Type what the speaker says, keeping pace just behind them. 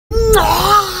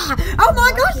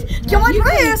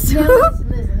dress.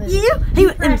 Listen. Yeah. Hey,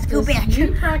 let me go back.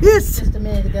 Yes. Just a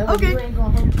minute ago. Okay. You ain't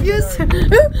gonna hold Yes.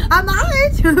 I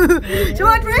might. So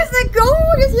my dress is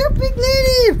gorgeous, you big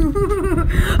lady.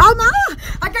 Oh my!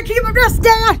 I can keep my dress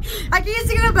down. I can't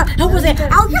see it, but how was it?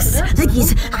 Oh yes,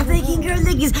 ladies. I'm thinking girl,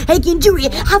 ladies. I can do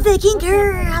it. I'm thinking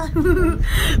girl.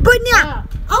 But now,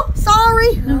 oh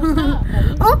sorry. No, stop.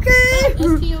 Okay.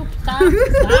 Stop.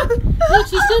 Look,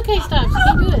 she still can't stop. She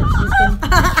can't do it. She's been.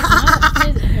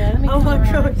 Here, let me Oh my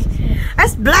gosh.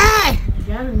 That's black.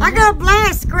 I got a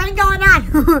black screen going on.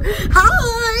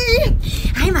 Hi.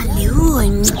 I'm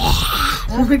alone.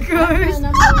 Oh my gosh.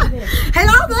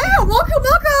 Hello there. Welcome.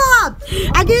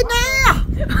 I get now.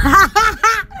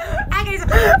 I get.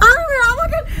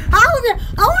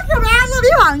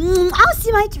 I'll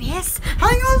see my dress.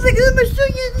 Hang on a second. Let me show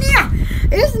you now.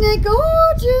 Isn't it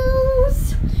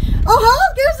gorgeous? Oh,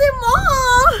 hi. There's some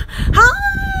more. Hi.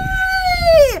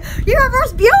 You're our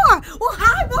first viewer. Well,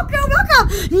 hi. Welcome.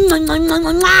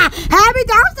 Happy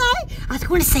Thursday. I was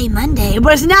going to say Monday,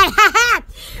 but it's not.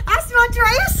 That's my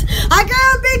dress. I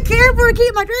gotta be careful to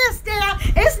keep my dress down.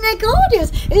 Isn't it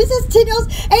gorgeous? It says Tiddles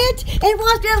and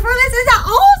wash dress for this. Is that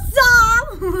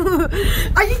awesome?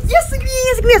 Are you yes,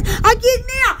 I get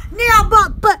now,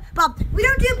 but we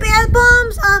don't do bath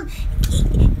bombs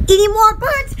anymore,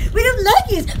 but we do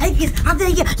leggings. I'm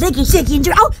thinking leggings, shaking.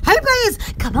 Oh, hey, please,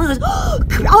 come on. Oh,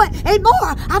 and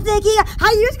more. I'm thinking,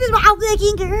 how you guys? I'm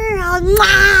thinking, girl.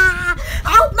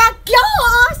 Oh my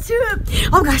gosh.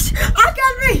 Oh gosh, I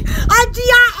got me a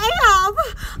GIF.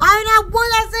 I know what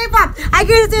I say for. I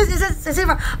guess this is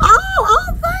for.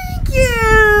 Oh, thank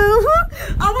you.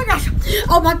 Oh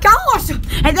my gosh.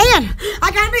 And then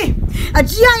I got me a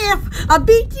GIF, a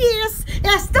BTS, and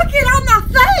I stuck it on my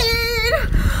feed.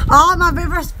 Oh, my very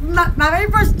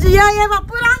first GIF I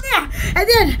put on there. And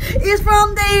then it's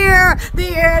from their New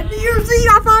Year's Eve.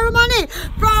 I found my name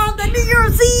from the New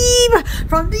Year's Eve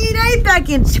from D-Day back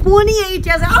in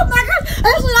 2018. I said, oh my gosh,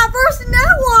 this is our first new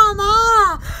one.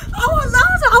 Oh, I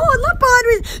love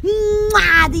Poodles. Do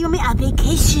you want me a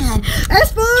vacation?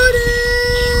 It's funny.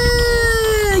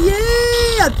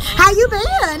 Yeah. How you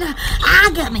been? I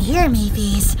got my hair in my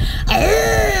face.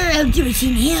 I'm doing it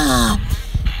now.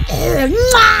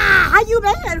 How you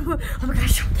been? Oh my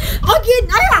gosh. I'm getting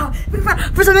now.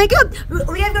 For some makeup,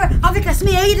 we have to have a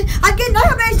smade. I'm getting now.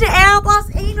 I'm going to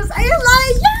Airbus Angels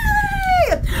Airlines.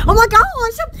 Yay! Oh my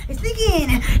gosh. It's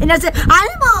thinking. And I said,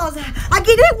 animals. I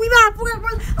get it. We might.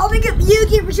 I'll make it. You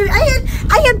get for sure. I had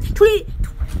 20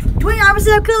 hours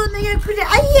of color. I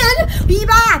had. We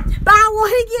buy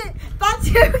one again. Buy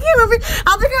two again.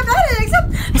 I'll pick up that.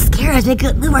 Mascaras make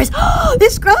good movers. Oh, the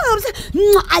scrubs.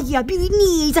 I have beauty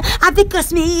needs. I have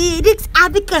cosmetics.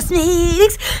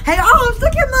 Hey, oh,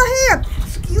 look at my hair.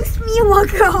 Excuse me, oh my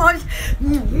gosh.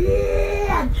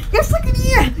 Yes, look at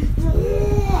here.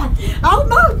 Oh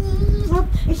my.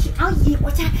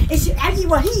 It's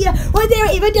anyone here or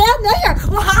they're even down there.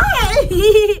 Well, hi.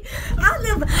 I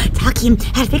love talking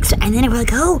and fix it, and then I will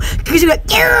go because you're like,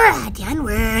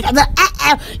 downward. I'm like,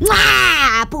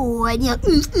 boy.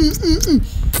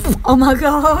 Oh my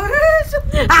gosh.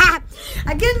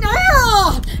 I get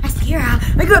now. I scare her.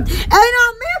 I go, and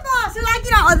remember, so like,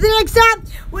 the next time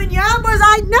when your was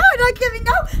like, no, not giving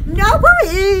no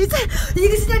worries. You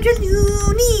can see just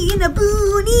loony in the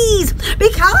boonies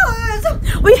because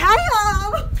we have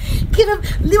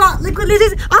liquid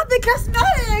lizards of the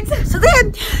cosmetics.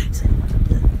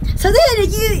 So then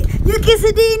you kiss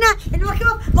a Dina and walk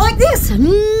up like this. So,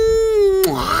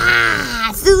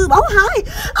 oh hi.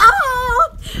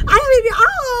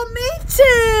 Me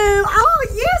too. Oh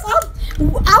yes. Oh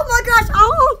my gosh.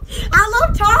 Oh, I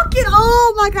love talking.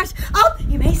 Oh my gosh. Oh,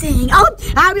 you're amazing. That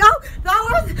is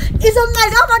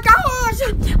amazing. Oh my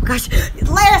gosh.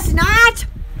 Last night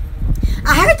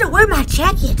I had to wear my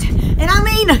jacket. And I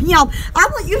mean, I'm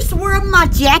not used to wearing my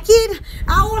jacket.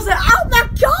 I was like, oh my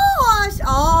gosh.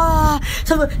 Oh,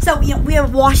 so we were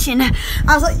washing. I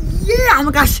was like, yeah, oh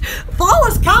my gosh, fall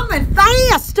is coming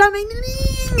fast. I mean,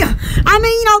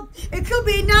 it could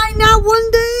be 99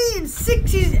 one day and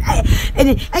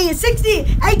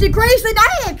 68 degrees the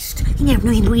next. You never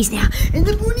know in the breeze now. In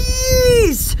the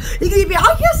breeze. You can be,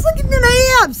 oh yes, look at the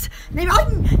abs. Maybe I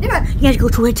can, you have to go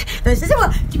to it. I'm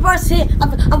going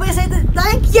to say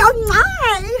thank you.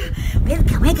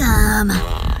 Welcome.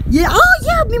 Yeah, oh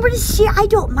yeah, remember to share, I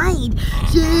don't mind.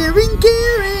 Sharing,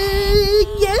 caring,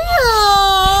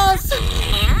 yes.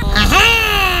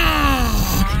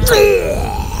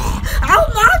 Oh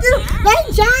my God,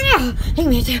 China. Hey,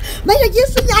 man, you see,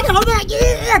 I don't know about you.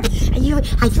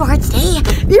 Are you hard today?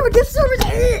 You were just so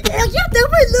yeah, I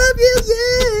love you,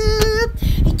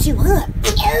 yeah. It's you up.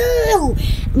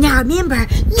 Now remember,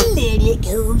 let it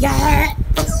go, yeah.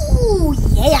 Ooh,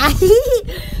 yeah.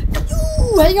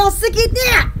 Ooh, hang on a second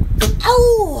there.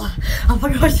 Oh my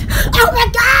gosh. Oh my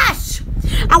gosh.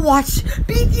 I watched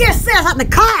BTS out in the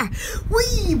car.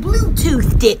 We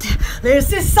Bluetoothed it. Let's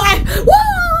just say,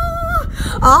 whoa.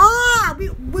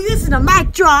 We listen to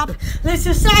mic drop. Let's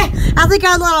just say, I think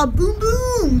I got a lot of boom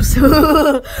booms.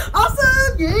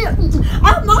 Awesome, yeah.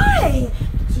 Oh my.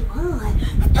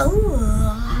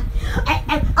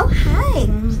 Oh, hi.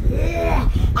 Yeah.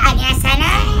 I guess I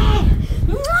know.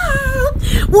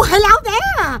 Well, hello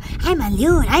there. I'm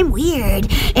alone. I'm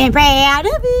weird and proud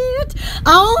of it.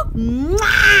 Oh,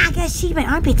 I gotta shave my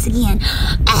armpits again.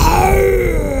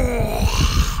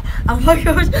 Oh my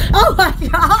gosh. Oh my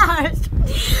gosh.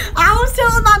 I was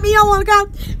telling my meal one ago.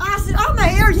 I said, I'm a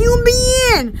human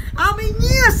being. I mean,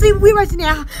 yeah, see, we right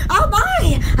now. Oh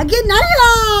my, I get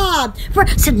nailed for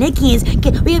some leggings.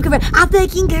 We have I'm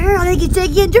thinking, girl, they can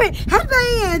take in drink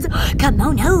headbands,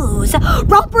 kimonos,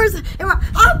 rompers.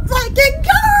 I'm thinking,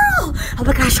 girl. Oh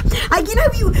my gosh,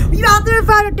 you out there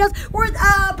find us worth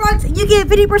products, you get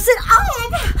 50%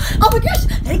 off. Oh my gosh,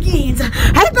 leggings,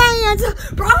 headbands,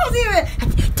 bras,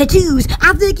 tattoos.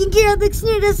 I'm thinking, girl, the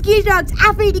skin dogs.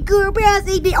 I feel the good breath,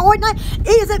 the ordinary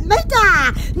isn't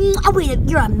meta. Oh, wait,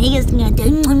 you're amazing.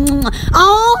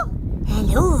 Oh,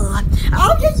 hello.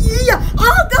 Oh, yeah.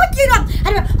 Oh, don't get up.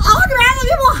 Oh,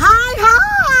 people,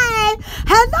 hi.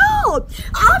 Hello.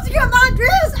 Oh, you got my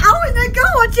dress. Oh, and they're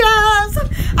gorgeous.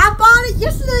 I bought it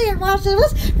yesterday at Ross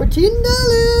for $10.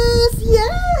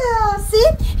 Yeah, see?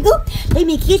 You go. Let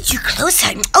me get you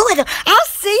closer. Oh, I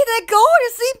see they're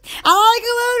gorgeous. See, I like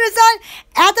a little design.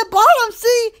 At the bottom,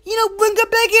 see, when go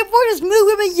back and forth, just move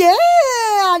with me, yeah.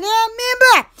 Now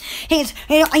remember, he's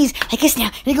I guess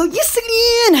now, and go, yes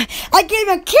again. I gave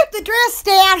him, keep the dress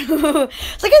down. Look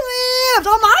at this,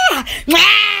 oh my,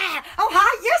 oh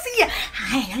hi, yes again.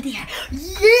 Hi, hello there.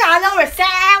 Yeah, I know it's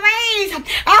sideways.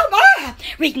 Oh my,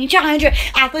 ring charger,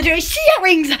 after the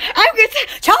rings. I'm good,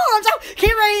 charms,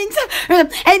 key rings,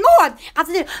 and more.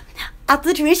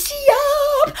 After the dress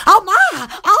up, oh my,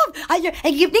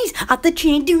 I give these after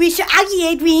train do it,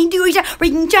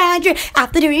 ring charger,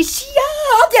 after the dress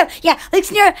up, yeah,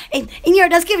 let's near, and your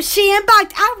does give shame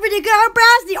back after the girl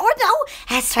browse the order, oh,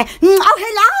 that's right, oh,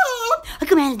 hello,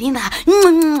 come on, Bimba,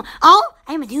 oh,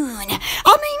 I'm a dune,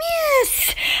 oh, my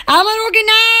miss, I'm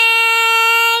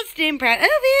unorganized and proud of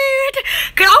it,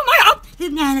 oh my,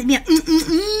 now let me,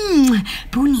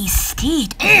 Booney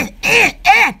State,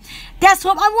 that's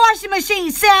what my washing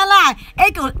machine sound like.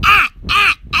 It goes,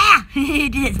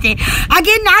 It is there. I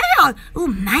get out. Oh,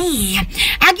 my.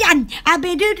 I've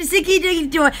been doing the sticky digging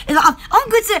door. I'm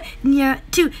good to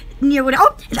near what?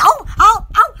 Aloha.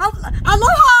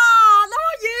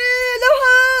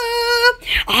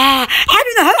 I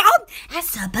do the that's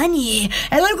so bunny.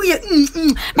 And look at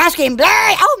you, my skin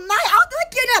blurry. Oh my,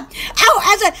 look at it.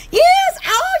 I said, yes.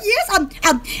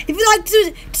 If you like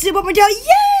to see what we're doing,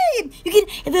 yay! You can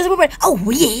hit this one. Oh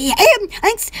yeah,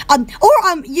 thanks.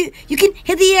 You can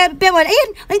hit the bell button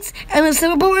and thanks.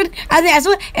 Board.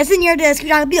 It's in your desk. Oh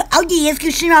yeah, it's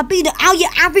gonna be the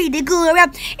I'm ready to go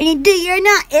around and you do your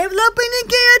not enveloping the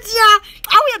kids, yeah.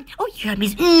 Oh yeah,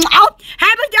 miss.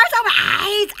 Happy days over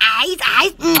eyes.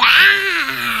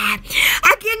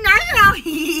 I can now.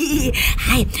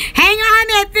 Hey, hang on,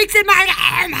 man, fixing my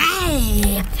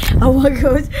hey. Oh my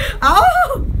gosh.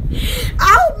 Oh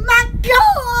my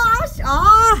gosh.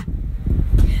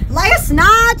 Last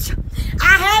night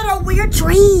I had a weird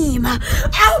dream.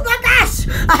 Oh my gosh,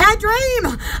 I had a dream.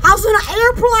 I was in an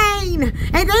airplane,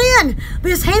 and then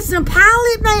this handsome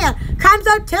pilot man comes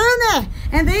up to me,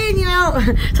 and then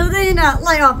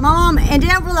like mom and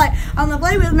dad were like on the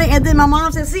plane with me, and then my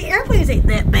mom said, "See, airplanes ain't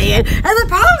that bad." And the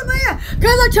pilot man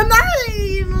comes up to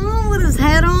me, with his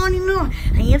hat on,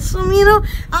 handsome,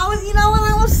 I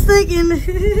was thinking, and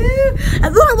then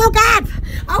I woke up.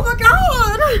 Oh my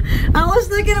God, I was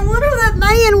thinking, I wonder who that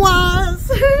man was.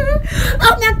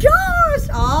 Oh my gosh.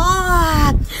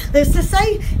 Let's just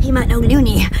say he might know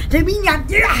Looney. To me, not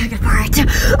part.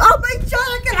 Oh my God,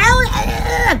 I can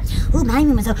help. Oh, my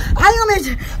name is my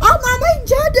main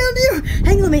job down there.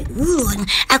 Hang on a minute. Ooh,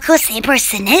 of course, the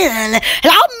personnel.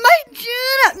 Oh my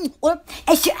God.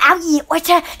 It's your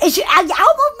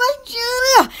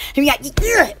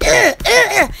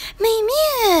my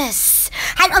miss.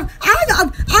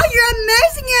 You're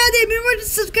amazing out there. Remember to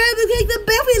subscribe and click the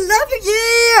bell. We love you.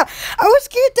 Yeah. Always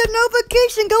get the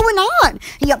notification going on.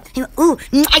 Yeah.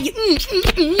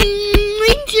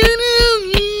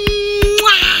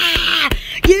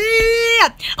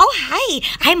 Oh, hi.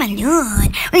 I'm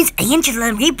Alone. It's Angela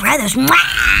and Ray Brothers.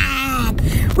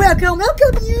 Welcome,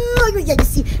 you. Yeah, you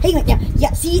see. Hang on,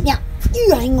 yeah, see now.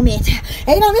 You hang on a minute.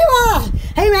 Hey, now,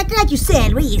 hey, man, can I get you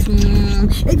sandwich? If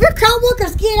your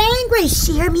co-workers get angry,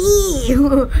 share me.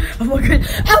 Oh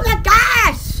my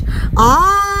gosh.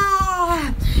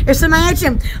 Oh, it's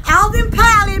imagine all them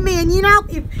pilot men, you know,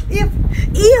 if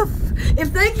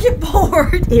they get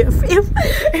bored, if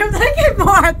they get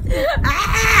bored,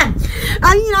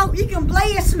 you know, you can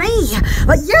blast me.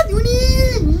 But yeah,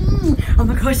 oh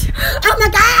my gosh.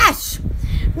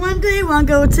 One day we'll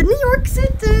go to New York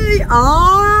City.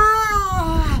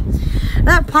 Oh,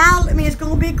 that pilot man is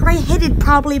gonna be gray-headed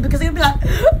probably because he'll be like,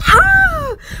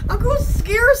 I'm gonna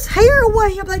scare his hair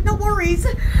away. I'm like, no worries,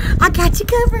 I got you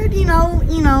covered. You know,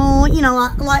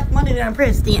 like Monday Night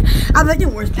President. I'm like,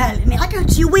 don't worry, pilot man, I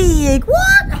got you wig.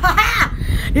 What?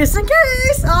 Just in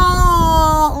case.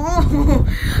 Oh,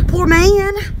 poor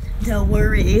man. No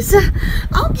worries,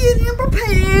 I'll get him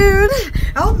prepared.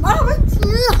 Oh, mama,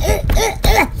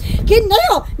 get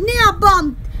now,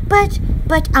 but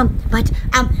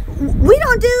we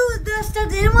don't do the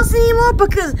stuffed animals anymore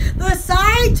because the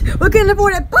site we can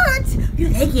afford it. But you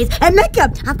leggings and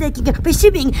makeup, I'm thinking for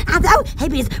shipping. Hey,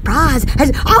 it's bras.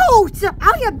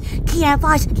 Yeah,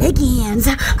 camouflage leggings.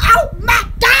 Oh my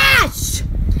gosh.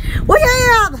 We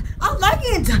have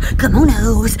leggings,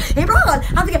 kimonos, and bras.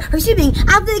 I'm thinking for shipping.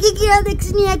 I'm thinking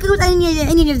snackles. I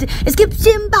need a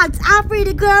description box. I'm free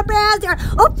to girl browser.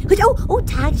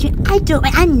 Tags.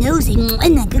 I'm nosy.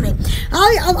 Isn't that good?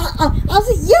 I'll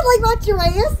say, yeah, like my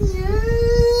dress.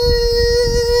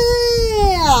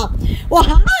 Yeah. Well,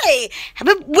 hi.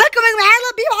 Welcome to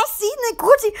Alabama. I'll see you in the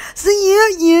court.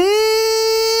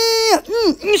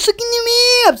 Yeah. Sucking your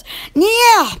ribs.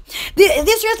 Yeah.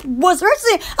 This dress was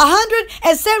originally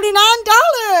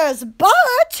 $179,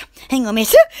 but hang on,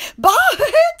 mister.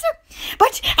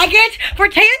 But I get it for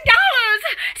 $10.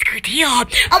 It's a good deal. Oh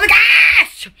my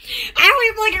gosh! I don't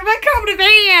even like a red carpet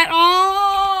event.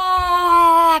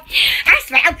 Oh, I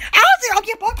swear. I'll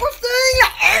get one more thing.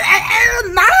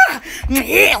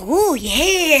 Oh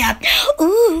yeah.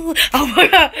 Ooh. Oh my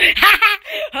god.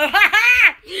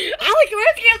 I like your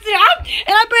skills up,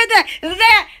 and I bet that.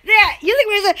 You think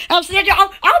we're I'm saying,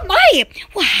 oh my.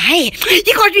 Why?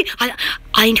 You got me.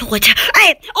 I know it.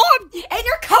 Hey, in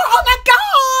your car. Oh my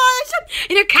gosh.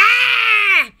 In your car.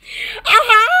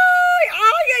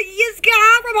 You just got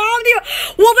out from home.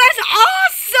 Well, that's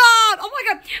awesome. Oh my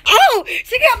god. Oh,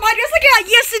 she got my dress I got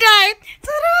yesterday.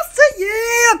 Ta-da,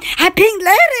 yeah. A pink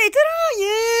lady. Ta-da,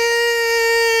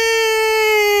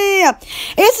 yeah.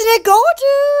 Isn't it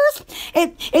gorgeous?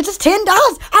 It's just $10.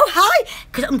 Oh, hi.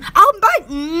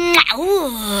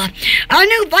 Oh,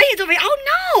 no, Vian's over here. Oh,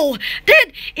 no.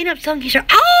 Then end up selling t-shirt.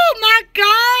 Oh, my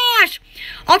gosh.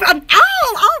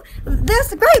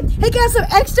 That's great. Hey, got some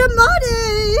extra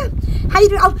money. How you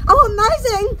doing? Oh,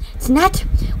 amazing. Tonight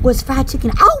was fried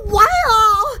chicken. Oh,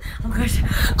 wow. Oh, my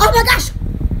gosh.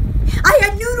 I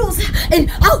had noodles and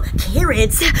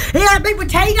carrots and baked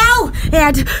potato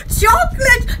and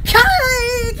chocolate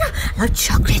cake. I love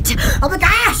chocolate. Oh my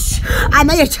gosh, I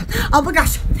made it. Oh my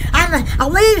gosh, I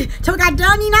waited till it got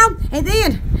done, you know, and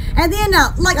then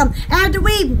after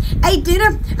we ate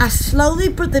dinner, I slowly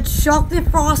put the chocolate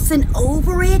frosting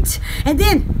over it, and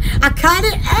then I cut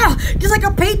it just like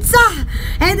a pizza,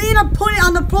 and then I put it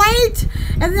on the plate,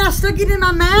 and then I stuck it in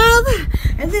my mouth,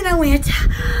 and then I went,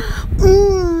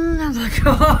 oh my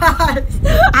god.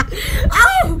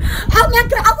 Oh my god. I'm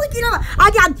like,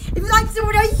 I got, if you like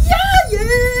someone else, yeah.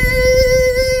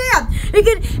 You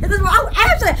can,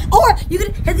 absolutely. Or you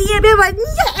can hit the end, like,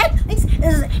 yeah.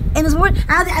 And this one,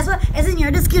 as in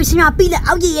your description, I'll be like,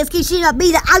 oh yeah, description, I'll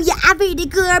be like, oh yeah, I be the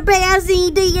good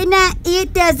person, do you not?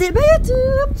 It doesn't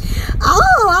matter.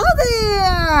 Oh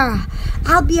there.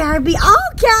 I'll be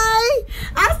okay.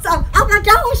 Awesome. Oh my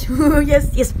gosh.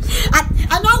 Yes. I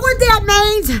know what that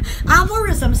means. I'm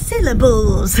learning some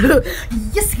syllables.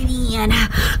 Yes, we can.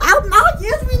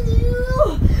 Yes, we do.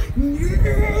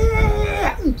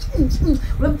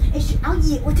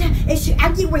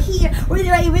 We're here.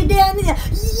 We're down there.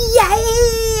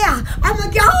 Yeah. Oh my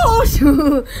gosh.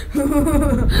 Oh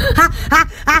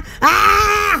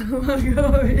my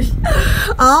gosh.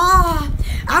 Oh.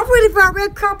 I'm ready for a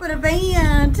red carpet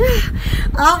event.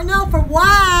 Oh no, for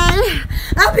one.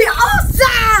 That'd be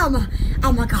awesome.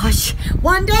 Oh my gosh.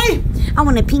 One day, I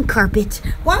want a pink carpet.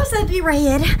 Why does that be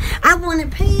red? I want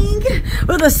it pink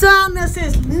with a sign that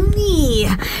says Looney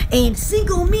and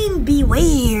single men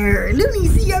beware. Looney,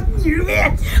 see up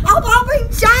here. Oh, I'm in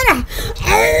China.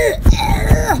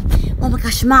 Oh my gosh.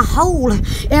 gosh, my hole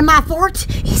in my fort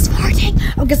is farting.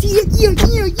 Oh, because yeah. And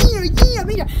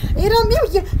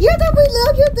yeah, that we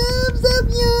love your thumbs up,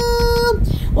 yeah.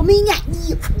 I mean,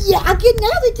 yeah, I get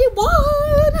another to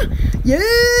one.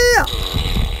 Yeah.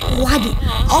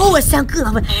 Oh, it sounds good.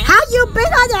 How you been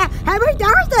on that? Happy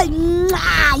Thursday.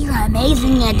 You're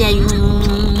amazing at that.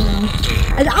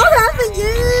 And all right,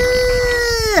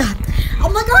 yeah. Oh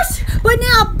my gosh. But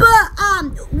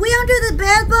we don't do the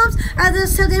bad bumps,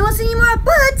 so they won't see anymore.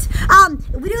 But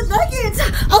we do leggings.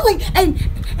 Oh, like, and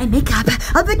makeup.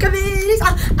 Makeup is.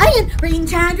 I am ring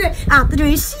time. The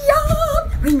dress.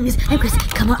 Rings and Chris,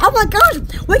 come on. Oh my gosh,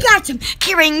 we got some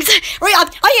key rings.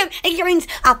 I am earrings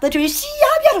off the dress.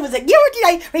 Yeah, was a year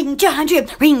today. Ring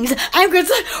 200 rings and Chris,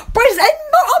 bracelets and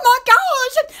more. Oh my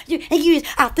gosh, and use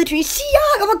off the dress.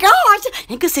 Oh my gosh,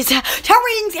 and Chris is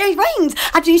rings and rings.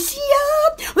 I do see.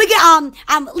 We got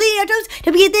Leo's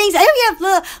to be things. And we have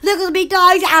little big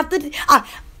dogs off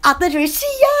the dress.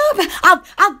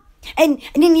 And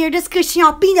then you're just cushion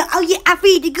off being oh yeah, I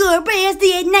feel the good brands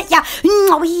the night, yeah.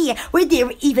 Oh yeah, we're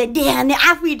there even down there.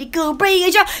 I feel the good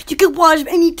brands, yeah. You can watch them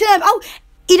anytime. Oh,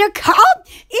 in a car,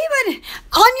 even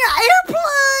on your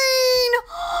airplane.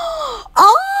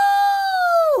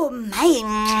 Oh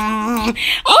man,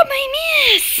 oh my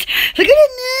miss. Look at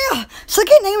it now. Look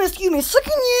at name, excuse me. Look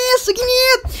at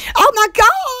you. Oh my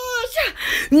gosh.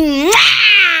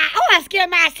 Oh, I scare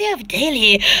myself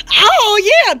daily. Oh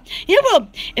yeah. Yeah, well,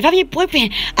 if I'm your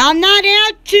boyfriend, I'm not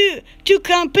out to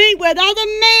compete with other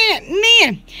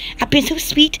men. I've been so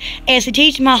sweet as to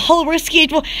change my whole work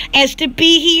schedule as to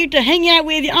be here to hang out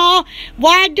with you all.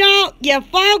 Why don't you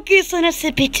focus on us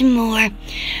a bit more?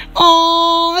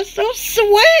 Oh, so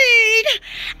sweet.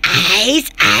 Eyes.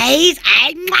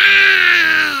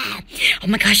 Oh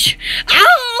my gosh.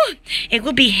 Oh, it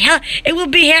will be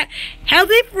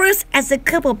healthy for us as a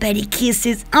couple, Betty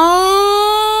kisses. Oh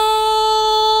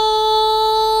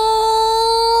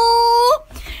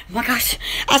my gosh.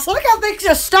 I feel like I'm fixing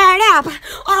to start up.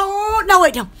 Oh, no,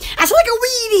 wait, no. I feel like a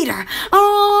weed eater.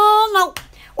 Oh, no.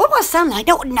 What do I sound like?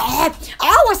 No. I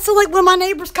always sound like one of my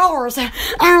neighbor's cars.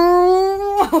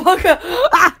 Oh, my God.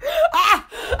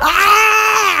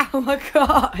 Oh, my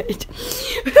God.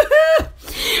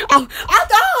 Oh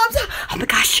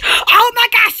my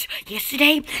gosh.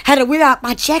 Yesterday, had to whip out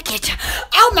my jacket.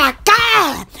 Oh my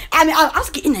God. I mean, I was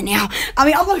getting there now. I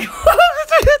mean, oh my God.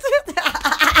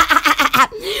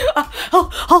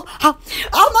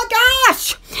 Oh my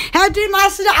gosh. I did my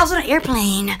sit. I was on an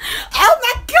airplane. Oh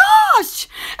my gosh.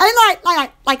 And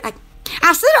like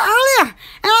I said it earlier,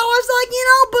 and I was like,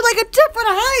 but like a different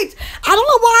height. I don't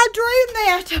know why I dreamed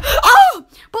that. Oh,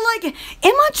 but like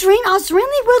in my dream, I was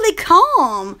really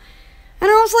calm, and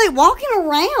I was like walking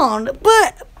around,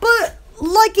 but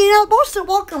like I'm supposed to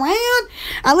walk around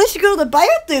unless you go to the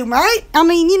bathroom, right? I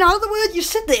mean, otherwise you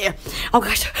sit there. Oh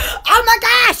gosh, oh my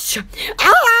gosh,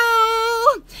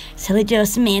 oh, silly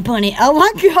Joseph man pony. Oh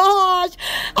my gosh,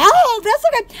 oh that's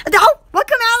okay. Oh,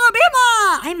 welcome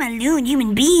Alabama. I'm a lone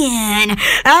human being.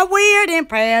 I'm weird and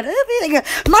proud of it.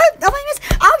 My goodness,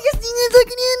 oh yes,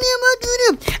 looking in there, my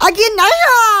goodness. Again now.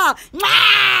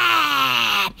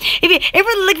 If you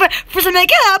ever look for some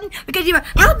makeup, because you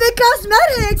Outfit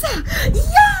Cosmetics.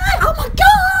 Yeah! Oh my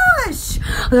gosh!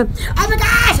 Oh my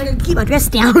gosh! I gotta keep my dress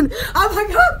down. Oh my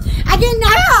god! I get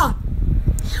now.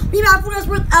 We have $4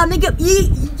 worth makeup.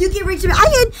 You can reach me. I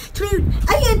had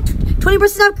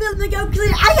 20% off color makeup.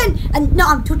 I'm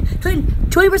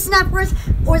 20% off first.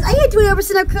 Or I had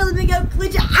 20% off color makeup.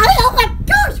 Oh my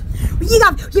gosh!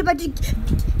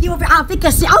 You over Outfit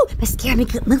Cosmetics. Oh, mascara,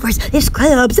 makeup, movers, there's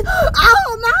scrubs.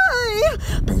 Oh my!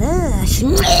 Blush.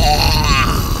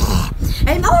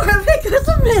 And more Outfit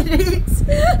Cosmetics.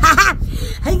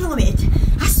 Hang on a minute.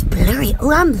 That's blurry.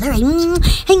 Oh, I'm blurry.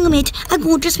 Hang on a minute. I'm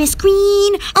going to adjust my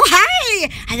screen. Oh, hi.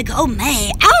 I go, oh,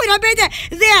 man. Oh, and I bet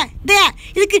there.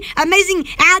 You're looking amazing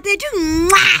out there, too.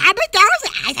 I bet those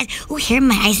eyes. Oh, here are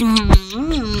my eyes.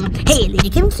 Hey, lady,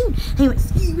 coming soon. Hey,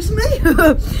 excuse me.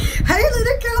 Hey,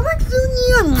 lady, coming soon.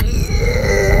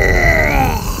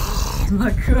 Oh,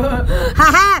 my God.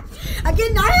 Ha-ha.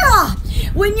 Again, now.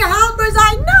 When your helper's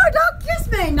like, no, don't kiss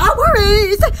me, no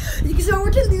worries. You can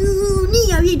over to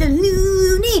Looney, I'll be the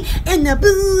Looney and the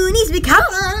Boonies because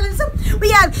we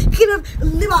have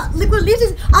liquid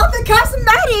lipsticks of the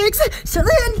cosmetics. So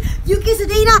then you kiss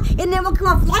Adina and then we'll come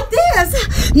off like this.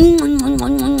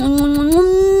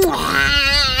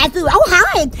 Oh,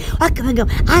 hi. Welcome and go.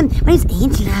 My name's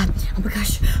Angela. Oh my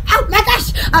gosh.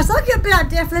 I was talking about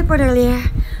Def Leppard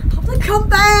earlier. Hope they come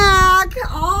back.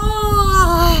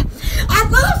 Oh, I'd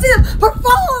love to see them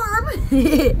perform.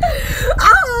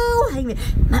 Oh, take me.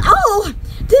 Oh,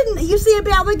 didn't you see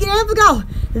about a week and a half ago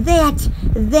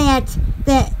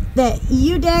that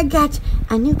your dad got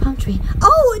a new palm tree?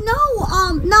 Oh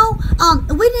no,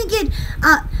 we didn't get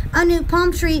a new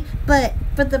palm tree, but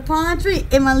the palm tree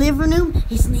in my living room,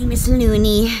 his name is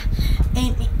Looney,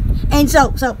 and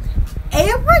so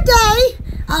every day.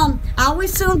 I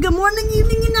always tell him good morning,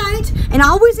 evening, and night, and I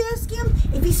always ask him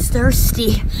if he's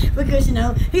thirsty, because,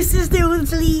 he sits there with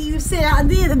his leaves, and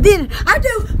then I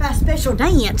do a special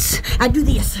dance. I do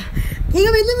this. Hey,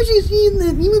 let me see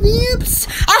the new yips.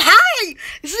 Oh, hi!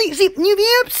 See, new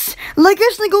yips? Like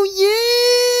this, and I go, yeah!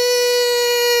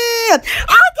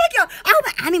 Oh, thank you! Oh,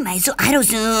 I'm in my idol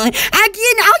soon. Again,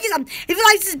 if you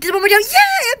like this one more time,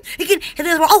 yeah! You can hit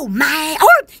this one, oh my!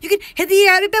 Or you can hit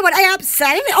the bell one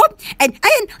upside, oh, and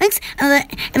thanks, and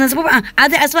that's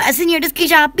what I seen your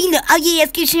description, bingo, oh yeah,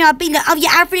 description, bingo, oh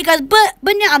yeah, Africa, but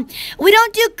no, we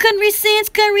don't do country scenes,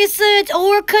 country research,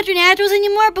 or country naturals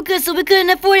anymore, because we couldn't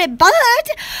afford it, but,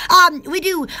 we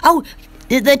do,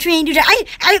 the train do that,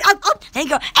 thank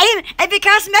you, and Epic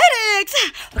Cosmetics,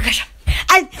 oh gosh.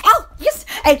 Yes,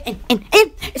 and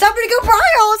it's time to go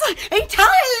Bryles in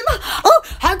time. Oh,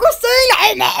 hi,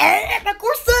 Christine.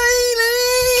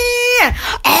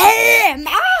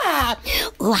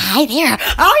 Oh, hi there.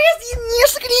 Oh, yes, you're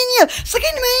sticking in you.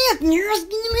 Sticking in me. You're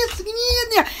sticking in me. Sticking in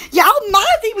there. Yeah, oh, my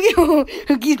thing.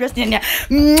 He's Christine there.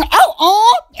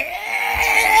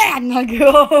 Yeah, my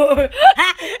God.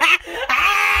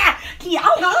 Yeah,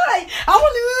 oh, hi. Oh,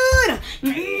 Lord.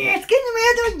 Yeah, skin in me.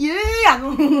 Yeah.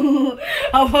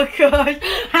 Oh my gosh.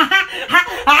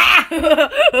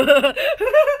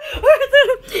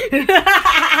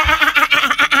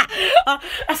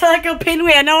 I sound like a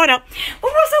pinwheel. No. What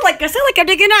was it like? I sound like I'm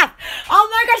digging up. Oh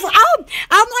my gosh. Oh,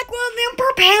 I'm like one of them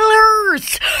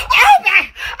propellers. Oh my.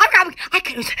 I got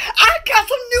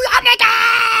some news. Oh my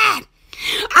God.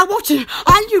 I watched it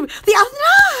on you the other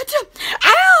night.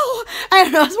 Ow!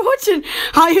 And I was watching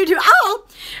how you do. Oh,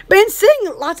 been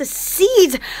seeing lots of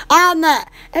seeds on the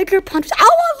acre palm trees. Oh,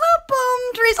 I love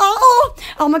palm trees.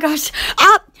 Oh my gosh.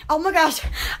 Oh my gosh.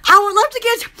 I would love to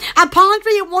get a palm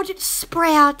tree and watch it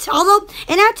sprout. Although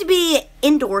it had to be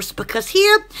indoors, because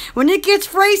here, when it gets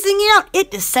freezing out,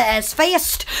 it decides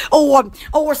fast. Or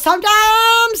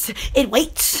sometimes it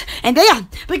waits. And then,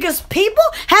 because people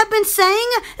have been saying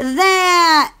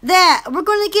that we're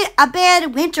going to get a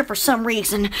bad winter for some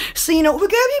reason. So, we're going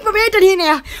to be prepared here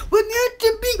now. We're going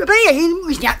to be prepared.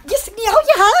 Now, yes,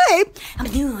 hi. I'm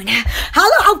doing.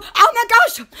 Hello. Oh my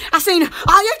gosh. I seen on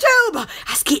YouTube.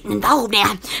 I was getting involved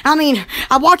now. I mean,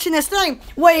 I'm watching this thing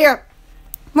where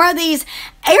these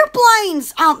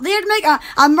airplanes, they'd make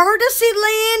emergency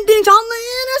landings on the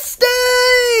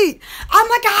interstate. Oh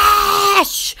my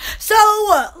gosh. So,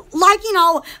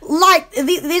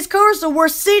 these cars were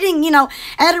sitting,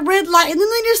 at a red light, and then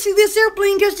they just see this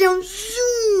airplane just,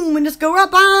 zoom, and just go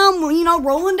right by them,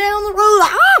 rolling down the road.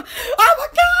 Oh my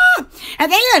God.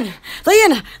 And then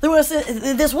there was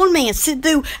this one man sitting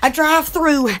through a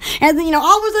drive-through, and then,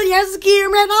 all of a sudden he has his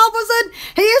camera, and all of a sudden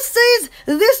he sees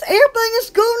this airplane is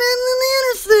going in the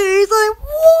interstate. He's like,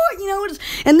 what?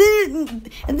 And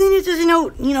then it's just,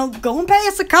 going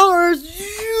past the cars.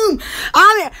 Zoom.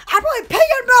 I mean, I probably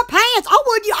peed my pants. Oh,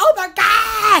 would you? Oh my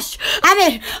gosh. I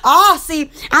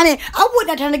wouldn't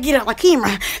have time to get out my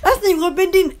camera. That thing would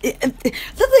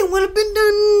have been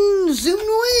done zoomed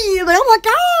away. Like, oh my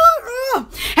God.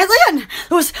 And then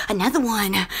there was another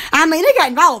one. I mean, they got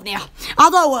involved now.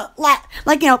 Although,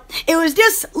 it was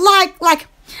just like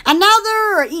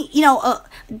another,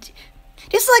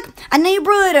 just like a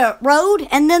neighborhood road,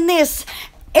 and then this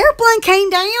airplane came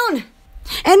down,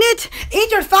 and it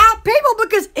injured 5 people,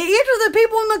 because it injured the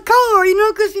people in the car,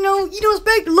 because, you don't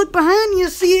expect to look behind you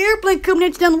and see an airplane coming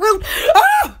at you down the road.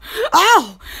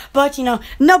 Oh, but,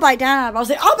 nobody died. I was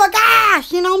like, oh my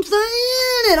gosh, I'm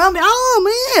saying it. I mean, oh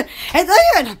man. And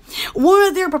then one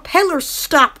of their propellers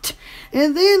stopped,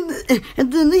 and then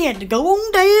they had to go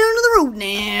on down to the road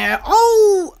now.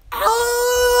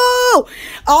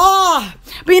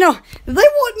 But they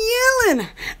wasn't yelling.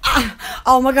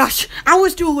 Oh my gosh, I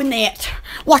was doing that,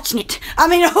 watching it. I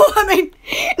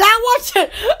watched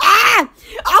it.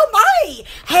 Oh my,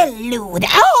 hello there.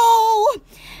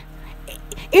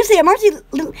 If the emergency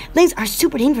lanes are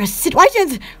super dangerous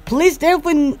situations, police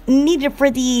definitely needed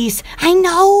for these. I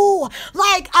know.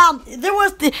 There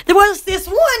was this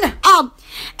one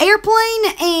airplane,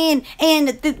 and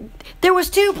there was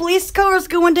 2 police cars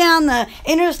going down the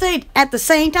interstate at the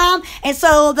same time, and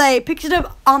so they picked it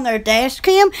up on their dash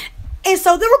cam. And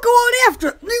so they were going after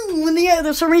it. When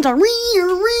the sirens are, and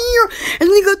then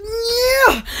they go,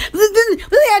 yeah. Then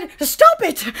they had to stop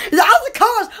it. The other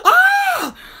cars,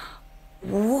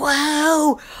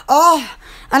 Oh,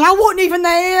 and I wasn't even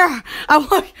there. I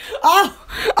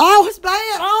was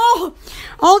bad.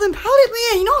 Oh, them pilots,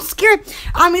 man, you know, I'm scared.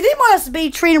 I mean, they must be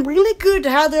training really good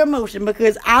to have their emotion,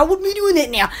 because I wouldn't be doing that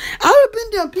now. I would have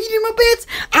been done peeing my pants.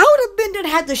 I would have been done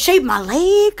had to shave my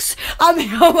legs. I mean,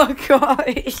 oh my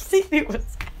gosh. See, it was...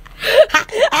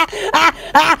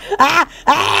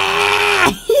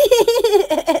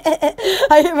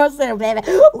 I hear myself, baby.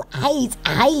 Eyes.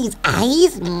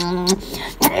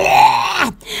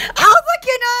 Oh, look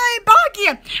at I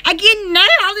bargain. I get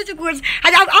now. This is words. Oh,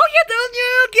 you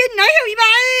get now, you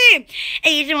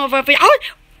baby.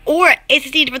 Or it's a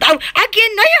different. Oh, I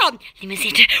get now. Let me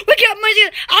see. We got money.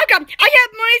 I have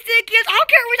money tickets. Oh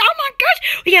my gosh.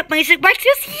 We got money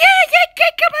tickets. Yeah,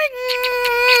 come on.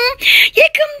 Yeah,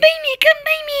 come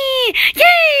by me.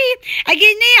 Yay. I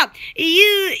get now.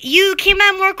 You came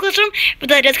out more closer, but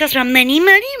that does cost me money.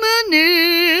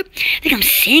 I think I'm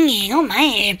singing. Oh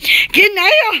man. Get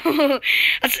now.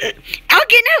 I'll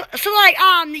get now. So like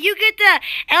you get the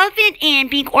elephant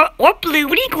and pink or blue.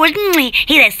 What do you go?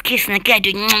 Hey, let's kiss and I got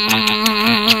to.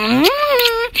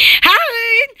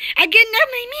 Hi, I get up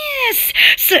my miss.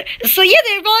 So yeah,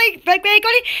 they're like and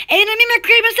I mean my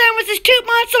Christmas sandwich is 2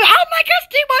 months. So oh my gosh,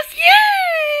 2 months, yay!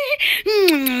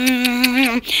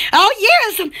 Oh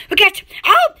yes, we got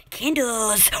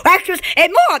candles, extras,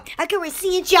 and more. I can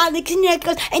receive Charlie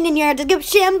Knickles, and then you have to give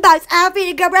Shambox. I'll be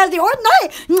to go around the all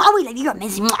night. Oh, we love you,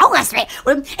 amazing. Oh, that's right.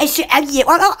 And shit, yeah.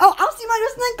 I'll see my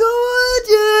dress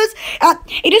gorgeous.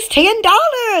 It is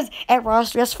 $10 at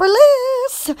Ross Dress for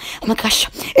Less. Oh my gosh,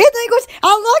 everything goes.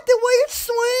 I like the way it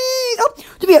swings. Oh,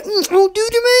 to be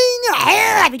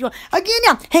again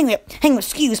now. Hang on.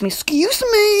 Excuse me.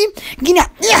 Again now.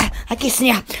 Yeah, I guess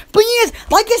now. But yes,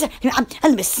 like this,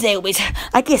 I'm Miss Selby's.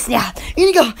 I guess now.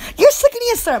 You go. You're slicking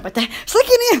in, sir, but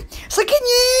slicking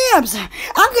yams.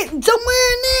 I'm getting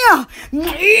somewhere now.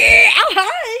 Oh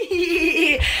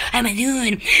hi. How am I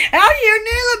doing? Out here in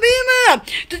Alabama,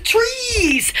 the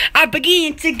trees are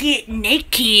beginning to get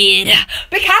naked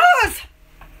because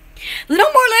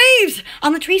no more leaves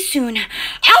on the trees soon. Oh,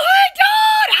 hey,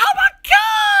 Dad! Oh, my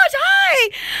gosh! Hi!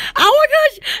 Oh, my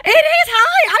gosh! It is!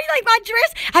 Hi! How do you like my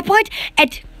dress? I bought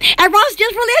at Ross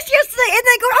just for less yesterday, and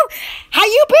they go, oh, how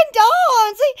you been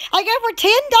doing? See, I got it for $10.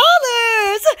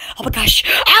 Oh, my gosh!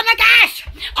 Oh, my gosh!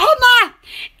 Oh, my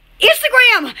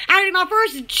Instagram! I did my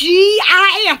first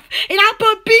GIF, and I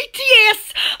put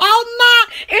BTS on my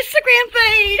Instagram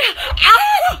feed.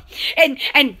 Oh! And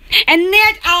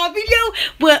that video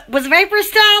was the very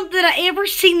first time that I ever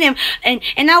seen them, and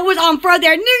I was on for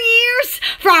their New Year's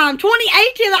from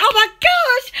 2018. Oh my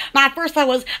gosh! My first thought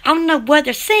was, I don't know what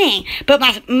they're saying, but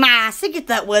my second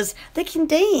thought was they can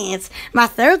dance. My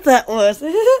third thought was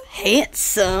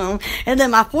handsome, and then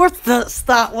my fourth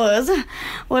thought was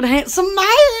what a handsome man.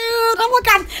 Oh my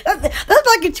god, that's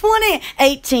like in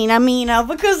 2018. I mean,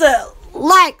 because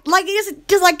like it's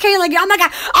just like Kayla. Oh my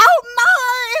god, oh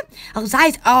my, those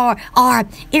eyes are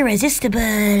irresistible.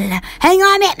 Hang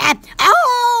on, man.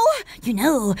 Oh, you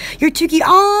know you're too cute.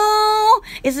 Oh,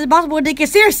 is it possible to get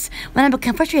serious when I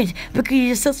become frustrated because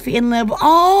you're so sweet and lovable?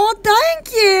 Oh,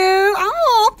 thank you.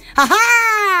 Oh,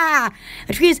 ha.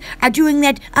 The trees are doing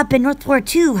that up in North Florida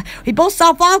too. We both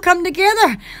saw fall come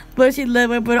together. But she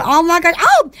lived with, oh my god.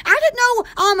 Oh, I didn't know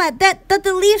that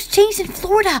the leaves changed in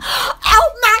Florida.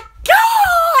 Oh my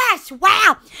gosh!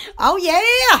 Wow! Oh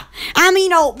yeah! I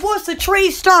mean, once the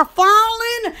trees start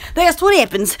falling, that's what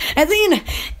happens. And then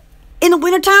in the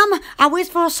wintertime, I always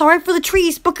feel sorry for the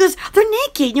trees because they're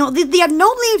naked. You know, they have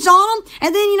no leaves on them.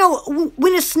 And then,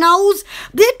 when it snows,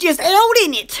 they're just out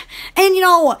in it. And,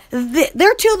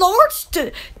 they're too large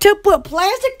to put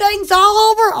plastic things all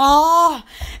over. Oh,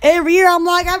 every year I'm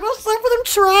like, I go sleep for them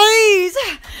trees.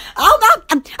 Oh,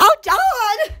 God.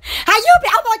 How you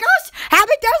been? Oh, my gosh.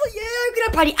 Happy birthday. Yeah, you're going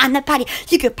to party. I'm not party.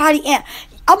 You can party at...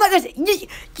 Oh my gosh,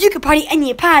 you can party in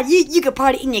your pod, you can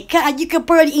party in your car, you can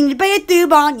party in your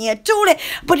bathroom, on your toilet,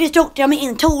 but just don't tell me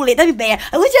in the toilet, that'd be bad.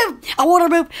 I want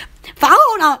to move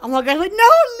phone on. Oh my gosh, like, no,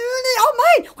 Looney, oh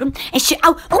my, and shit,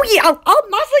 oh yeah, oh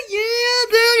my, yeah,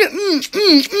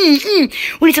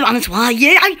 we need some on this one,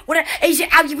 yeah,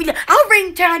 I'll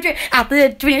ring time, I'll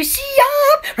the tree,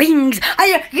 rings,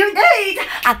 your days,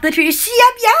 I'll the tree,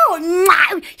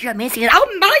 you're amazing,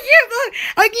 oh my,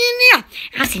 yeah, again, yeah,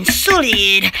 I seem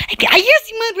solid. I guess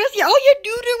you might rest. Oh, you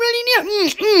do really now.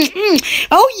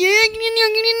 Oh yeah, get in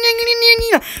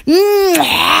there.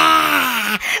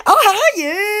 Oh yeah.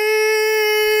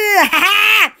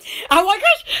 Oh my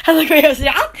gosh, I look great upside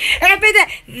down. And I bet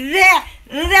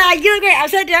that you look great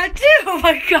upside down too. Oh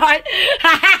my god.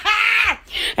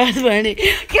 That's funny.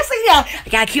 Guess what? I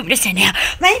gotta keep listening now.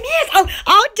 My miss, Dawn,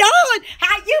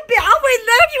 how you been? I always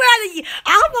love you out of you.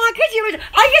 Oh my goodness,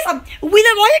 we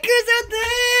love all your kids out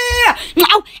there.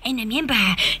 Oh, and remember,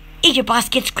 if your boss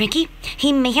gets cranky,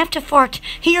 he may have to fart.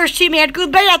 He or she may have to go to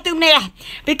the bathroom now.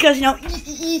 Because,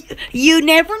 you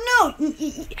never know.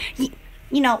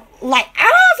 Like,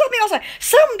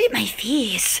 something bit my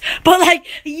face. But, like,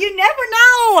 you never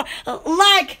know,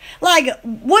 like,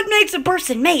 what makes a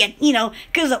person mad,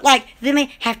 because, like, they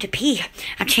may have to pee.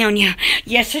 I'm telling you,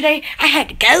 yesterday, I had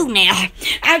to go now.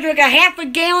 I drank a half a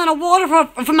gallon of water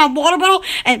from my water bottle,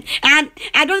 and I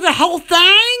drank the whole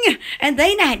thing, and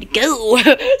then I had to go.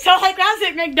 So, like, I was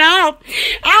at McDonald's.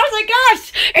 I was like,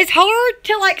 gosh, it's hard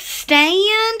to, like,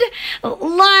 stand,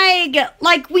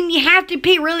 like, when you have to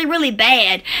pee really, really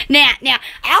bad. Now,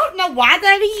 I don't know why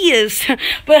that is,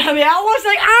 but I was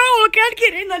like, I gotta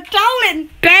get in the toilet and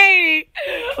pee.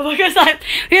 Because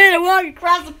we had to walk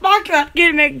across the parking lot to get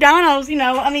to McDonald's,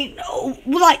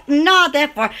 like, not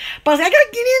that far. But I was like, I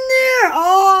gotta get in there.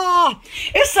 Oh,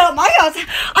 it's so, my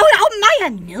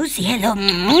nosy, hello.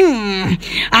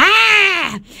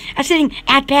 I'm sitting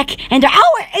out back in the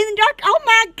dark, oh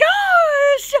my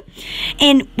gosh.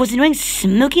 And was enjoying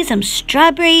smoking some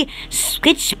strawberry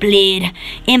switchblade.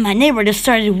 And my neighbor just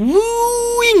started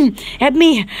wooing at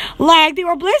me like they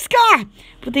were a police car,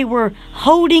 but they were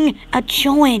holding a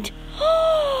joint.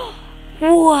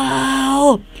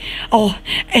 Wow. Oh,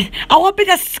 I won't be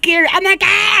that scared. Oh my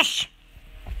gosh.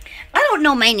 I don't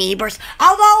know my neighbors,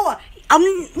 although I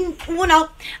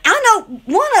know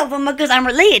one of them because I'm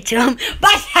related to them.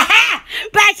 But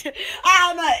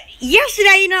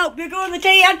yesterday, we were going to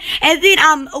town, and then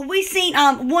we seen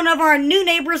one of our new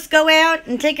neighbors go out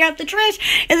and take out the trash,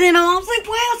 and then I was like,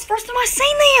 wow, it's the first time I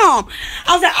seen them.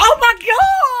 I was like, oh my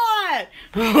god.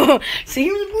 See,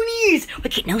 here's the boonies. We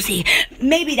get nosy.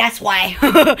 Maybe that's why.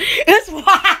 That's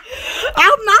why.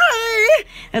 Oh my.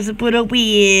 That's a put up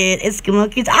with Eskimo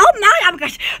kids. Oh my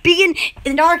gosh. Being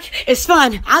in the dark is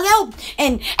fun. I know.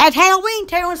 And at Halloween,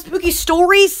 telling spooky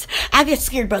stories, I get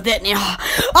scared about that now.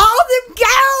 All them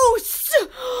ghosts.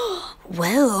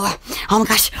 Whoa. Oh my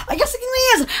gosh. I guess I can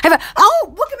realize.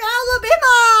 Welcome to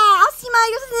Alabama. I'll see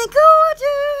my isn't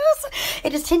gorgeous.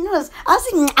 It is 10 minutes. I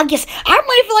guess I'm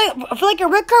ready for like a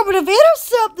red carpet event or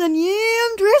something. Yeah,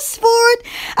 I'm dressed for it.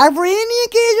 I've ran the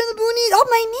occasion on the boonies. Oh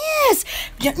my niece.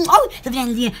 Oh, the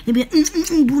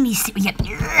boonies.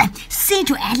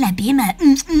 Central Alabama.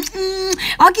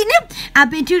 Okay, now I've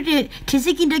been to the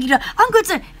Tiziki Duggy. I'm good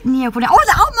to near for that. Oh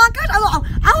my gosh. Oh,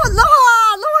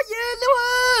 Lord, yeah,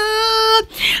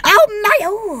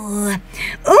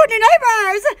 Oh, the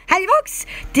neighbors. Hey, folks.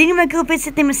 Didn't you go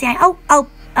visit them and say,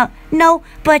 no,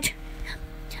 but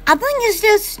I think it's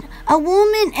just a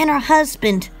woman and her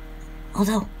husband.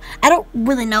 Although, I don't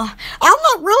really know. I'm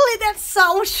not really that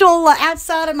social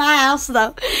outside of my house,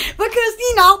 though. Because,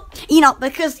 I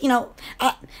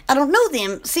don't know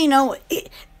them. So,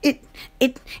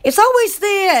 it's always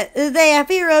the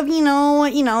fear of,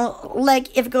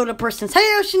 like if you go to a person's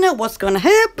house, what's going to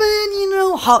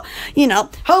happen,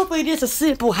 hopefully just a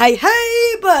simple hey,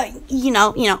 but, you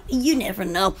never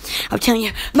know. I'm telling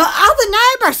you, my other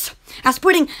neighbors, I was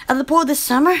putting the pool this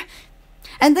summer,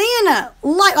 and then,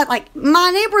 like,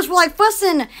 my neighbors were, like,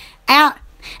 fussing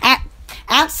outside,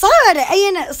 and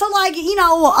so, like, you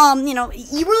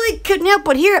really couldn't help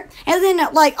but hear it, and then,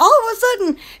 like, all of a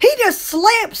sudden, he just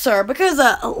slaps her, because,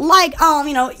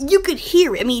 you could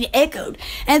hear it, it echoed,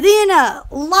 and then,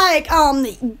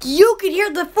 you could hear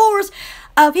the force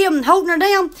of him holding her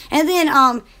down, and then,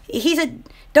 he said,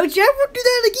 don't you ever do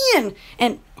that again,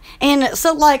 and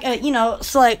so, like,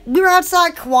 so, like, we were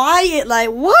outside quiet, like,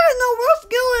 what in the world's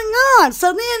going on?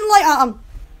 So then, like,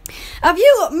 a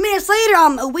few minutes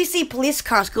later, we see police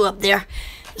cars go up there.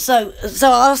 So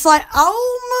I was like,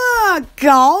 oh my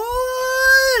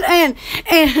god, and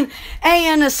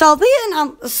so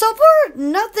then, so far,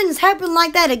 nothing's happened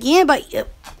like that again, but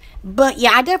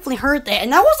yeah, I definitely heard that,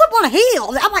 and I was up on a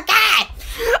hill. Oh my god,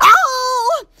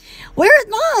 oh. Where's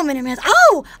Mom in a minute?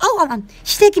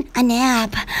 She's taking a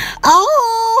nap.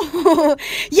 Oh,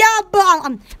 yeah,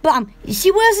 but she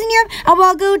wasn't here. I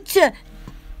will go to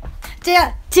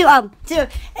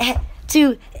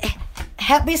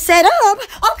help me set up.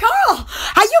 Oh, Carl,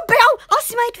 how you been? I'll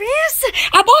see my dress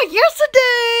I bought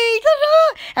yesterday.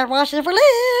 I washed it for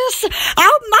less.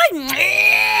 Oh my,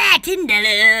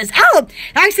 $10. Oh,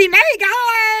 I see Mary,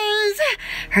 guys.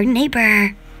 Her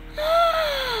neighbor.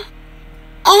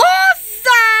 Awesome!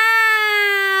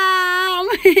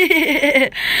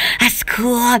 That's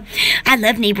cool. I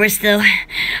love neighbors, though.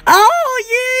 Oh,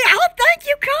 yeah. Oh, thank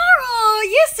you, Carl.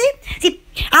 Yeah, see,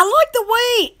 I like the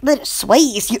way that it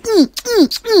sways. You,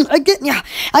 I get me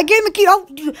cute. Oh,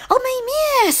 my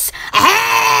miss.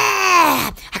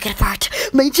 Ah, I got a fart.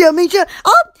 Me too.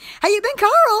 Oh, how you been,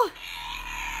 Carl?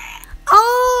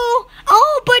 Oh,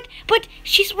 but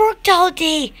she's worked all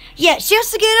day. Yeah, she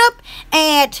has to get up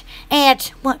at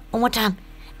what time?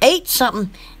 8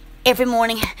 something every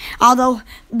morning. Although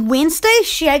Wednesday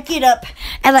she had to get up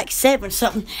at like 7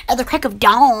 something at the crack of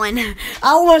dawn.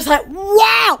 I was like,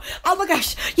 wow! Oh my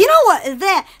gosh! You know what?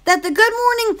 That the Good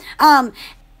Morning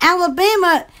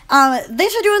Alabama, they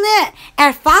started doing that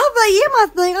at 5 a.m. I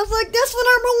think. I was like, that's when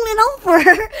I'm rolling over.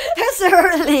 That's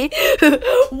early.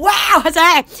 Wow. That's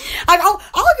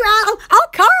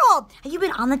Carl, have you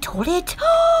been on the toilet?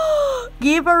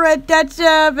 Give her a touch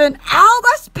oven. Oh,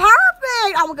 that's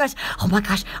perfect. Oh my gosh. I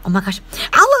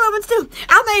love ovens too.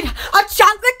 I made a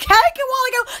chocolate cake a while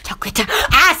ago. Chocolate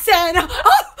icing.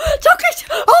 Chocolate.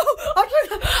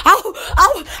 I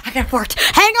got a fart.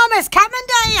 Hang on, it's coming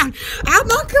down. I'm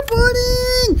not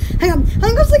pudding. Hang on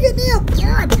a second now.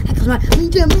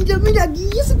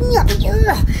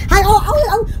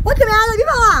 Welcome out of your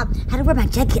mom. Had to wear my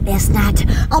jacket last night.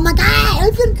 Oh my God,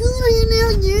 I feel good here now.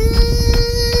 Yeah.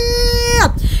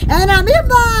 And I'm in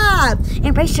mom.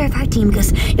 Embrace your fart team,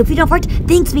 because if we don't fart,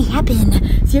 things may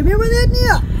happen. So remember that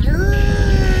now.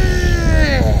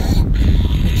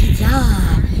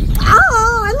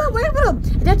 Oh, I love it.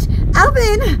 That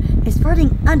oven is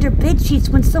farting under bed sheets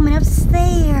when someone else is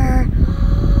there.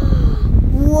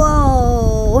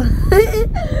 Whoa.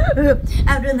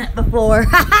 I've done that before.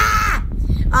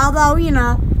 Although,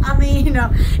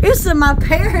 it's my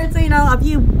parents,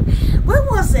 when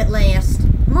was it last?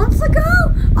 Months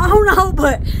ago? I don't know,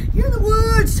 but you're in the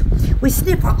woods. We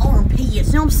sniff our armpits, you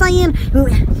know what I'm saying?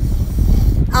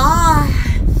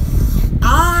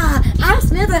 I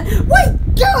smell that. Wait,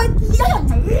 God,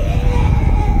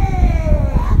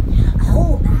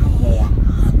 oh, man.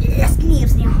 Yes,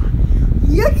 gives now.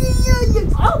 Yes.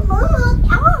 Oh, Mom.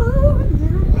 Oh,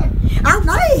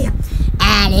 no.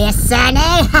 Alice, Sonny.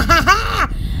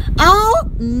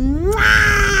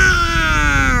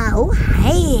 Oh,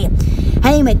 hey.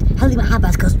 Hey, mate. How do you have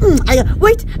us?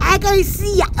 Wait, I gotta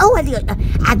see ya. Oh,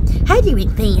 how do you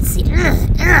eat fancy?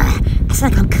 I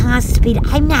sound like I'm constipated.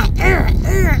 I'm not.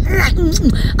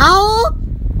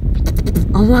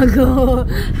 Oh my God.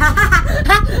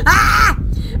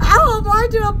 I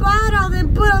want to do a bottle,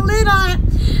 then put a lid on it,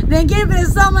 then give it to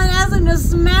someone else and to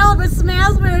smell if it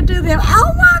smells weird to them.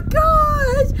 Oh my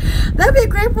gosh. That'd be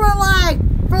great for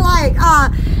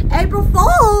April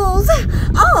Fools.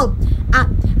 Oh, I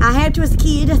had to as a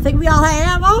kid. I think we all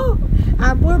have. Oh,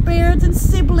 our poor parents and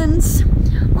siblings.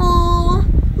 Oh,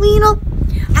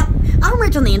 I'm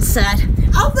rich on the inside.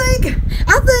 I think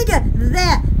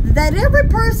that every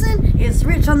person is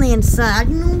rich on the inside.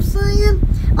 You know what I'm saying?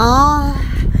 Oh,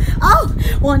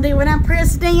 one day when I'm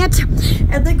president,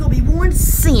 and they're gonna be 1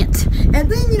 cent,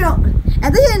 and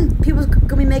then people's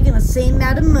gonna be making the same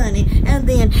amount of money, and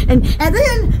then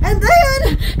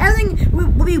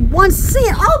will be 1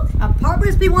 cent. Oh,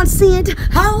 apartments be 1 cent,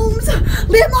 homes,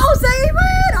 limos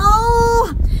even.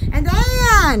 Oh, and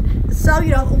then so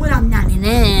when I'm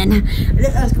 99,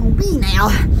 that's gonna be now.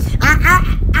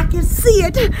 I can see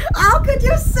it. How could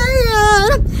you see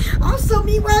it? Also,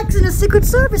 me waxing a Secret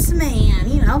Service man.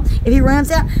 If he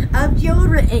runs out of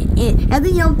deodorant, and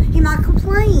then he might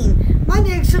complain. My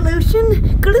next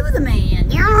solution: glue the man.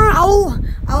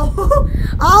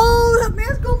 That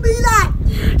man's gonna be like,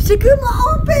 she could my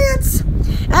armpits.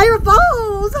 April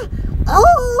Fools.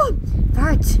 Oh,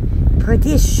 fart, per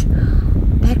dish,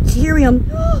 bacterium,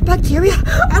 bacteria.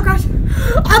 Oh gosh.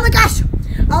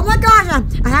 Oh my gosh,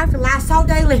 I have to Lysol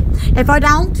daily. If I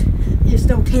don't, there's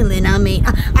no telling on me.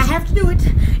 I have to do it.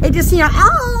 It just, you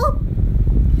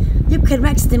can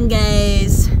wax them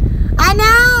guys. I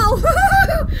know.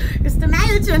 Just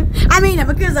imagine.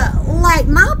 Because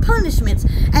my punishments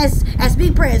as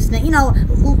being president,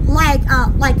 like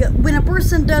when a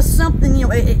person does something,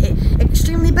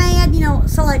 extremely bad,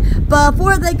 so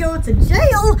before they go to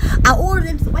jail, I order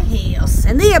them to the White House,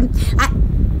 and then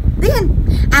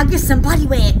I'll get some body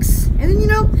wax, and then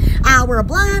I'll wear a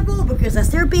blindfold because that's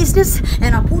their business,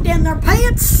 and I'll pull down their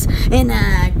pants and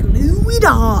glue it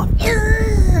off.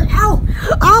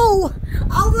 Ow,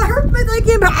 that hurts me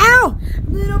thinking about. Ow,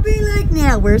 then it'll be like,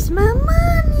 now where's my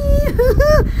money?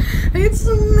 It's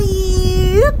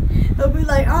me. They'll be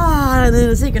like, and then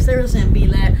the Secret Service will be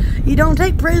like, you don't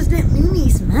take President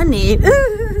Mooney's money.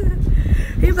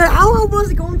 He's like, I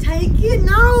wasn't gonna take it.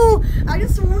 No, I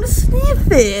just want to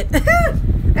sniff it.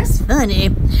 That's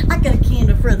funny. I got a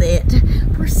candle for that.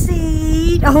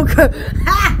 Proceed. Oh,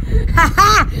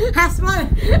 That's funny.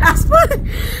 That's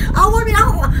funny.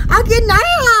 I'll get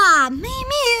now.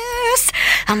 Miss.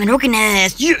 I'm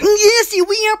unorganized. Yes,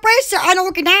 we embrace the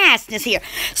unorganizedness here.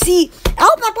 See,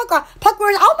 oh my pucker,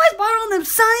 almost bought on them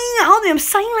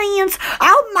silence.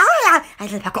 Oh my, I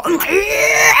said pucker. Oh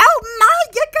my,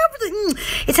 get over the.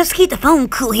 It's just to keep the phone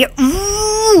cool here.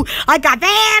 Ooh, I got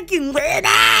vacuum.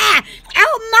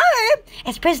 Oh my,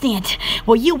 as president,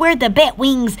 will you wear the bat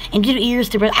wings and get your ears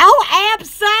to breathe? Oh,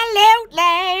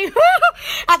 absolutely.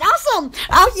 That's awesome.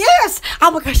 Oh yes.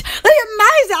 Oh my gosh, they're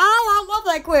amazing. Oh, I love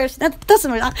that question. That's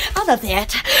amazing. I love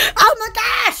that. Oh my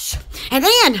gosh. And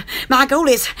then my goal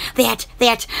is that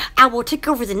I will take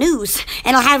over the news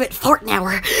and I'll have it fart an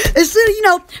hour instead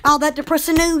of all that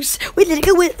depressing news. We let it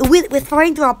go with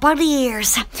farting through our body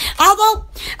ears. Although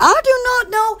I do not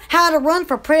know how to run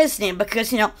for president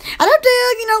because I don't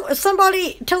tell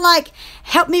somebody to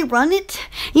help me run it.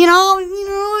 And I'll be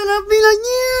like,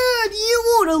 yeah, do you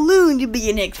want a loon to be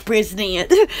your next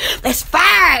president? Let's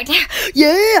fight.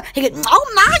 Yeah. He goes, oh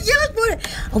my, yes,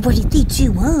 what do you think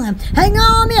you want? Hang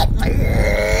on a minute.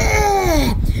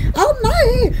 Oh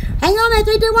my, hang on a minute,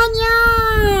 3, 2, 1, yeah.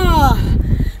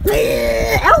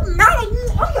 Oh my.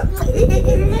 Oh my,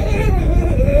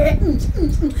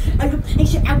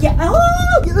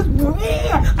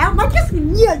 yes,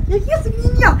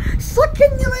 suck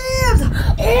in your lips.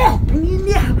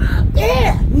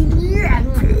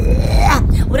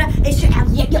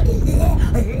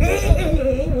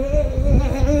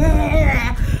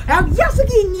 Yes,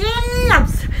 again,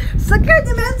 yes. Suck in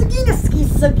the lips again,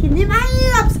 suck in the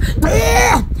lips.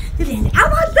 I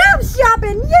want them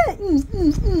shopping,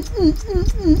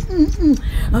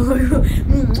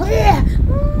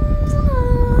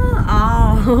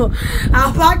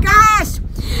 Oh my gosh!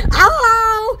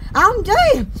 Oh, I'm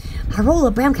dead. I rolled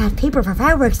a brown kind of paper for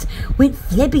fireworks, went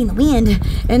flipping in the wind,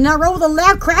 and I rolled a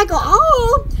loud crackle.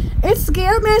 Oh, it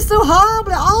scared me so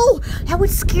horribly. Oh, that would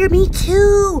scare me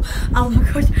too. Oh my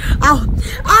gosh. Oh, look,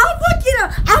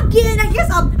 again. I guess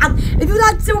if you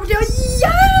like to,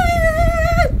 yeah.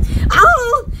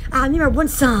 Oh, I remember one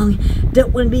song.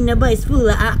 Don't want to be nobody's fool.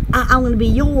 I want to be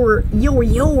yours,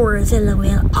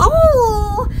 LOL.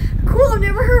 Oh, cool. I've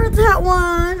never heard that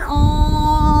one.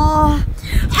 Oh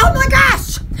my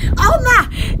gosh. Oh my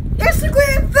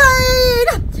Instagram feed.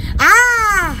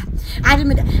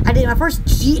 I did my first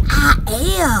GIF.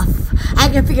 I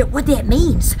can figure out what that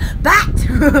means. But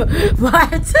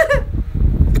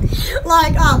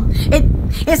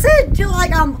it said to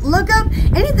look up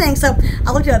anything. So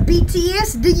I looked up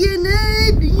BTS, do you know?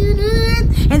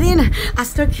 And then I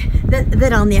stuck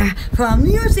that on there from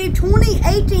New Year's Eve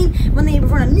 2018 when they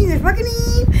were on New Year's Fucking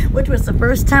Eve, which was the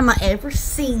first time I ever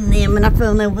seen them, and I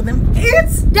fell in love with them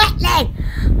instantly.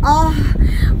 I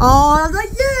was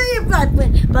like, yeah, but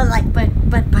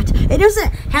it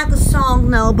doesn't have the song,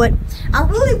 no, but I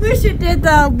really wish it did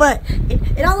though, but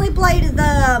it only played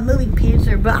the moving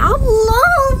picture, but I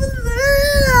love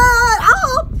that.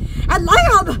 Oh, I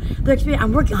love the experience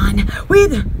I'm working on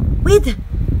with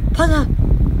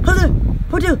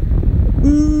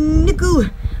Niku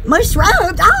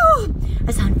mushrooms. Oh,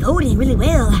 it's unfolding really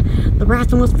well. The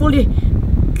rest was fully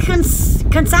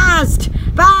concised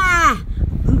by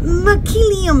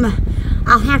mycelium.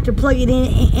 I'll have to plug it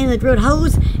in the drilled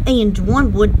hose and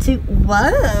one wood too.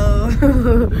 Whoa.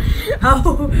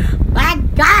 Oh my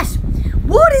gosh.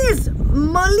 What is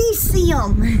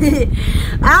mycelium?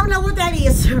 I don't know what that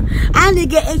is. I need to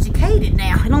get educated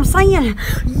now. You know what I'm saying?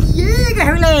 Yeah, got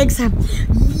her legs.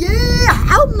 Yeah.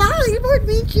 Oh my, you put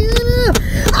me cute.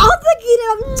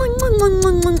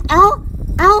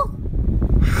 Oh.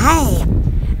 Hey.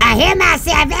 I hear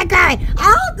myself echoing.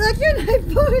 Oh, look at my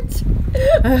foot.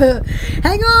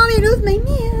 Hang on, it was my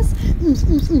miss.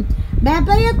 My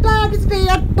bad is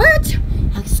bad, but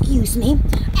excuse me.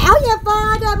 Oh, you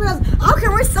find out. Okay,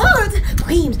 we're sons.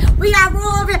 Queens, we got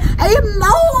roll over even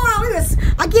more.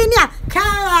 Again, yeah.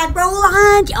 Can roll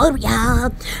on,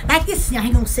 y'all. Like this, I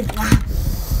ain't gonna sit.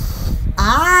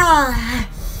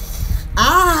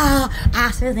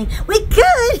 I still think we're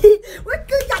good.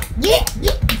 Yeah.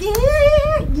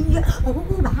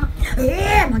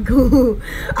 Oh my god.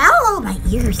 Oh, my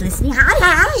ears listening.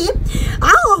 Hi.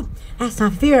 Oh, that's my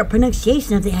favorite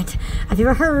pronunciation of that I've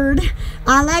ever heard.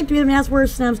 I like to pronounce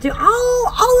words sometimes too.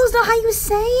 Oh, that's not how you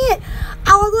say it.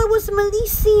 Oh, that was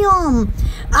Elysium.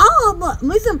 Oh, but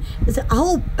Elysium is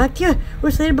back here.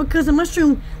 We're saying because of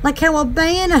mushroom, like how a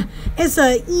band is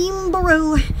a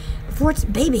imbro for its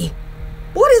baby.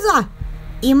 What is a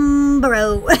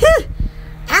imbro?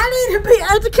 I need to be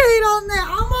educated on that.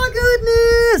 Oh my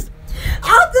goodness.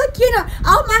 Oh,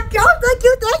 oh my God, thank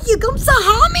you. Come so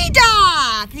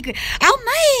hamida. Oh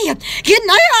my, good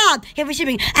night. Every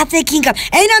shipping, I'm thinking of,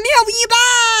 and I'm here when you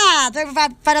buy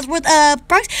 $35 worth of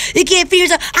products. You can't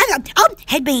figure out. I got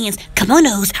headbands,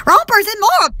 kimonos, rompers, and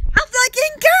more. I'm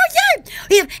thinking, girl, yeah.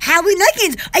 We have Halloween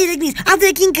leggings. I like these. I'm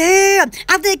thinking,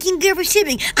 girl for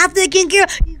shipping. I'm thinking, girl.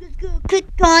 Click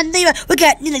on there. We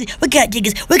got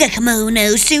diggers. We got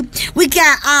kimonos too. We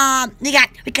got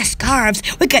scarves.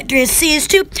 We got dresses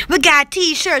too. We got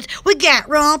t-shirts. We got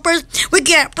rompers. We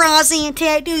got bras and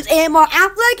tattoos and more. I'm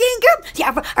thinking, girl.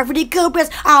 Yeah, I'm pretty cool press.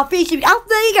 I'm thinking,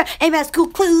 and that's cool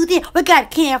clothing. We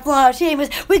got camouflage shavers.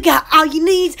 We got all you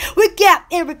needs. We got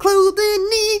every clothing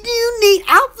you need.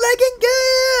 I'm thinking,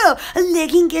 girl. I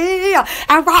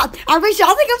think I'm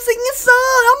singing a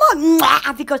song. I'm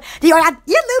on. Because you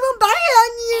little band.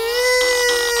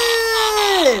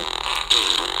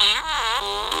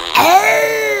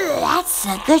 Oh, that's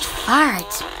a good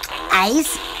fart.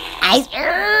 Ice.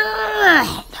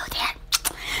 Hello there.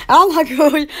 Oh my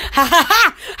God.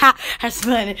 That's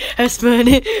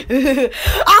funny.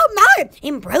 Oh my.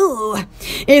 And bro,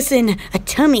 it's in a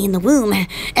tummy in the womb.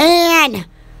 And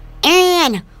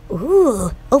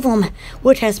ovum,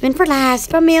 which has been fertilized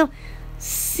from male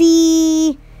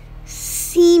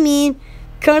semen,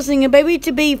 causing a baby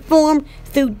to be formed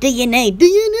through DNA.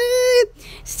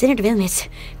 Standard developments.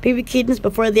 Baby kittens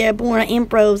before they are born are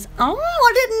embryos. Oh,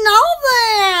 I didn't know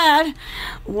that.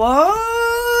 Whoa,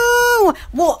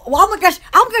 oh my gosh.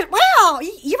 Wow,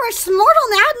 you were smart on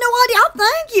that. I had no idea. Oh,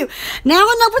 thank you. Now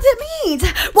I know what that means.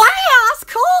 Wow, that's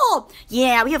cool.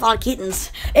 Yeah, we have a lot of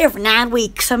kittens every 9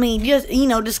 weeks. I mean,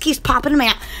 just keeps popping them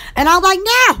out. And I'm like,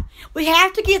 no. We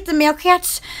have to get the male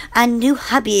cats a new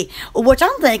hobby, which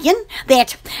I'm thinking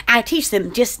that I teach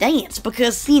them just dance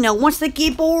because, once they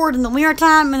get bored in the winter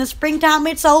time and the springtime,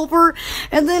 it's over.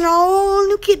 And then all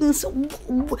new kittens,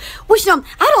 which, I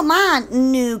don't mind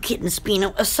new kittens being,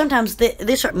 sometimes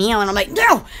they start meowing. I'm like,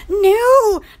 no, don't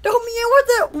meow with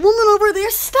that woman over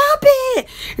there. Stop it.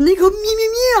 And they go,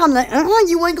 meow. I'm like,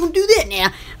 you ain't going to do that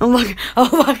now. I'm like, oh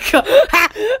my God.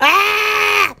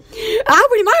 I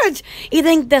pretty much. You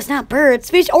think that's not birds,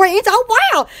 fish, or ants? Oh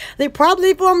wow, they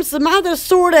probably form some other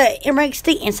sort of embryonic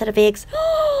state instead of eggs.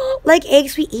 Like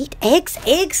eggs, we eat eggs.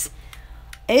 Oh,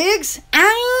 eggs.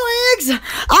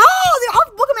 Oh, they're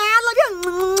all book man. I love you.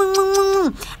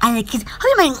 I like kids.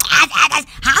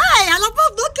 Hi, I love the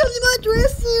look of my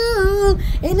dress.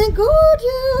 Yeah, and they're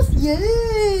gorgeous.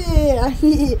 Yeah.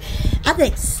 I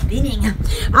think spinning.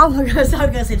 Oh my gosh, I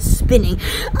guess it's spinning.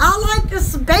 I like to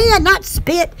spin, not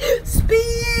spit.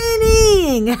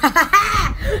 Spinning.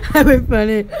 That'd be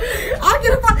funny. Oh my,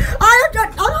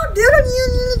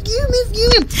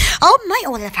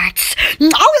 the farts.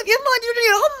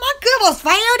 Oh my goodness,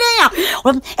 fell down.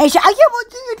 And I get one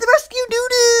to the rescue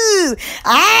doo-doo.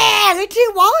 They're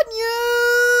too on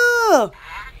you.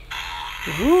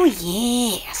 Oh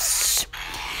yes.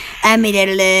 I made it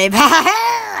live.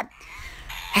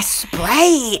 A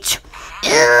Sprite.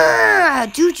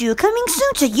 Juju coming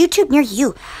soon to YouTube near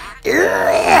you.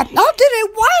 Oh, did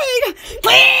it wait?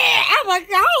 Oh my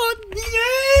God.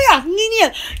 Yeah.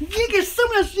 You get so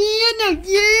much in there.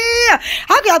 Yeah.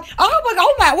 I got,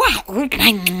 oh my, what? Oh,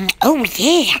 yeah. I was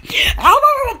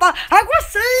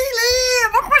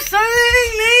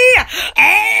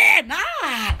saying.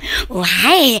 Oh,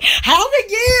 hey. How the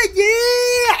yeah.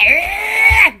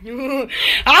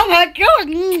 Oh my God.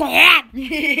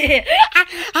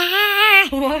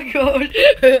 Oh my God.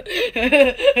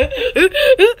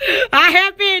 I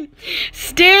have been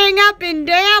staring up and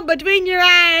down between your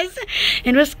eyes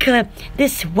and was color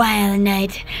this wild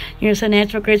night. You're so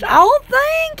natural, Chris. Oh,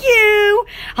 thank you.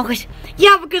 Oh, gosh.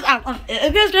 Yeah, because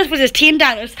this was just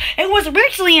 $10. It was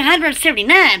originally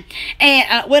 $179,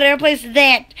 and whatever place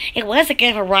that it was, I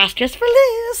gave a Ross just for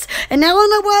less, and now I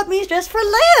know what it means just for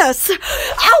less.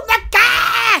 Oh my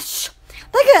gosh!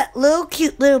 Look at little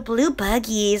cute little blue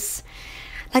buggies.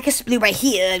 Like this blue right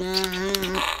here.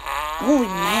 Oh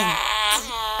man.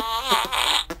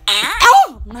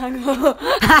 Oh my God.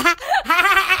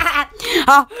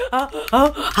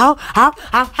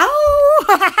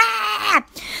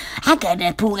 I got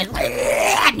that pool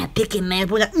and a picking man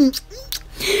with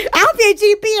I'll be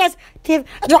GPS.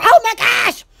 Oh my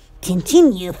gosh.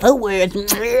 Continue forward.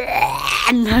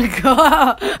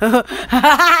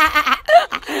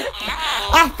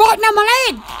 I fought on my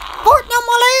leg.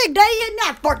 Day and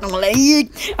night. Fart on my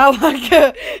leg. Oh my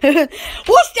God.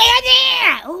 What's down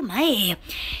there? Oh man,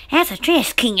 that's a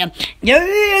trash can. Yeah, you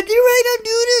right on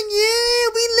doing. Yeah,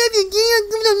 we love you.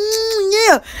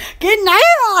 Yeah, good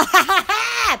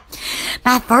night.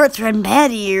 My farts are in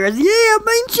bad ears. Yeah,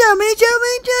 main channel.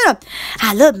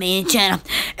 I love main channel.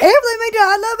 Everything main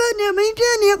channel. I love it. Main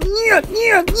channel.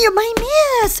 Yeah, my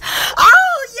miss.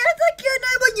 Oh yes, I can.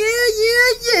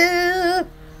 Yeah.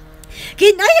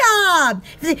 Good night.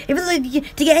 If you look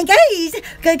to get engaged,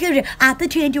 go to at the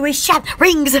January shop.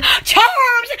 Rings,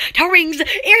 charms, rings,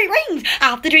 earrings.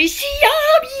 At the dress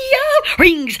shop,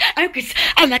 rings.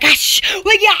 Oh my gosh.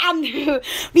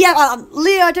 Well,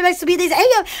 Leo to make some of these.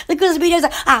 The good videos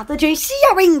at the dress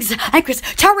shop. Rings,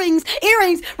 charms,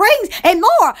 earrings, rings, and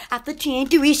more. At the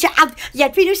January shop.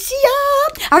 Yet we do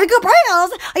shop. Are the good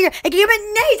bros? Are you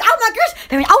giving names? Oh my gosh.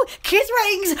 Oh, kiss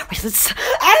rings.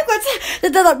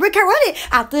 The Ricaroni.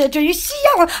 At the do you see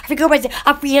I forgot what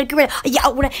I feel good. Yeah,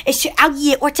 what is she out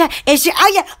here? What is she out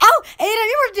here? Oh, and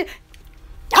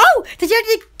oh, did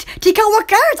you take out what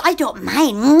cards? I don't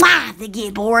mind. Mwah, they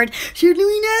get bored. Should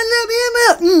we not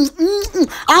love him?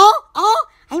 Oh,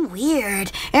 I'm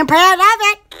weird and proud of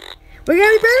it. We're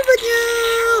gonna be proud of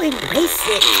you. Embrace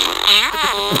it.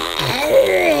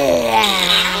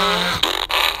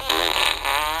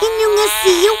 And you gonna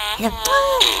see you.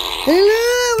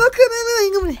 Hello, welcome.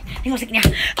 Oh,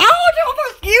 don't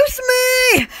excuse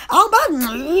me.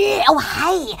 Oh,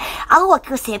 hi. Oh, a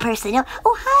good person.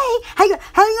 Oh, hi. How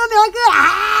you doing? Good.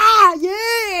 Ah,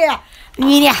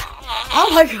 yeah. Oh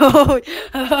my God.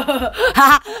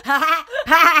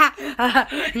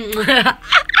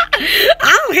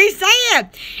 Oh, he's saying.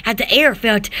 And the air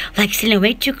felt like sitting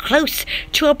way too close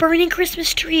to a burning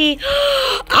Christmas tree.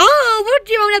 Oh, what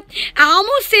do you want to? I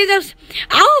almost say those.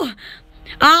 Oh.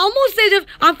 I almost said it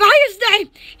on Fire's Day.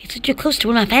 It's too close to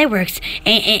one of my fireworks,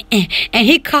 and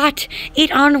he caught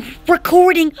it on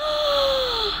recording.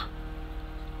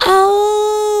 Oh,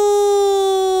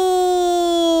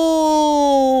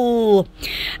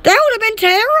 that would have been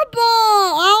terrible.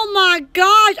 Oh my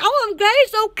gosh. Oh, I'm glad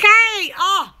it's okay.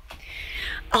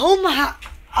 Oh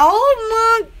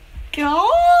my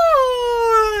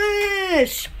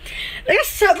gosh. There's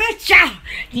so much.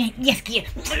 Yes.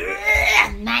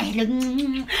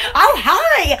 Oh,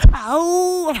 hi.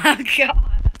 Oh, my God.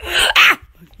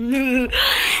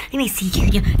 Let me see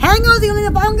here. Hang on,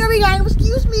 the phone going on.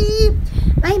 Excuse me.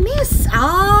 I miss.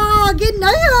 Oh, good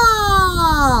night.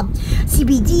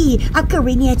 CBD, I'm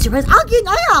going to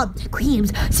get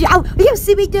creams. See, we have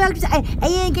CBD doctors and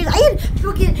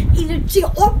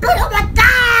oh my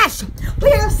gosh! We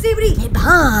have CBD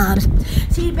bombs,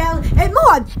 CBD bombs, and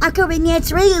more. I'm going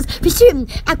naturals for sure.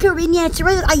 I'm going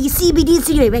naturals. Are you CBD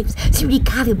cigarettes, CBD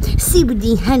coffee,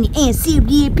 CBD honey, and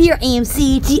CBD beer, and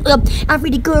CBD I'm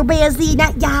really good, but see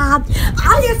that job.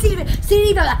 I have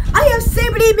CBD. I have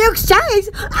CBD milkshakes.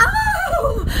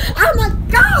 Oh my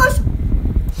gosh!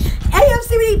 I have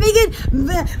CBD vegan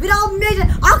with all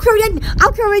measures. I'll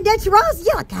curry naturals.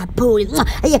 Yeah, got Poodles.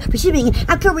 Yeah, for shipping.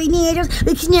 I'll curry naturals.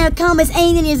 The snail comments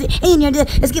ain't in there.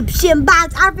 Let's get shim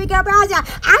box. Africa browser.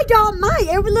 I don't mind.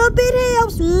 Every little bit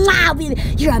helps.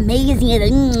 You're amazing.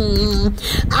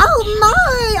 Oh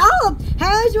my. Oh,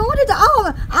 how's you wanted to?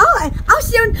 Oh,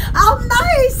 soon.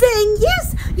 Amazing.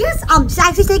 Yes. She's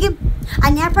actually taking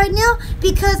a nap right now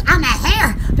because I'm a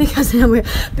hair. Because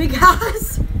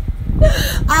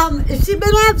she's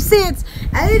been up since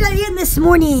 8 a.m. this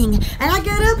morning, and I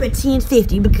got up at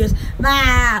 10:50 because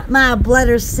my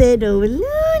bladder said, "Oh, Looney."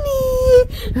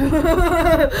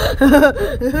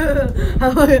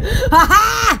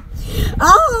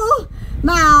 Oh,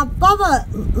 my Baba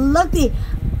Lucky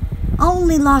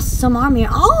only lost some arm here.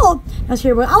 Oh, that's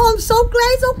here. Oh, I'm so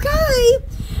glad it's okay.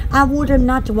 I warned her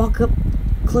not to walk up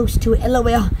close to it.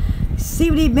 LOL.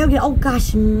 CBD milk. Oh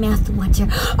gosh, mouth watcher.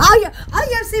 Oh yeah,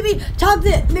 CBD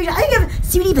chocolate milk. I have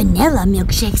CBD vanilla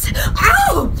milkshakes.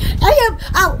 Oh,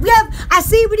 we have a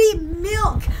CBD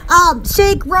milk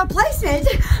shake replacement.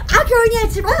 I curry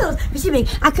naturals.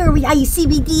 I curry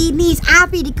CBD needs. I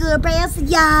feel the good brands,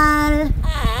 y'all.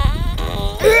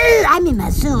 I'm in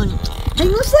my zone. Hang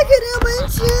on a second,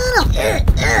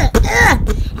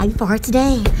 I'm for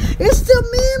today. It's the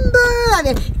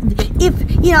member.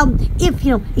 If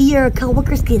your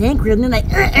coworkers get angry and they're like,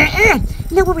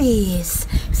 no worries.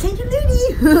 Say to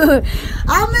Looney.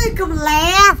 I'll make them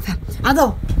laugh.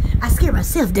 Although I scare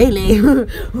myself daily.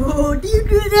 Oh, do you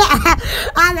do that?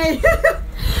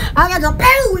 I got to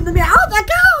boo in the middle. Oh my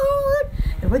God.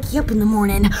 It wakes you up in the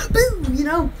morning.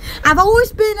 Boo, I've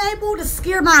always been able to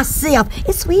scare myself.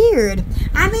 It's weird.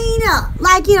 I mean,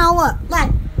 I can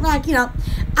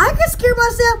scare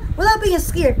myself without being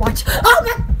scared. Watch. Oh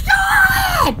my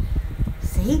bad.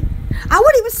 See? I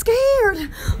wasn't even scared.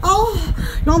 Oh,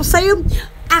 you know what I'm saying?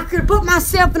 I could put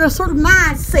myself in a certain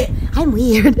mindset. I'm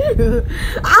weird.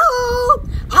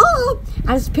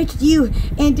 I just pictured you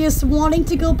and just wanting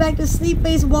to go back to sleep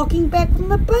face, walking back from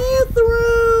the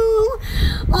bathroom.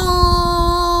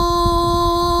 Oh,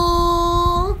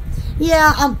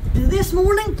 yeah. This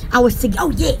morning I was thinking,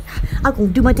 oh yeah, I'm gonna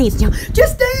do my dance, y'all.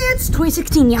 Just Dance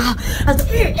 2016, y'all.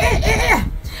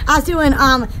 I was doing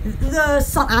the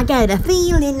song I Got a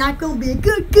Feeling Not Gonna Be a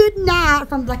Good Night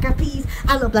from Black Eyed Peas.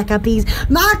 I love Black Eyed Peas.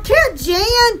 My kid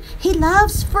Jan, he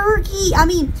loves Fergie. I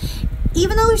mean,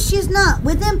 even though she's not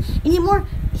with him anymore,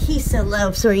 he still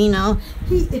loves her, you know.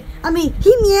 He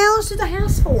meows through the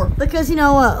house for her because, you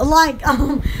know,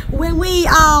 when we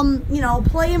you know,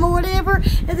 play him or whatever,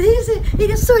 and then he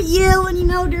just start yelling, you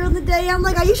know, during the day. I'm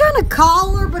like, are you trying to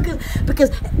call her?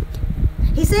 Because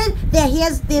he said that he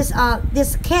has this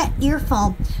cat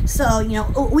earphone, so you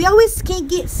know we always can't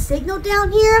get signal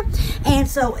down here, and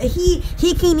so he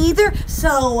can't either.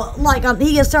 So like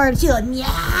he just started yelling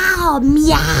meow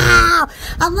meow.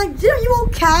 I'm like, dude, are you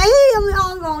okay? I'm like,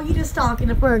 oh, you just talking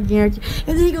to Fergie, aren't you?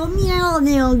 And then he go meow, and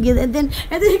then he'll get it, and then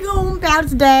he go on about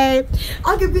his day.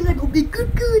 I could be like, gonna be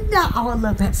good now. Oh, I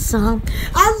love that song.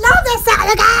 I love that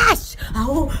song.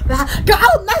 Oh gosh.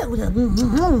 Oh man.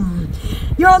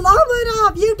 Your alarm went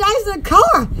off. You days in the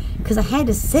car because I had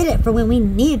to set it for when we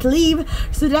needed to leave.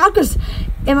 So doctors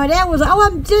and my dad was like, "Oh,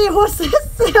 I'm telling you, what's this?"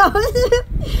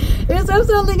 It's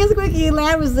something as quickly and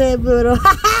loud as that, but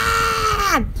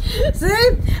see,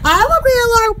 I have a green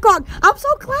alarm clock. I'm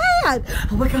so glad.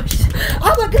 Oh my gosh.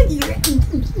 Oh my goodness.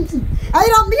 I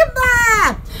don't mean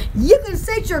that. You can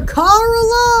set your car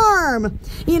alarm.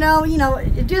 You know,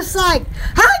 just like,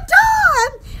 hi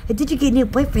Dawn. Did you get a new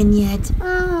boyfriend yet?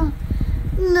 Oh.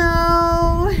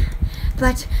 No,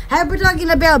 but I've been talking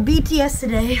about BTS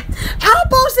today. I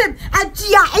posted a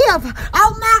GIF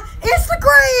on my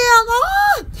Instagram,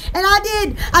 and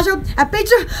I showed a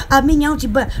picture of me and Youngji,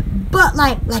 but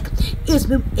like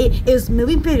it was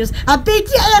moving pictures of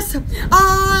BTS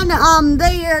on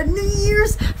their New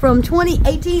Year's from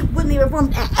 2018 when they were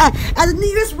formed as the New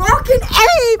Year's Rockin'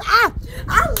 Eve.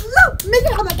 I love me.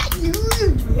 Oh my God.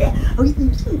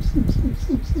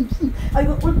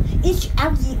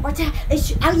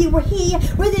 We're here.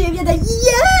 We're there. Yeah,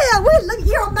 look,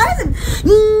 you're amazing.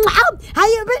 How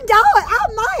you been doing? Oh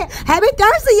my, happy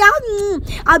Thursday, y'all.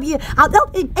 I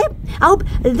hope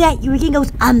that your weekend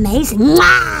goes amazing.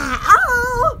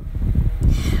 Oh,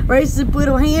 Race's put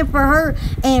her hand for her,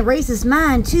 and Race's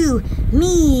mine too.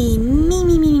 Me.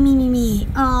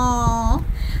 Oh,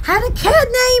 had a cat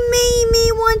named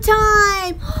Mimi one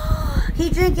time. He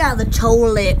drank out of the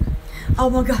toilet. Oh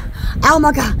my god.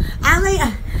 I mean,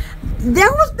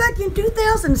 that was back in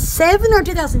 2007 or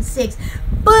 2006.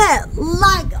 But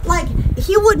like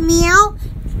he would meow.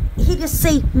 He just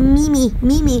say Mimi.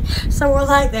 So we're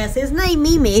like, that's his name,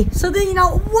 Mimi. So then, you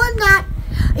know, one night,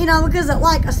 you know, because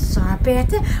sorry about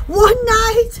that. One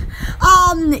night,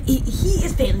 he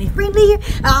is family friendly.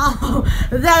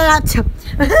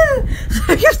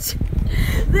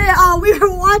 We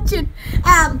were watching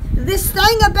this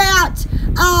thing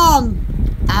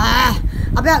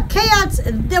about cats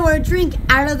that would drink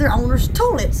out of their owners'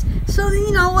 toilets. So then,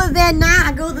 you know, that night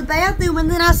I go to the bathroom and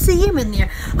then I see him in there.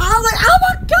 I was like, oh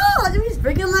my god, he's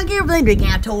drinking like everything, drinking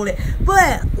out of the toilet.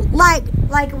 But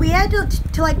like we had to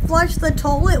like flush the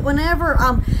toilet whenever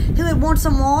he would want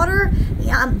some water.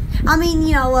 I mean,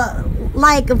 you know,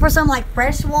 like for some like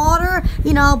fresh water,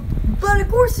 you know. But of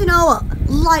course, you know,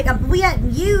 like we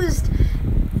hadn't used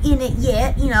in it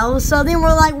yet, you know, so then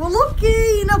we're like, well, look,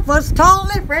 you know, flush the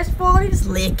toilet, fresh water, just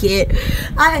lick it.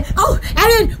 And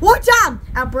then one time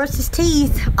I brushed his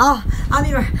teeth. I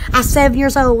was 7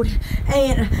 years old,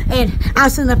 and I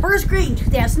was in the first grade in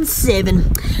 2007,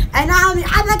 and oh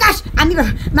my gosh,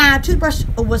 my toothbrush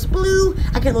was blue.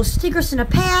 I got little stickers in a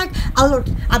pack. I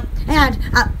looked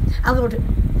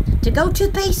to-go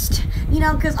toothpaste, you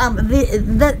know, because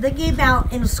they gave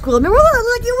out in school. Remember,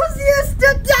 like it was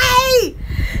yesterday.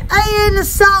 And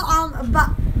so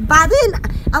by then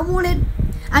I wanted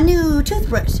a new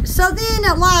toothbrush. So then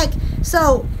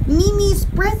Mimi's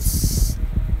breath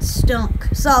stunk.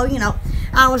 So, you know,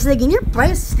 I was thinking, your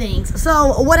breath stinks.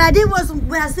 So what I did was,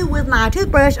 when I did with my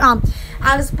toothbrush,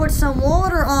 I just put some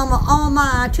water on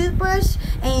my toothbrush,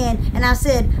 and I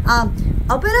said,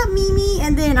 open up, Mimi,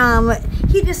 and then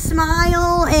he just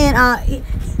smiled, and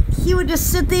he would just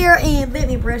sit there and let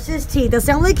me brush his teeth. That's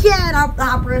the only cat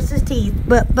I brush his teeth.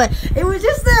 But it was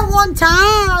just that one time.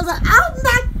 I was like, oh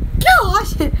my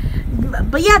gosh.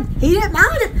 But yeah, he didn't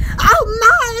mind it. Oh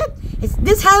my. it's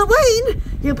this Halloween.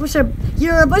 You bushy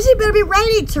better be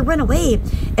ready to run away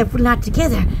if we're not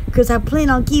together, because I plan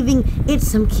on giving it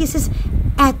some kisses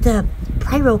at the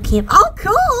pyro camp. Oh,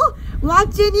 cool!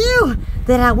 Watching you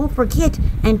that I won't forget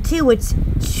until it's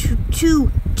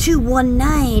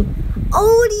 219.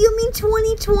 Oh, do you mean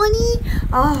 2020?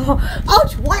 Oh,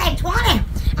 2020.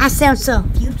 I sound so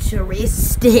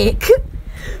futuristic.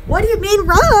 What do you mean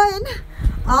run?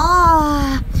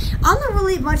 I'm not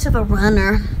really much of a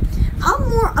runner. I'm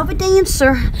more of a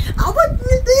dancer. I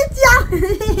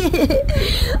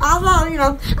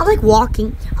like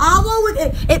walking.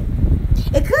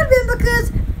 It could have been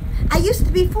because I used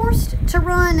to be forced to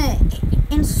run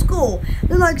in school.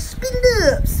 They're like, speed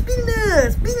it up, speed it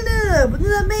up, speed it up. And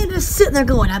then that man just sitting there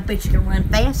going, I bet you can run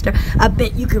faster. I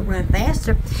bet you can run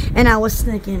faster. And I was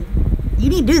thinking, you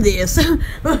need to do this.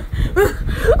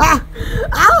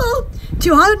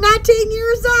 219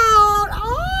 years old.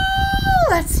 Oh,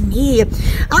 that's me. I'll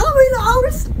be the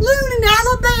oldest loon in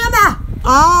Alabama.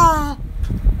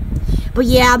 But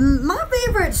yeah, my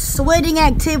favorite sweating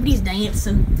activity is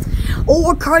dancing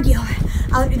or cardio.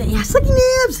 I like to do that. Yeah, sucking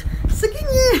nibs. Sucking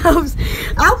nibs.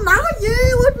 Oh my,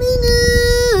 yeah, what me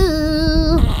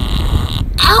now?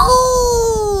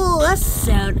 Oh, that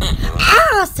sound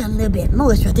a little bit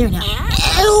moist right there now.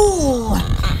 Oh,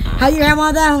 how you have one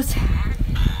of those?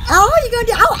 Oh, you gonna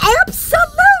do? Oh,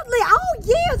 absolutely. Oh,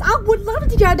 yes. I would love to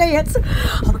teach you how to dance.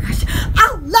 Oh my gosh,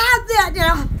 I love that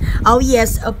now. Oh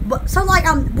yes. So like,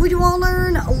 would you want to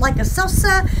learn like a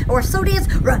salsa or a soul dance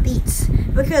or a beats?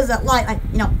 Because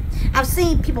I've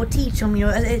seen people teach them.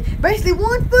 It's basically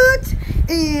one foot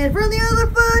and run the other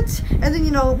foot, and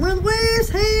then run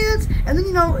waist, hands, and then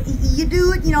you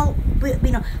do it. But,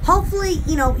 hopefully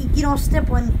you don't step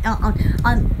on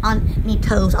any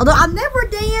toes. Although I've never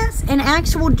danced an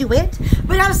actual duet,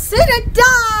 but I've seen it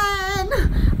done.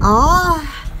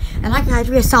 And I got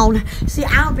dress on. See,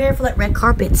 I'm very for like red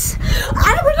carpets.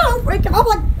 I don't know, freaking. Oh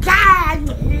my God.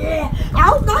 Yeah.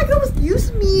 Oh my God,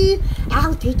 excuse me.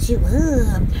 I'll teach you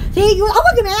up. See, oh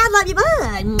my God, I love you,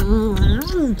 bud.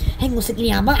 Hang on,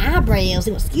 sticking on my eyebrows.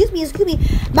 Excuse me.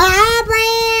 My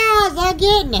eyebrows are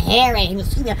getting hairy.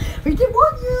 Excuse me. Freaking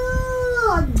one.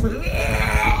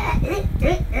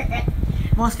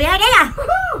 Almost fell down.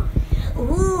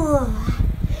 Ooh.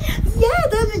 Yeah,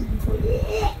 that's it.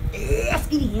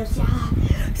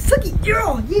 Suck it,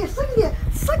 girl. Yeah, suck it.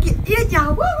 Suck it,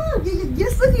 y'all. Woo, yeah,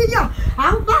 suck it, y'all.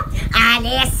 How about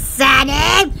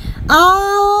listening?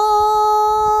 Oh,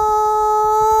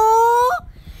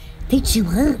 did you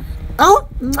want? Oh,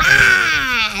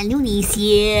 Looney's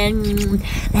here,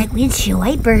 like windshield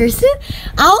wipers.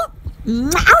 Oh.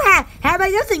 How about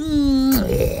this?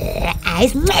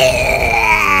 Eyes.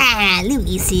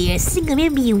 Looney's here. Single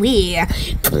and beware.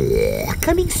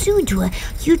 Coming soon to a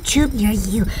YouTube near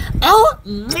you. Oh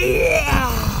my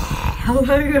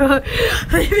God.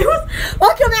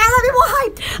 Welcome, I love you. Why?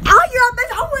 Oh, you're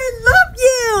amazing. Oh, I love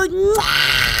you.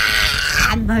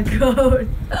 Oh my God.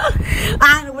 I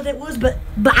don't know what that was, but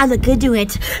I look good to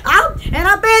it. Oh, and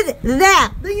I bet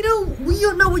that we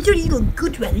don't know what you look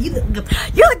good to it. You look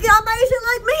amazing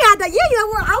like me.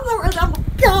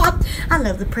 God, I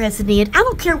love the president. I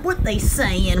don't care what they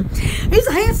saying. He's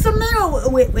a handsome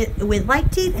man with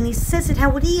white teeth, and he says it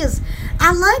how it is.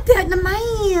 I like that in a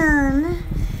man.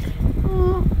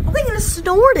 I think I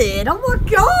snorted. Oh my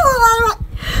God.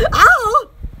 Oh.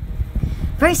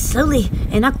 Very slowly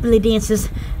and awkwardly dances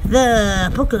the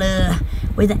polka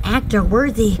with an actor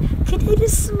worthy. Can I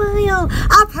just smile?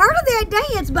 I've heard of that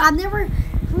dance, but I've never.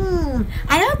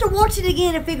 I have to watch it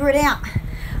again to figure it out.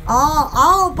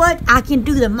 But I can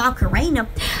do the Macarena.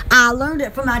 I learned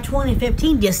it from my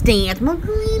 2015 Just Dance.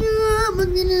 Macarena.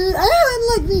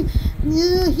 I like the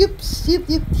hips.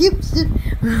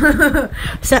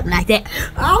 Something like that.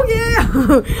 Oh yeah,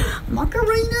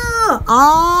 Macarena.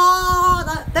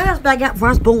 That's what I got before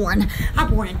I was born. I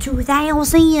was born in 2000. Oh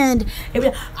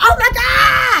my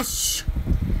gosh.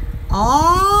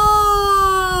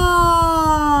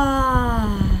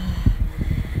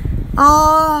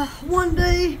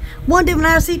 One day when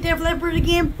I see Def Leppard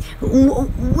again,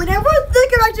 whenever I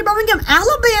think about Birmingham,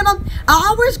 Alabama, I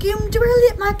always scream to her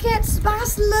lip, my cat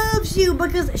Spice loves you,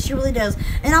 because she really does.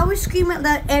 And I always scream at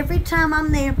that every time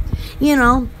I'm there.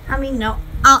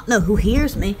 I don't know who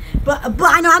hears me, but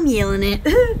I know I'm yelling it.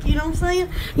 You know what I'm saying?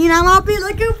 I'll be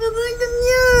like,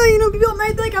 people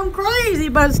may think I'm crazy,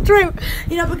 but it's true.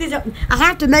 Because I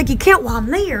have to make it count while I'm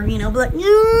there. Be like,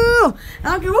 no,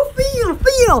 I go, feel.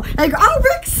 I go,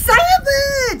 Rick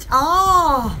Savage.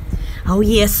 Oh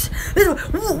yes.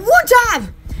 One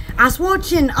time, I was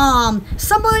watching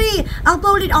somebody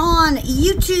uploaded on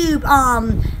YouTube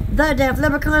the Def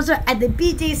Leppard concert at the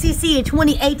BJCC in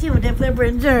 2018 with Def Leppard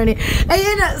and Journey.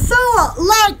 And so,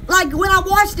 like when I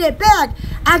watched it back,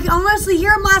 I can honestly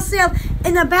hear myself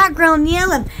in the background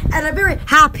yelling at a very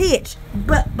high pitch.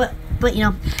 But you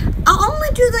know, I only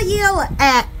do the yell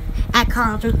at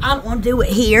concerts. I don't want to do it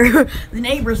here. The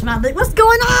neighbors might think, what's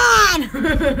going on?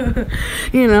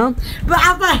 You know. But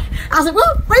I was like,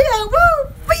 whoa,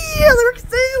 feel the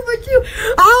Roxanne with you.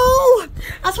 Oh,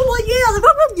 that's what I yelled.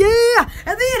 Whoop, yeah.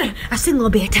 And then I sing a little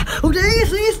bit. Oh,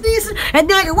 this. And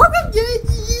then I go, whoop,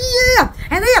 yeah.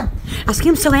 And then I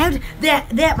scream so loud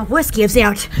that my voice gives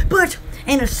out. But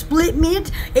in a split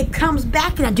minute, it comes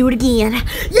back and I do it again.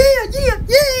 Yeah.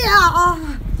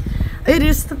 It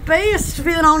is the best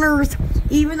feeling on earth,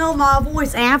 even though my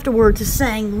voice afterwards is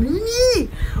saying,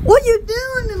 what you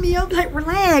doing to me? I'm like,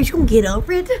 relax, you can get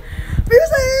over it.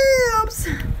 Yourselves.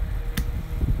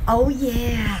 Oh,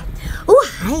 yeah. Oh,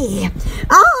 hey.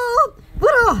 Oh,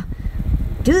 what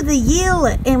do the yell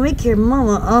and wake your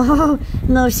mama. Oh,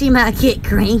 no, she might get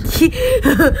cranky.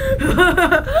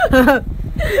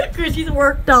 Because she's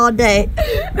worked all day.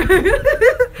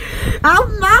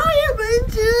 I'm Maya, man,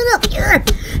 shut up.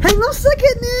 Hang on a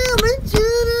second now, man,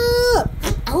 shut up.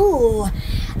 Oh,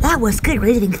 that was good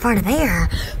breathing for the bear.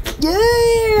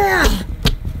 Yeah.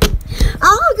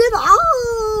 Oh, good.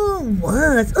 Oh,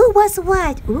 was. Oh, what's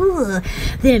what? Ooh.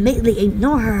 Then immediately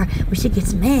ignore her when she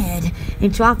gets mad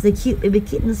and drop the cute baby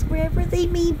kittens wherever they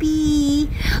may be.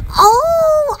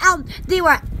 Oh,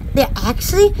 they're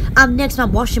actually next to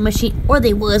my washing machine, or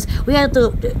they was. We had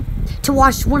to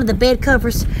wash one of the bed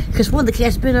covers because one of the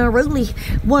cats been unruly.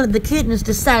 One of the kittens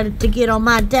decided to get on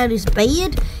my daddy's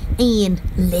bed and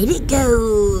let it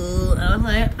go. I was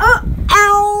like, oh,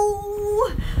 ow.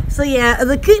 So yeah,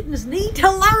 the kittens need to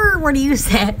learn where to use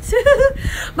that.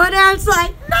 My dad's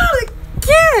like, no, they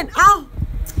can't. Oh,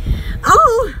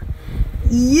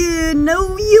 you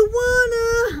know you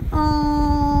wanna.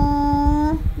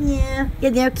 Oh, yeah,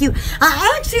 they're cute.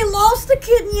 I actually lost a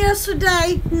kitten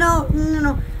yesterday.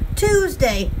 No,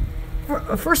 Tuesday.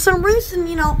 For some reason,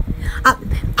 you know, I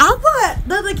thought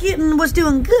the other kitten was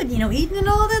doing good, you know, eating and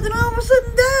all that, then all of a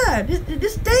sudden died.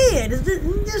 Just dead.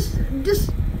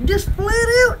 Just flat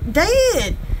out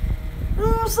dead. And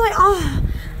I was like, oh,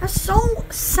 that's so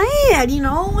sad, you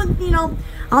know. And, you know,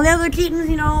 all the other kittens,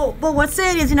 you know, but what's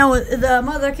sad is, you know, the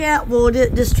mother cat will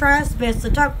just try its best to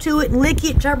talk to it and lick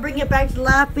it, try to bring it back to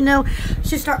life, you know.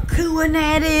 She start cooing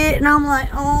at it, and I'm like,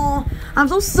 oh, I'm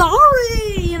so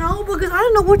sorry, you know, because I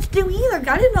didn't know what to do either.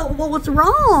 I didn't know what was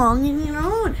wrong, you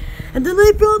know. And then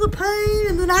they feel the pain,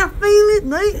 and then I feel it,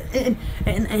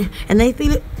 and they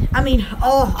feel it. I mean,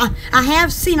 oh, I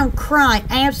have seen them cry,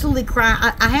 absolutely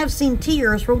cry. I have seen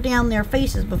tears roll down their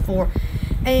faces before,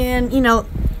 and you know,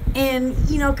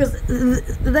 because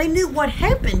they knew what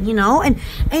happened, you know, and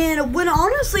when I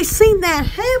honestly seen that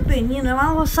happen, you know,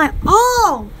 I was like,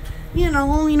 oh, you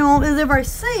know, they're very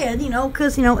sad, you know,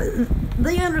 because you know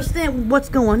they understand what's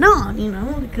going on, you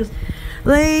know, because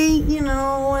they, you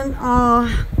know, and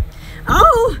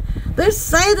oh, they're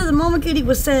sad that the mama kitty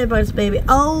was sad about his baby.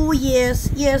 Oh, yes.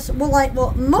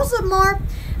 Well, most of them are,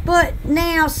 but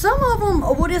now some of them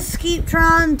will just keep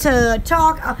trying to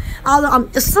talk.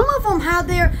 Some of them have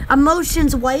their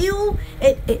emotions wail.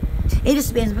 It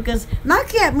just depends, because my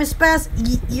cat, Miss Bass,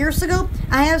 years ago,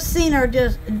 I have seen her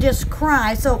just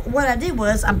cry. So what I did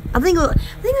was, I think it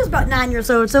was about 9 years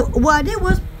old. So what I did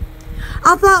was,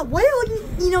 I thought, well,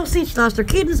 you know, since she lost her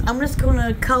kittens, I'm just going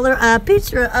to color a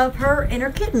picture of her and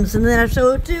her kittens. And then I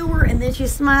showed it to her, and then she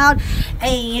smiled,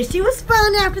 and she was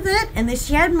fine after that. And then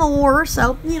she had more,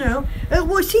 so, you know,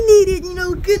 what she needed, you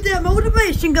know, get that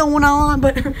motivation going on.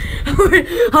 But,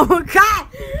 oh, my God,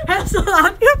 that's a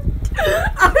lot.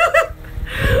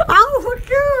 Oh, my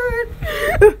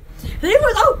God.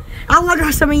 Oh my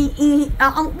gosh, I mean,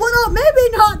 well, no, maybe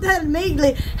not that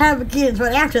immediately have kids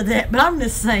right after that, but I'm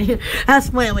just saying, that's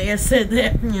why I said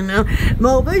that, you know.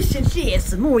 Motivation, she has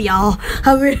some more, y'all.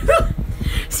 I mean,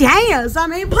 she has, I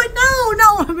mean, but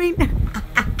no, I mean,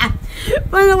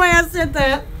 by the way I said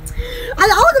that,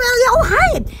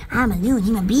 hi, I'm a new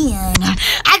human being.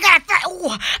 I got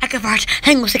fart.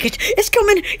 Hang on a second. It's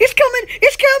coming.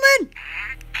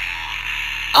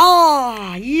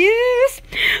 Oh, yes.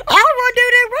 I want to do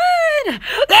that run.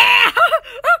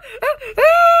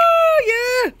 Oh,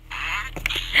 yeah.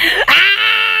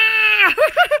 Ah.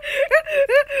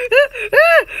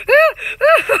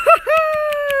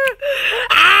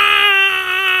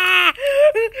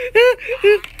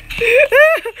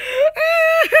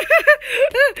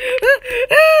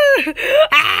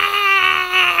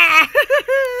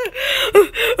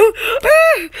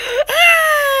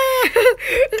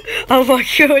 Oh my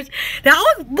gosh. Now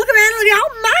look around and oh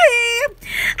man.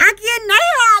 I get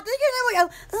now.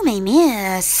 Oh my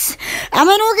miss. I'm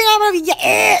an organ.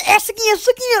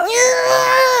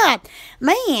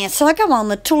 Man, so I come on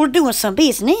the tour doing some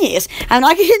business. I'm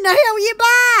not getting now you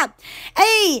buy.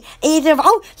 Hey, either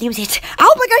oh, use it.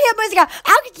 Oh my god, yeah, music.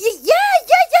 Yeah.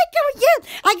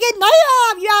 I get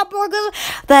now, yeah, burgers.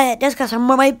 But that's because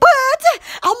I'm on my butt.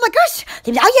 Oh my gosh.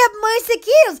 I have music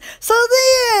kills. So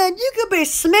then you could be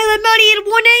smelling money in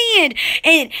one hand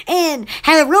and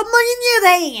have real money in the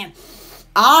other hand.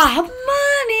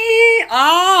 Money.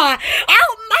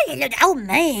 Oh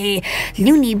man.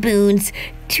 Looney Boons.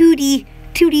 Tootie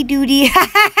doody.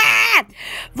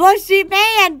 Bushy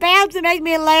man bound to make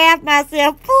me laugh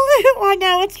myself. I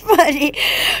know it's funny.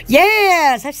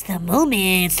 Yes, that's the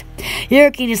moments.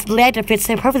 Your keenest laughter fits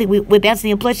so perfectly with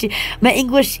bouncing and blushing. My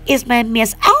English is my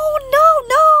mess. Oh no.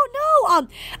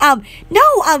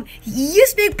 You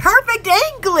speak perfect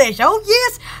English. Oh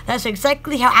yes, that's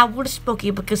exactly how I would have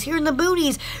spoken. Because here in the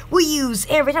boonies, we use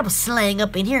every type of slang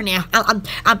up in here now. I'm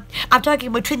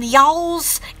talking between the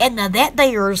y'alls and the that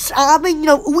there's. I mean,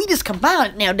 we just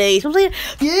combine it nowadays. I'm saying,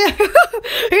 yeah,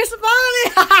 it's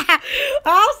funny.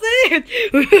 I'll see it.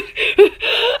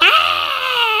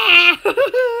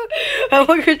 Oh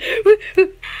my God.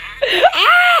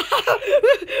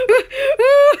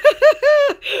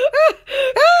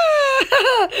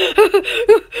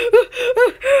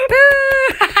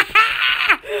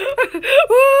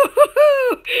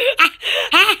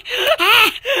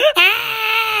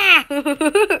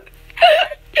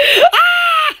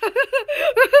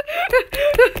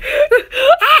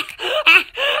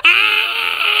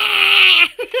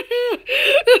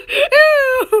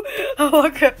 Oh,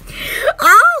 okay.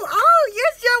 Oh,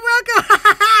 yes, you're welcome.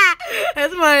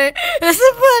 That's funny. That's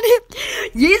so funny.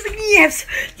 Yes.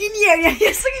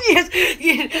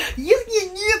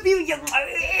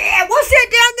 What's that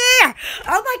down there?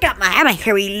 Oh my God, I'm a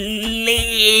hairy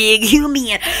leg human.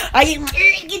 Get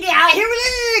down, hairy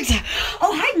legs.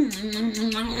 Oh, hi.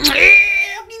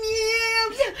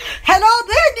 Hello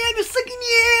there, now you're sucking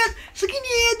your ass.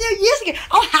 There, yes again.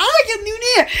 Oh, hi, you're new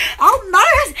there. Oh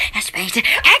my, that's amazing.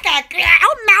 I got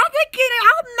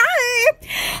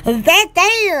that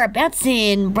there,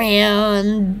 Bouncing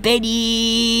Brown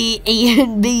Betty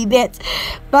and B Bets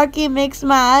fucking makes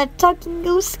my talking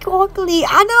go squawkly.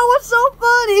 I know, it's so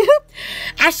funny.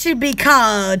 I should be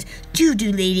called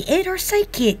Juju Lady and her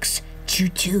sidekicks.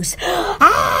 Choo-choos. Oh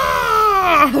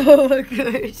my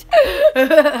gosh.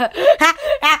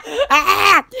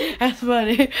 That's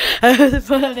funny.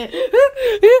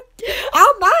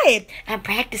 Oh my, I'm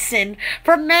practicing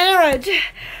for marriage.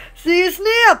 See you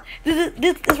snap.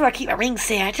 This is where I keep my ring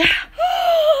set. Yes!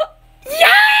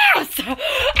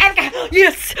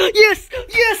 Yes!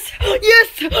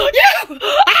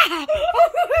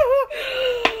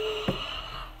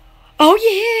 Oh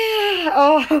yeah!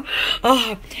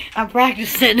 Oh, I'm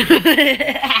practicing.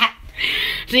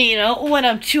 So, when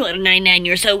I'm 299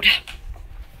 years old.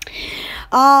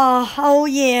 Oh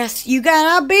yes, you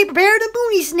gotta be prepared to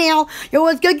boonies now. You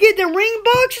always gotta get the ring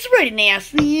boxes ready now.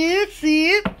 See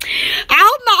it.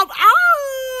 Oh my!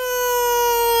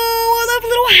 Oh, I love a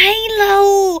little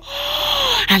halo.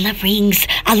 I love rings.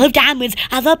 I love diamonds.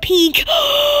 I love pink.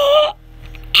 Oh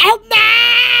my!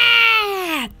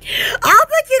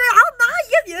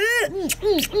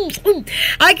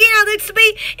 I cannot look to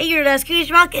me, and you're not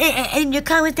scooch rock, and your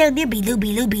comments down there be blue.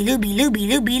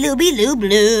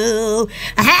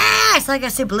 Aha! It's like I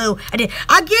said blue. I get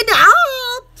it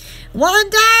all. One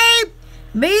day,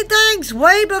 me things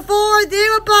way before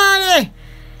everybody.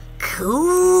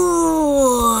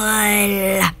 Cool.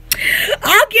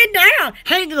 I'll get down.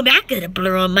 Hang on, I got a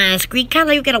blur on my screen. Kind of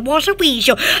like you got to wash a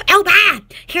windshield. Oh my!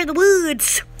 Here in the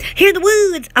woods. Oh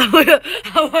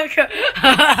my God.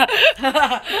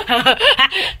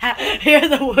 Here in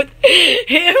the woods.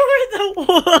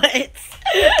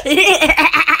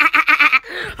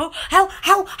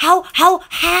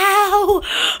 How?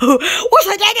 What's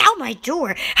that? Oh my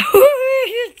door.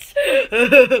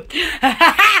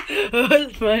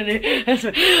 That's funny.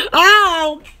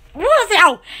 Oh. What was it?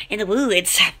 Oh, in the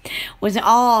woods. Was it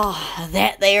all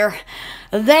that there?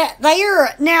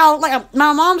 Now, like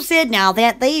my mom said, now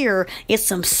that there is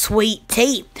some sweet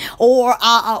tea. Or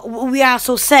we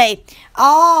also say,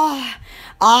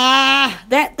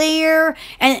 that there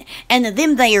and the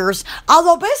them there's.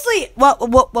 Although basically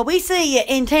what we see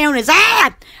in town is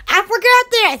I forgot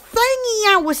that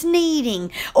thingy I was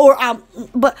needing. Or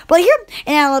but here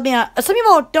in Alabama, some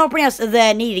people don't pronounce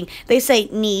the needing. They say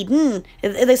needing.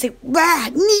 They say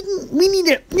needing. We need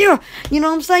it. You know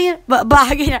what I'm saying? But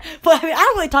I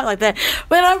don't really talk like that.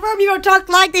 But I'm from you don't talk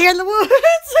like that here in the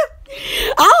woods.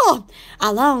 Oh,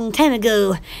 a long time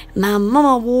ago, my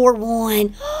mama wore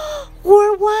one.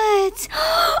 Wore what?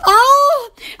 Oh,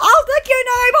 thank you,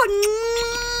 neighbor.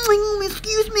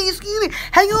 Excuse me.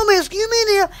 Hang on, excuse me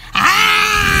now.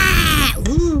 Ah,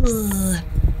 ooh.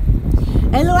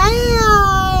 Hello.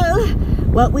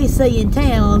 What we say in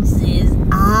towns is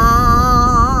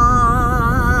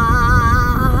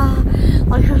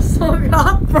like a song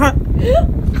opera.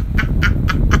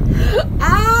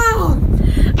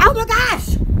 Oh my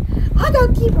gosh! I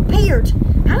gotta get prepared.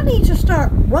 I need to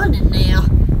start running now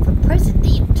for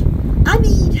president. I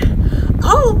need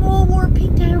more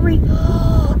pink diamond.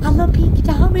 I love pink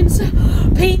diamonds.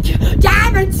 Pink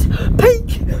diamonds.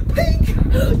 Pink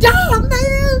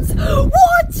diamonds.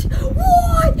 What?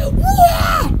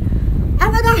 Oh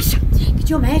my gosh! Could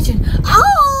you imagine?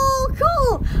 Oh,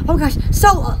 cool! Oh my gosh! So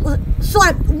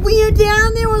like we're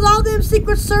down there with all them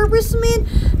Secret Service men.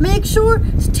 Make sure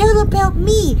to tell them about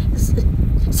me.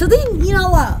 So then,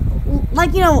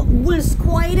 when it's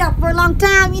quiet out for a long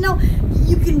time,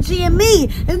 you can jam me.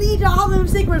 And then all them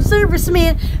Secret Service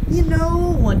men,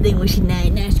 one day when she's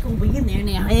 9, she's gonna be in there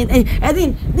now. And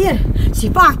then she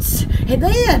farts. And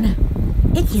then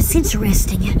it gets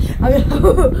interesting.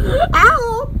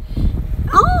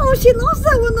 Oh, she lost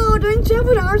that one though during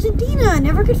travel to Argentina. I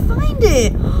never could find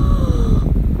it.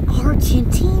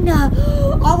 Argentina.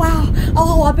 Oh wow.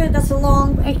 Oh, I bet that's a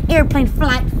long airplane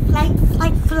flight.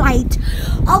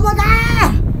 Oh my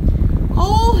god.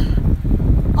 Oh.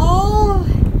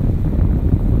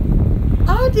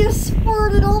 I just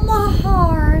squirted on my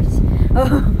heart.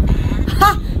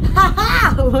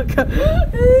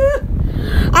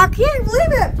 I can't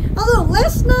believe it. Although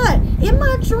last night, in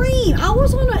my dream, I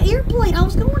was on an airplane. I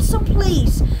was going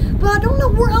someplace, but I don't know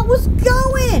where I was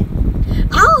going.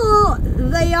 Oh,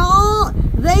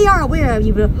 they are aware of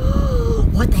you, but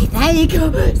what they think?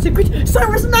 Secret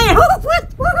Service man. What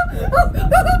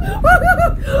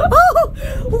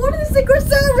did the Secret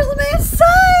Service man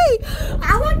say?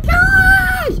 Oh my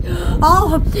gosh!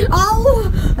 Oh,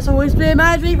 that's always been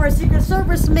my dream for a Secret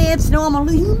Service man to know I'm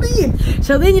a human being.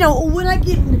 So then, when I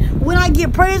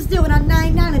get president, when I'm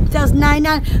 99 in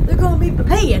 2099, they're gonna be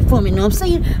prepared for me. You know what I'm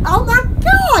saying? Oh my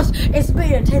gosh! It's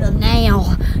better to tell them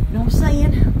now. You know what I'm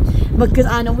saying? Because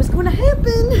I know what's gonna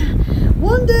happen.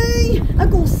 One day, I'm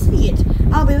gonna see it.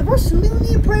 I'll be the first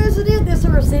loony president this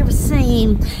Earth's ever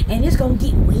seen. And it's gonna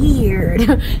get weird.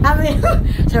 I mean,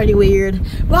 it's already weird.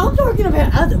 But I'm talking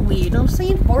about other weird. You know what I'm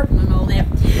saying? Farting and all that.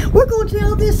 We're gonna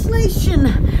tell this nation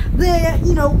that,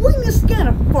 we just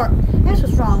gotta fart. That's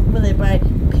what's wrong with everybody.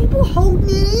 People holding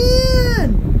it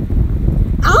in.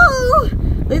 Oh,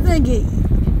 they think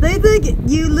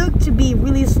you look to be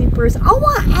really sleepers. Oh,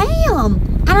 I am.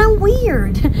 And I'm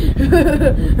weird.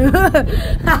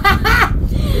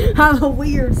 I'm a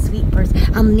weird sweet person.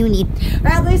 I'm loony.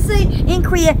 Right, they say in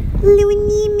Korea,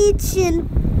 loony Mitchin.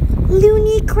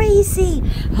 Loony crazy.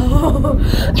 Oh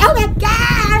my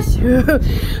gosh.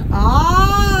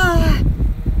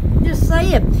 Just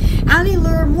say it. I need to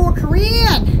learn more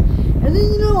Korean. And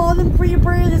then, all them Korean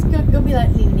prayers is gonna be like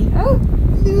loony. Oh,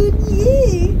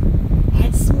 loony.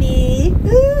 That's me.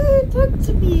 Talk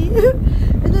to me.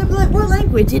 And then be like, what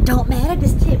language? It don't matter.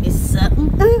 Just tell me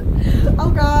something.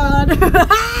 Oh God.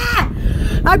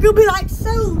 I could be like,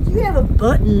 so you have a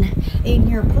button in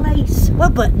your place.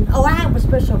 What button? Oh, I have a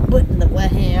special button in the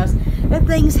White House. If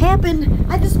things happen,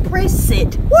 I just press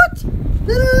it. What?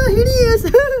 Here it is.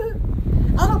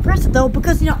 I don't press it though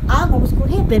because I don't know what's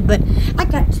going to happen. But I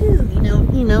got two.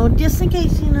 Just in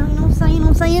case. You know what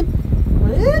I'm saying?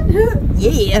 What?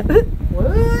 Yeah.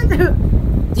 What?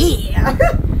 Yeah.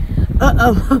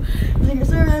 Uh-oh. Secret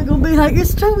Service is gonna be like,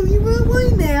 it's time for you to run away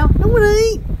now. No, it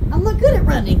ain't. I'm not good at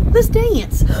running. Let's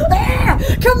dance. Ah,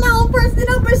 come on, President.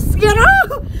 Don't be scared.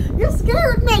 Oh, you're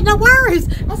scared me. No worries.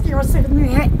 I scare myself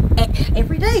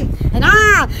every day. And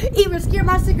I even scare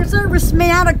my Secret Service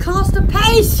man out of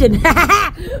constipation.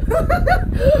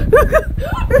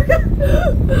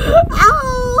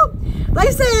 Oh,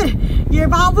 they said your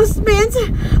Bible spends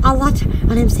a lot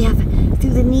on himself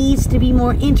through the needs to be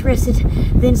more interested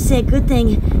than said. Good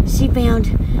thing she found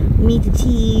me to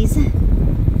tease.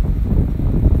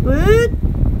 What?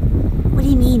 What do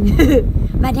you mean?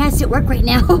 My dad's at work right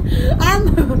now.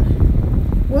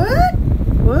 What?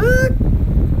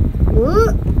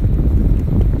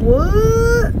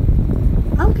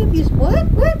 I'm confused. What?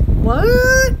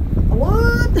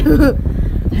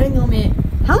 Hang on a minute.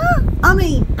 Huh? I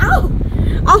mean,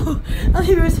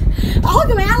 he was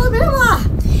from Alabama.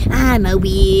 I'm a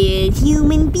weird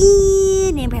human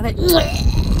being. And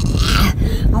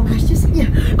Oh my gosh, just yeah.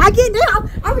 I get now.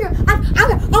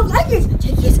 I'm like this.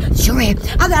 Sure. I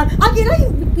get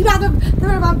it. You got the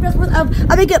best of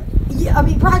I make it. I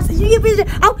mean, products. You get busy.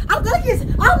 Oh like this.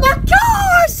 Oh my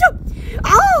gosh.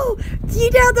 Oh, you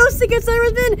know those Secret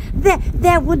Servicemen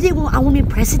that one day I want to be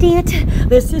president.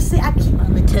 Let's just say I keep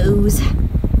on the toes.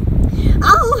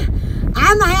 Oh,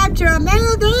 I'm after a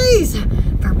man days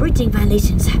for breaching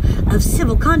violations of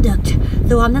civil conduct,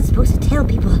 though I'm not supposed to tell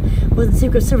people what the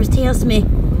Secret Service tells me.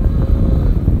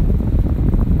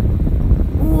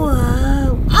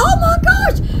 Whoa! Oh my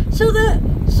gosh! So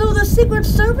the Secret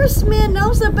Service man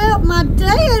knows about my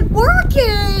dad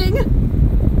working.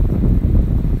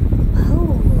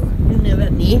 Oh, you know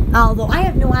about me? Although I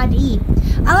have no ID.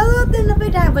 Other than the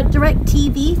fact I have a direct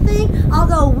TV thing,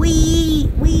 although we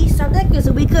started that because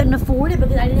we couldn't afford it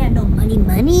because I didn't have no money.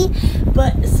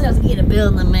 But as soon as I get a bill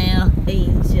in the mail,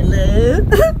 Angela,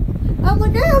 I'm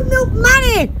like, I have no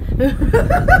money.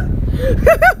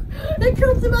 It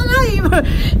comes to my name.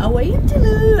 Oh,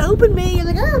 Angela, open me. I'm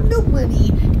like, I have no money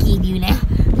to give you now.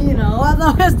 You know, I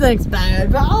thought this thing's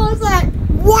bad, but I was like,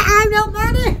 what? I have no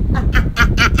money.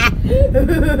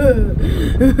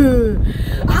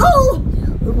 Oh.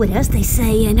 What else they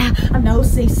saying? I'm no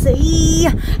CC.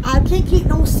 I can't keep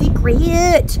no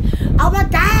secret. Oh my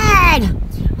God.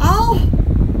 Oh.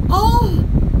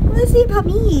 What is it about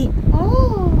me?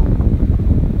 Oh.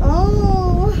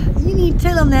 You need to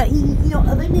tell them that you know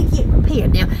they need to get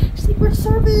prepared now. Secret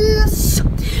Service.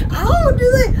 Oh,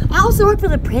 do they also work for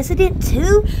the president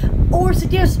too, or is it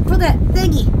just for that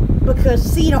thingy? Because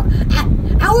see, you know,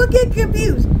 I would get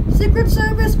confused. Secret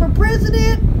Service for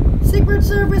president. Secret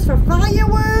Service for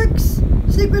fireworks.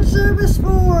 Secret Service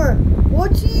for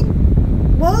watching.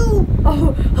 Whoa!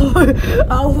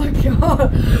 Oh my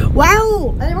God!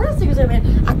 Wow! And we're Secret Service,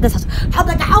 man.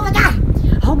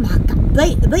 Oh my God!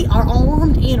 They are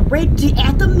armed and ready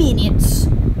at the minutes.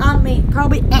 I mean,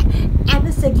 probably at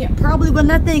the second. Probably when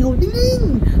that thing goes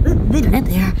ding, they don't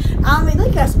there. I mean, they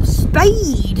got some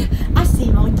speed. I see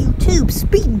them on YouTube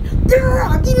speeding. Get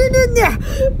it in there!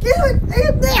 Get it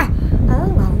in there!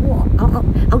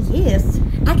 Oh yes,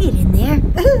 I get in there.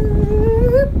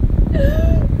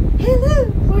 Hello.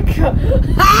 Oh God.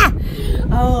 Ha!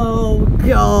 Oh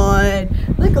God.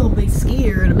 They're gonna be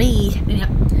scared of me.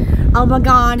 Oh my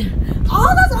God.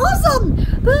 Oh, that's awesome.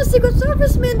 The Secret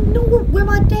Servicemen know where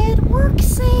my dad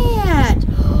works at.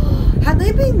 Have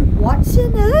they been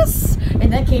watching us? In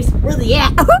that case, where they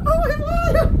at?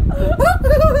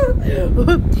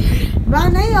 By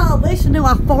now, they should know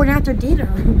I fought after dinner.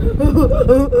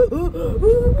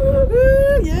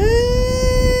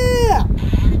 Yeah!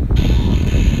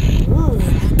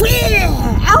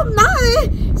 Oh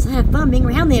my! So I have fun being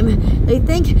around them. They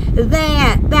think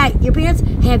that your parents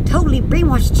have totally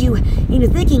brainwashed you into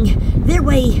thinking their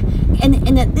way, and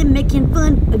that them making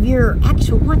fun of your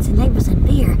actual wants and needs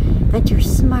unfair. That you're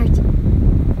smart.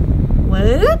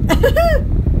 What?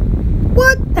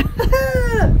 What?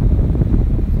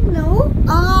 No.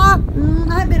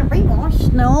 I haven't been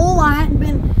brainwashed. No, I hadn't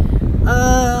been.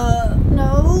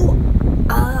 No.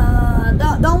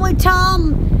 The only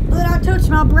time that I touched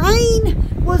my brain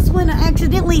was when I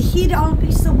accidentally hit on a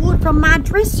piece of wood from my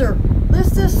dresser.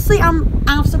 Let's just see.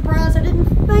 I'm surprised I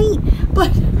didn't faint.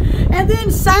 But and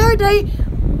then Saturday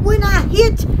when I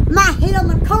hit my head on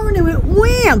the car and it went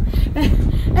wham,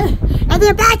 and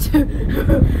then back.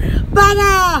 But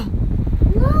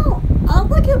no, I don't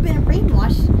think I've been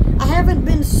brainwashed. I haven't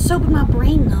been soaping my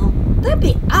brain though. That'd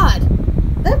be odd.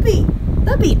 That'd be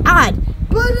odd.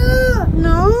 But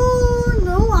no,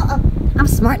 I'm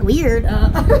smart and weird.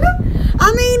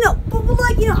 I mean, but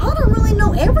like, you know, I don't really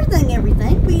know everything.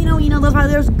 But you know, that's why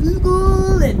there's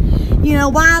Google, and you know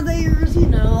why there's, you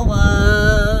know,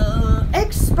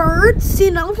 experts,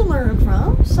 you know, to learn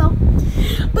from. So,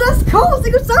 but that's cool.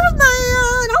 Secret Service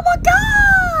man. Oh my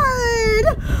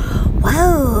God.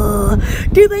 Whoa.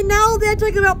 Do they know they're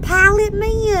talking about Pilot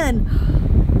Man?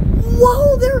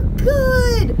 Whoa, they're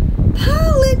good.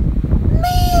 Pilot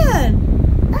Man.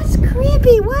 That's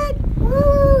creepy. What?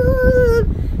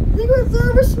 Secret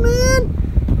Service man.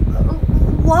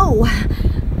 Whoa.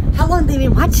 How long have they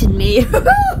been watching me?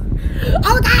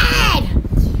 Oh God.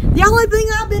 The only thing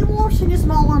I've been washing is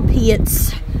my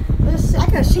armpits. Let's see. I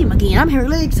gotta see them again. I'm hair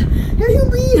legs. Here you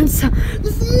legs.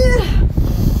 Let's see.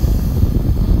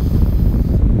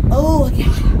 Oh God.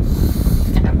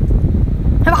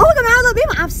 Oh, look at my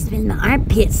little I'm spinning my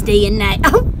armpits day and night.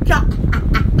 Oh God.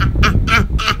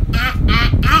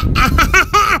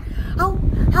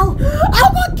 Oh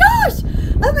my gosh!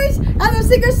 That means the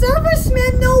Secret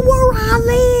Servicemen know where I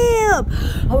live.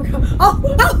 Oh God. Oh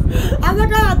I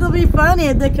forgot it'll be funny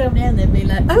if they come down. They'll be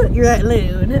like, "Oh, you're at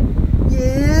Loon."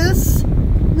 Yes.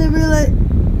 They'll be like,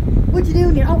 "What you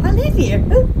doing here?" "Oh, I live here."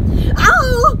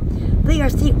 "Oh." They are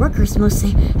state workers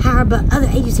mostly. However, other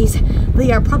agencies,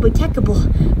 they are probably techable.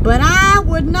 But I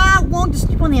would not want to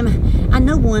sleep on them. I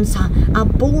know one's a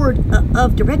board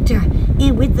of director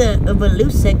and with the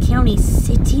Volusia County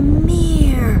City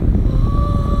Mayor.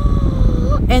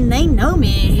 And they know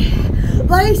me.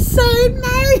 They see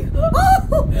me.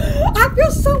 Oh, I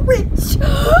feel so rich.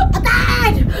 Oh,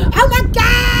 God. Oh, my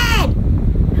God.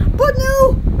 But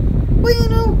no. But,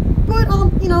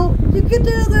 you get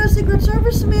to the Secret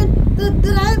Service man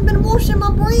that I haven't been washing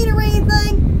my brain or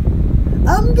anything.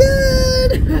 I'm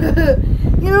good.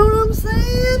 You know what I'm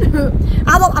saying?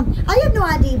 Although, I have no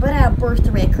idea, but I have birth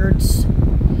records.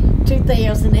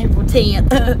 2000 April 10th.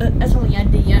 That's the only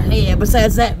idea I have.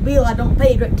 Besides that bill I don't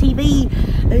pay direct TV.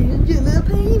 You will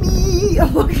pay me.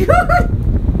 Oh my God.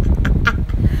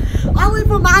 Only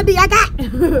for my ID I got.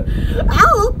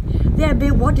 Oh, that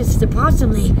bill watches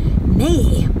surprisingly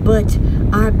me, but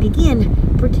I begin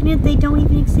pretending they don't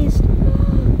even exist.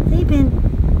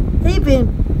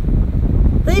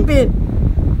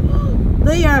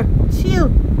 They are chill.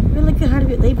 Really good heart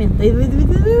of it. They what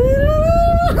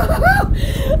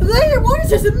is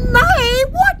this? May?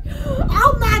 What?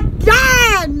 Oh my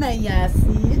God! May I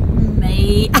see it?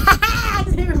 May.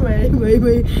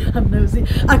 Wait. I'm nosy.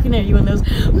 I can hear you on those.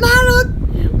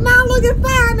 My look and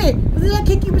fire me. But then I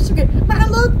can't keep it secret. My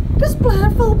look, just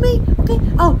blindfold me. Okay.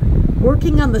 Oh,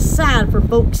 working on the side for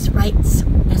folks' rights.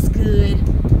 That's good.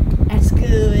 That's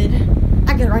good.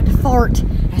 I get right to fart.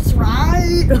 That's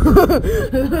right.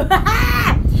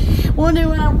 One day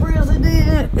when I'm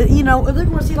president, they're going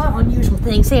to see a lot of unusual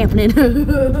things happening.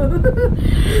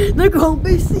 They're going to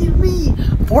be seeing me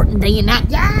farting day and night.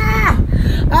 Yeah!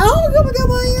 Oh, come on,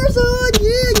 my ears on.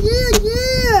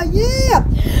 Yeah.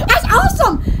 That's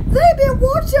awesome. They've been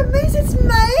watching me since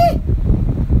May.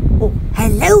 Oh,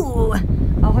 hello.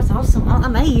 Oh, that's awesome. I'm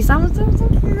amazed. I'm so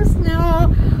curious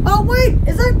now. Oh, wait.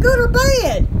 Is that good or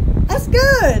bad? That's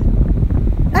good.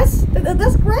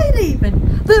 That's great even.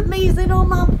 That means they don't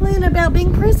mind playing about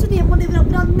being president when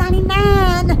I'm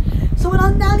 99. So when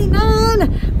I'm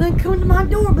 99, they come to my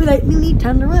door and be like, "You need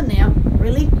time to run now."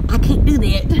 Really? I can't do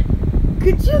that.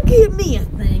 Could you give me a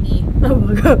thingy? Oh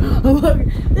my God.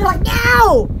 They're like,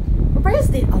 "No! We're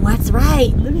president." Oh, that's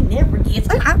right. Looney never gets.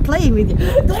 I'm playing with you.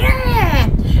 Yeah!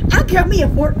 I got me a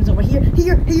fortune over here.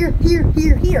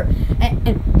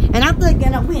 And I'm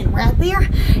thinking I win right there.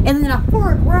 And then I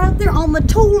fart right there on the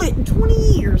toilet in 20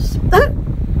 years. What?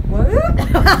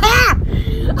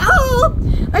 Oh,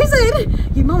 I said,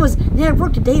 your mama's never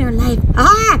worked a day in her life.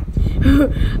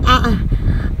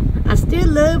 I still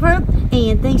love her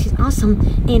and think she's awesome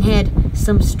and had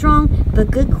some strong but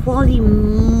good quality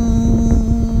moral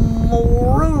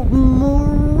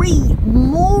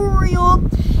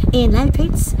and life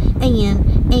traits,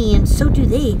 and so do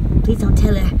they. Please don't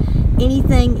tell her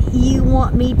anything you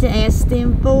want me to ask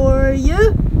them for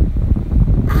you.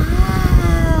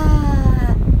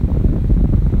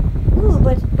 Ooh,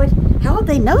 but how would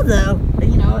they know though?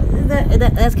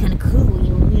 That's kind of cool.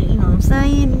 You know what I'm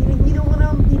saying? You know what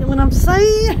I'm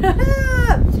saying?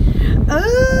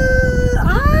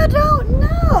 I don't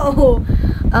know.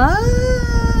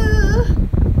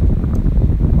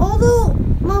 Although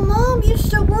my mom used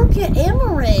to work at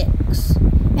Emirates,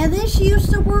 and then she used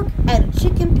to work at a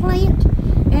chicken plant,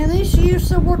 and then she used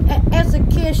to work as a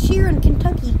cashier in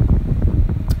Kentucky.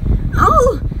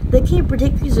 Oh, they can't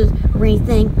predict futures or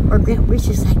anything, or grant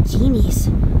wishes like genies.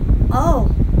 I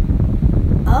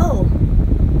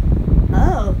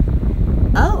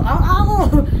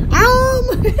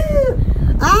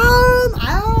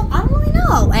don't really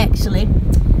know, actually.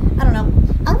 I don't know.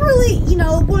 I really,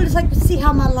 would just like to see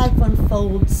how my life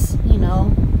unfolds, you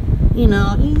know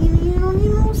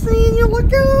what I'm saying? You look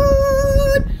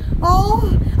good.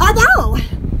 Oh, I know.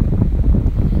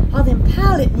 All them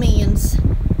pilot men's.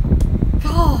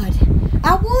 God,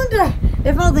 I wonder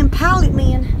if all them pilot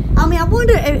men, I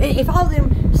wonder if all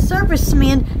them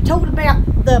servicemen told about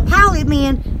the pilot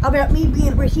men about me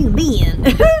being a human being.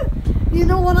 You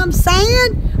know what I'm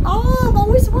saying? Oh, I've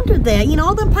always wondered that.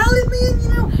 All them pilot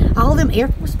men, all them Air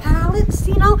Force pilots,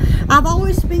 I've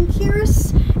always been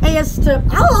curious as to,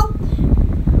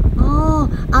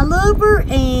 I love her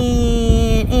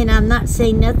and I'm not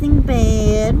saying nothing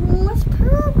bad. Oh, that's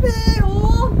perfect.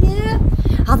 Oh, yeah.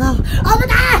 Although, oh my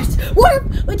gosh, what if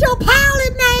with your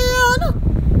pilot man?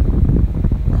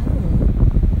 Oh,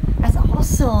 that's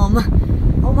awesome.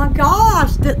 Oh my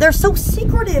gosh, they're so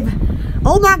secretive.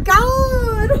 Oh my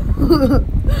God.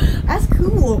 That's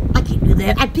cool. I can't do do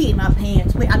that. I'd pee in my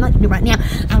pants. Wait, I'm not gonna do it right now.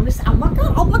 I'm just, oh my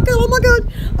god, oh my god, oh my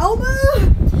god, oh my,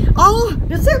 oh,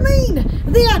 does that mean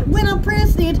that when I'm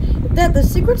president, that the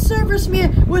Secret Service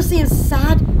men will stand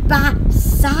side by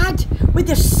side with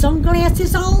their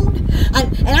sunglasses on?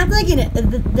 And I'm thinking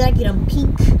that I get them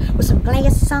pink with some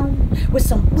glasses on, with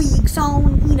some wigs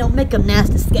on, you know, make them nice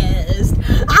disguised.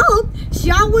 Oh,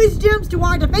 she always jumps to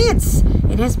our defense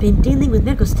and has been dealing with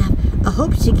medical stuff. I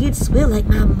hope she gets well like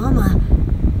my mama.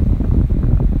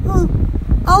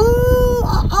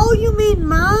 Oh, you mean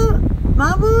mama?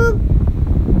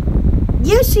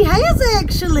 Yes, she has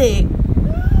actually.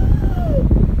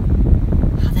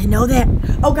 How they know that?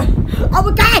 Oh god! Oh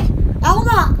my god! Oh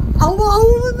my!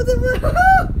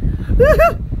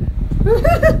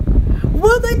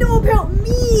 What do they know about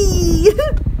me?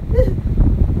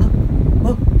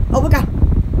 Oh my god!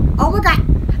 Oh my god!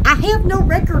 I have no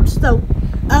records though,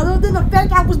 other than the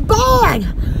fact I was born.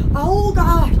 Oh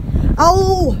god!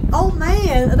 Oh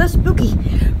man, that's spooky.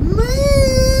 Man,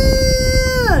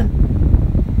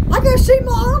 I can see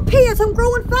my armpits. I'm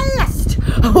growing fast.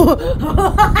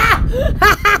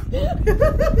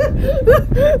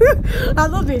 I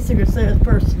love being a Secret Service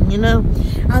person, you know.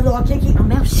 Although I can't keep my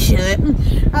mouth shut.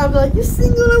 I'm like, you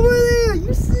single over there?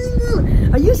 You single?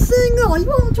 Are you single? Are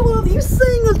you on tour? Are you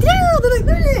single? Yeah, they're like,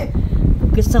 yeah.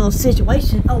 Focus on the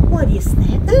situation. Oh, what is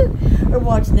that? We're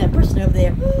watching that person over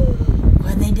there.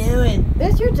 What are they doing?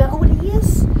 That's your job. Oh, it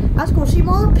is? I was going to see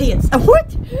my armpits.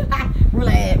 What?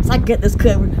 Relax. I get this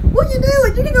covered. What are you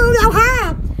doing? You can go out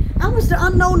high. I'm Mr.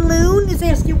 Unknown Loon. Is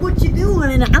asking what you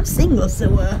doing, and I'm single,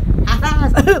 so high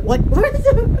five. What?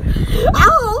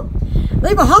 Oh,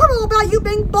 they were horrible about you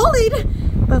being bullied,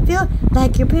 but feel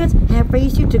like your parents have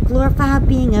raised you to glorify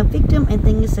being a victim and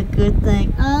think it's a good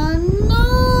thing. I know.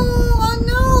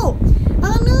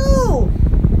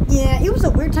 Yeah, it was a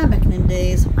weird time back in them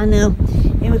days. I know.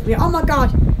 It was weird. Oh my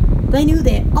god. They knew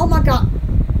that. Oh my god.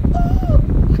 Oh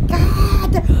my god.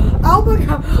 Oh my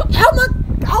god.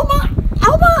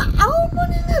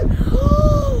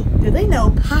 Do they know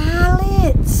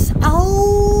pilots?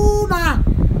 Oh my.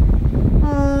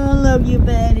 Oh, I love you,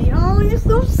 Betty. Oh, you're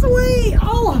so sweet.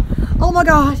 Oh my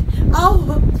god. Oh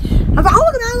my god.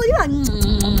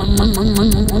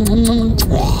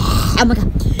 Oh my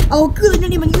god. Oh, good.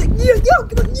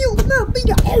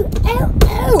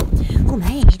 Oh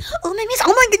man.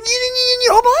 Oh my god.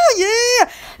 Oh yeah.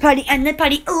 Party and the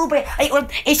party over.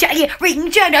 It's a ring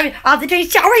shadow of the tree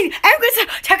showering. I'm going to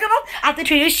talk about at the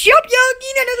tree shop.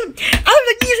 I'm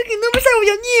the music number so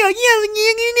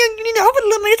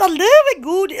I love it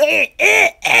good.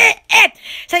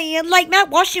 So you like my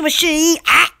washing machine.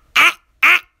 I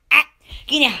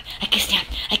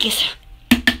guess.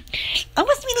 Oh,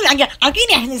 what's me? I'll get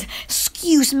now.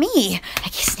 Excuse me. I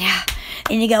guess now.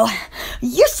 And you go,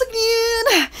 yes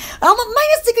again. I'm a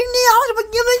minus again now.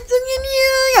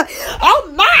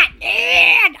 Oh my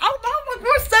god. Oh my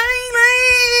god.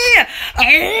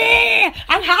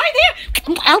 I'm high there.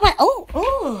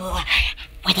 Oh.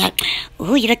 What up?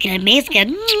 Oh, you're looking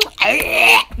amazing.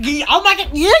 Oh my god.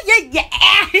 Yeah.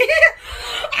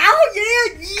 Oh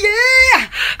yeah.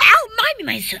 Oh,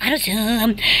 my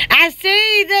son. I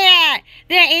see that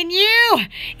in you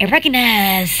and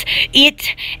recognize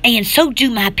it, and so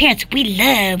do my parents. We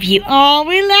love you. Oh,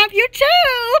 we love you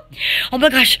too. Oh my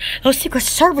gosh, those Secret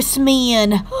Service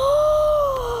men.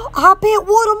 I bet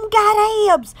one of them got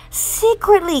abs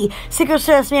secretly. Secret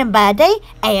Service men by day,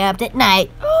 abs at night.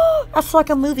 That's like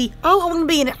a movie. Oh, I want to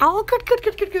be in it. Oh, good.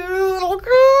 Oh,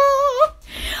 good.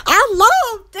 I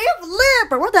love Def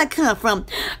Leppard. Where'd that come from?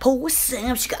 Pour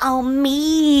some sugar on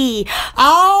me.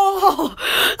 Oh,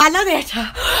 I love that.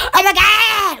 Oh my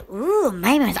god. Ooh,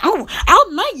 maybe. Oh,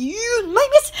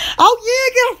 miss. Oh yeah, I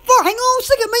got a fart. Hang on a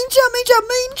second. Mean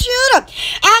shut.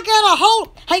 I got a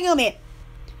whole. Hang on a minute.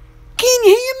 Can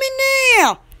you hear me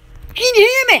now? Can you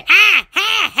hear me? Ha.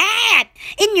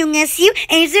 안녕하세요.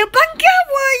 에서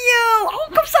반가워요.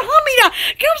 감사합니다.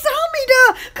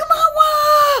 Come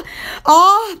on.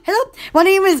 Oh, hello. My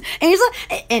name is Angela,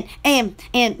 and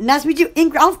nice to meet you.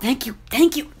 Ingrid. Oh, thank you.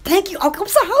 Oh,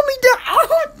 감사합니다.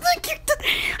 Oh, thank you.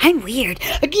 I'm weird.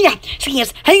 Yeah. So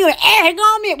yes, hang on a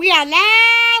minute. We are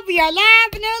live in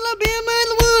Alabama in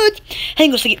the woods. Hang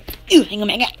on a second. Hang on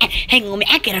a minute.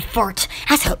 I got a fart.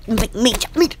 I said, me. I'll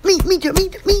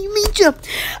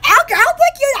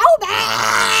thank you. Oh, bye.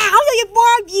 Oh, your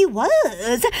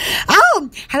viewers. Oh,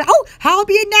 hello. Hope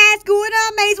you're nice, good,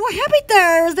 amazing. Well, happy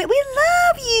Thursday. We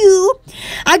love you.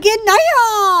 Again,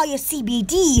 now, your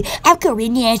CBD. I'm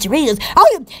Korean Nazareth.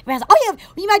 Oh,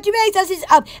 you might do I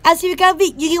see you get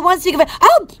one stick of it.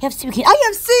 Oh, you have CBD. Oh, you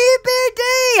have CBD.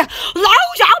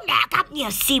 Oh, my God. You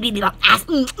have CBD.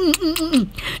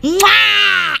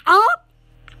 Oh.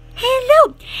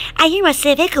 Hello. I hear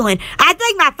myself echoing. I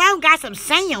think my phone got some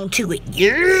sound to it.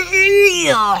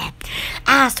 Yeah.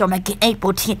 I saw my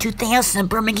April 10, 2000,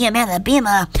 Birmingham,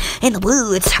 Alabama, in the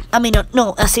woods. I mean,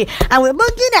 no, I see. I went, look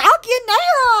in there. Okay,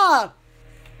 now.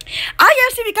 I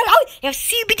have CBD. Oh, you have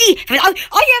CBD.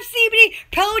 Oh, you have CBD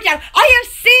product. Oh, you have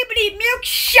CBD milk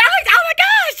shots. Oh, my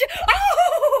gosh.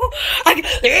 Oh.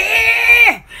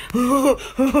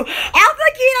 I'm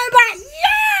looking about.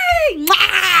 Yay.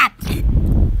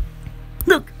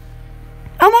 Look.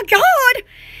 Oh, my God.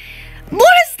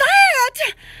 What is that?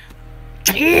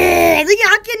 Yeah,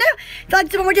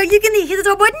 you can hit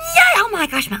the button. Yeah. Oh, my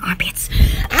gosh, my armpits.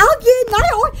 I'll get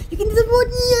now. You can hit the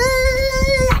button. Yeah.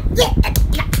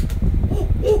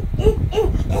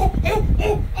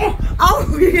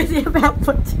 Oh, you're going to see about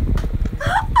foot.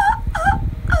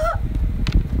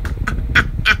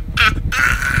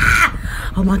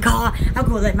 Oh, my God. I'm going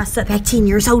to let myself back 10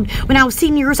 years old. When I was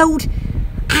 10 years old,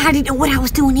 I didn't know what I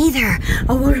was doing either.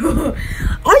 Oh, my God.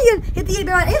 Oh, you hit the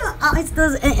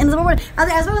in the moment.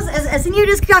 As near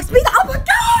as speed. Oh, my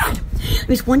God. There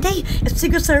was one day, a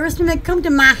Secret Serviceman had come to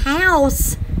my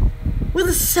house with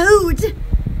a suit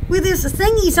with his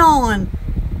thingies on.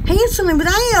 Handsomely with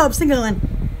abs and going,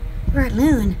 right,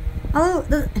 Loon. Oh,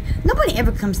 nobody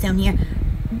ever comes down here.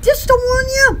 Just to warn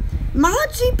you, my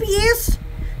GPS,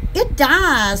 it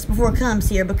dies before it comes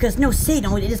here because no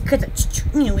signal. It just cuts it.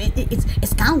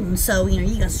 It's gone. So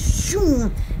you go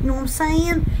shoom. You know what I'm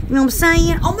saying?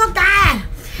 Oh my God!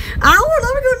 I would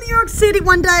love to go to New York City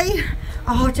one day.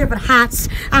 Oh, different heights.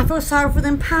 I feel sorry for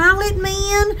them pilot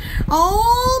men.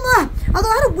 Oh my! Although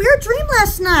I had a weird dream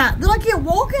last night that I kept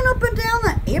walking up and down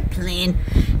the airplane,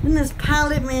 and this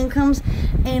pilot man comes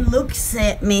and looks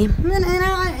at me,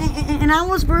 and I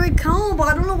was very calm, but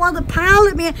I don't know why the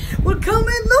pilot man would come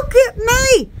and look at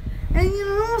me. And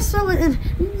so and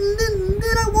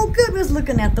then I woke up and was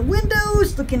looking at the windows, I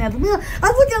was looking at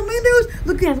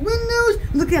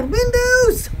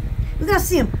windows. And then I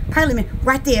see him, pilot man,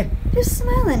 right there, just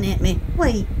smiling at me.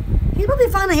 Wait, he's probably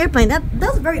flying an airplane. That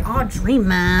was a very odd dream,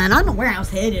 man. I don't know where I was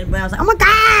headed, but I was like, oh my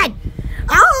God!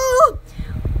 Oh!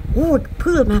 Oh,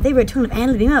 Poodles, my favorite tune of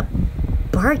Alabama,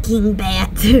 barking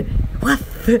bat. What?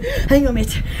 Hang on a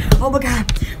minute. Oh my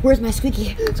God, where's my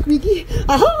squeaky? Oh, look at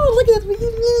that squeaky.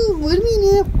 What do you mean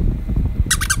now?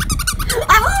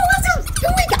 Oh, what's up,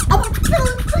 squeaky? Oh my God,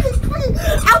 squeaky.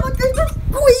 Oh my God,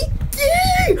 squeaky.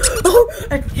 Oh,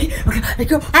 okay,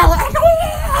 go. Oh my God.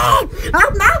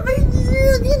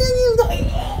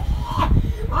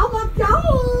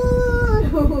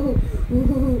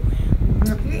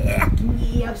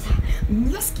 Yes.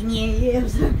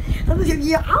 Yes. Oh my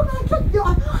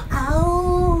God.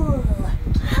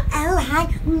 Oh, hi.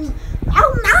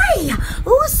 Oh my.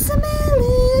 Oh, smell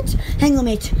it. Hang on,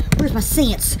 mate. Where's my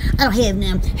scents? I don't have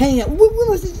them. Hang on. Where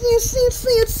was it?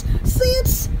 Scents.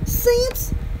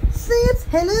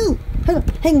 Hello.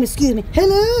 Hang on, excuse me.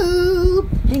 Hello.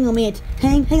 Hang on, mate.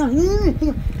 Hang on a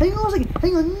second.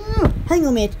 Hang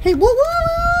on, mate. Hey,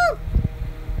 whoa.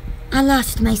 I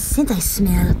lost my scent I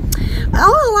smell.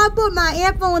 Oh, I put my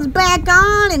earphones back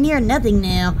on and hear nothing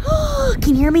now.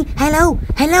 Can you hear me? Hello.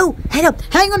 Hang on a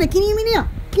minute. Can you hear me now?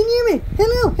 Can you hear me?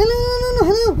 Hello.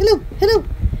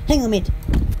 Hang on a minute.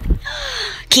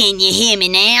 Can you hear me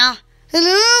now?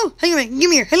 Hello? Hang on a minute. Give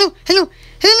me here. Hello.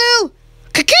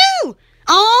 Cuckoo.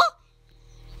 Oh.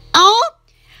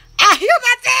 I hear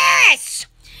my voice.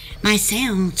 My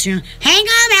sounds. Hang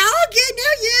on. I'll get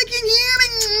now. You can hear me.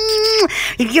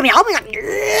 You can hear me.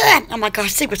 Oh my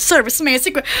gosh. Secret Service, man.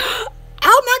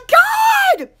 Oh my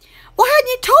God. Why hadn't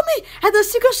you told me? Had the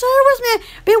Secret Service man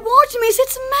been watching me?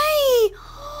 It's me.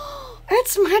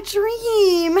 It's my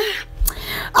dream.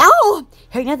 Oh,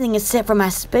 heard nothing except for my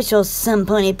special sun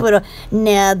pony poodle.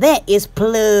 Now that is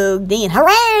plugged in.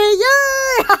 Hooray!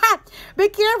 Yay! Be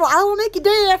careful, I will make you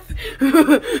deaf.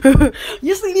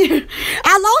 Yes,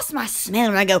 I lost my smell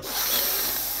when I go.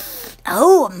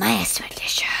 Oh, man, it's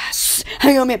delicious.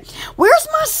 Hang on a minute. Where's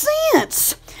my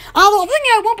scents? I think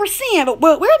I have 1%,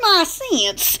 but where are my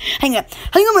scents? Hang on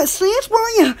a minute, scents, where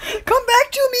are you? Come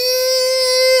back to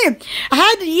me! I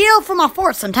had to yell for my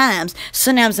fart sometimes.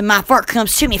 Sometimes my fart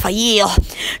comes to me if I yell.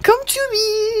 Come to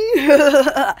me!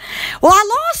 Well, I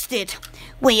lost it.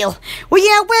 Well, yeah,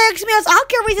 well, smells. I'll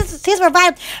get resistance to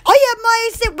revive. Oh, yeah, my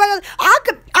sick brother. Oh,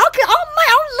 my,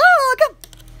 oh, look.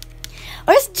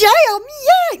 Oh, it's jam,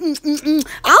 yeah.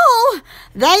 Oh,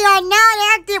 they are not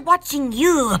active watching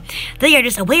you. They are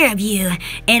just aware of you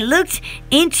and looked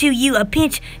into you a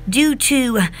pinch due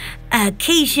to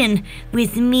occasion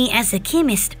with me as a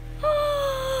chemist.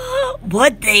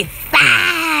 What they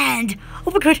find?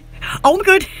 Oh my god! Oh my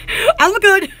god! Oh my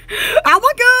god! Oh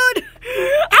my god!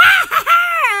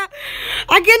 Ah!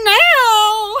 I get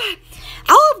now.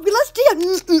 Oh, let's do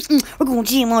it. We're going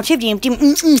to jam on chip jam.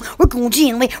 We're going to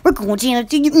jam. We're going to jam. Oh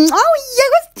yeah,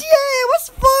 let's jam. What's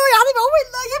fun? We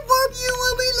love you.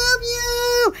 We love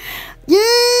you.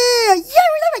 Yeah,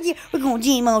 we love you. We're going to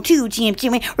jam on two jam.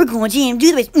 We're going to jam. Do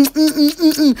the best.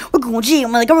 We're going to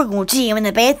jam. We're going to jam in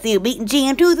the bathroom. Beating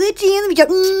jam to the jam. Yeah,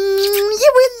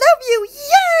 we love you.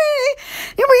 Yay!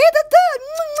 And we hit the third.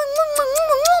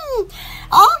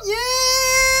 Oh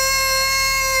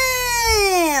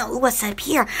yeah! What's up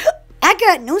here? I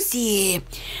got nosy.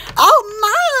 Oh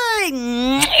my!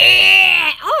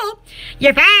 Oh,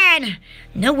 you're fine.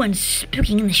 No one's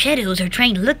spooking in the shadows or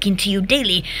trying to look into you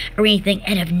daily or anything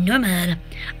out of normal.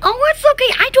 Oh, it's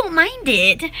okay. I don't mind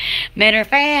it. Matter of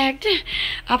fact,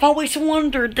 I've always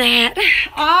wondered that.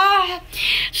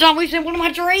 It's always been one of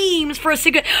my dreams for a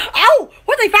secret. Oh,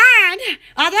 what they find?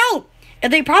 I know.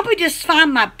 They probably just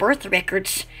find my birth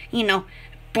records. You know,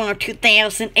 born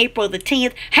 2000, April the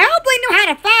 10th. How do they know how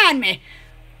to find me?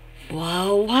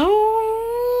 Whoa.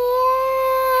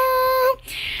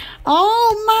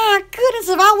 Oh my goodness,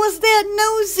 if I was that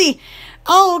nosy.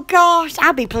 Oh gosh,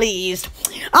 I'd be pleased.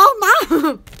 Oh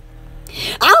my.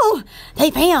 Oh, they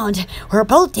found we're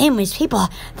both damaged people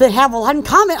that have a lot in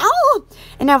common. Oh,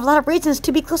 and have a lot of reasons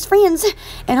to be close friends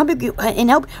and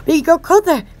help we go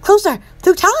closer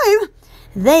through time.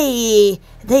 They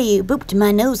booped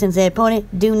my nose and said, "Pony,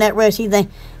 do not rush either."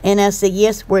 And I said,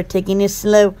 "Yes, we're taking this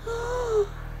slow."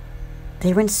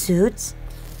 They were in suits.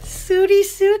 Sooty.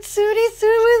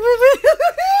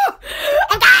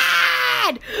 Oh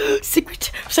God!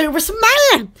 Secret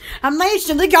serviceman!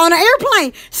 Imagine they got on an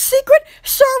airplane. Secret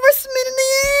serviceman in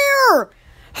the air,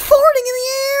 floating in the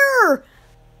air.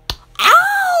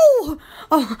 Ow!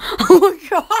 Oh my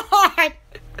God!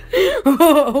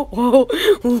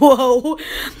 Whoa.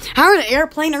 I heard an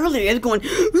airplane earlier. It's going.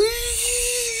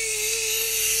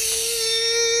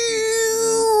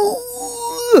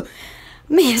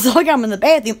 Man, it's like I'm in the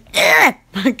bathroom.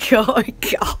 My God.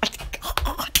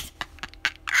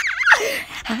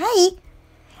 Hi,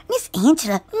 Miss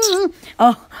Angela.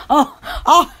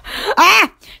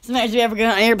 Somebody's ever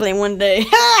got on an airplane one day.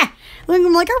 Look,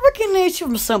 I'm like, I recognize you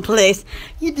from someplace.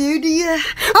 You do you?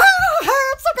 Oh,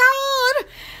 I'm so good.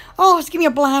 Oh, just give me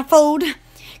a blindfold.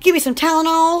 Give me some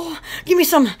Tylenol. Give me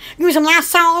some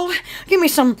Lysol. Give me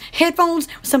some headphones,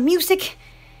 some music,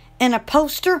 and a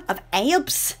poster of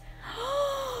abs.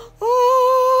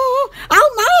 Oh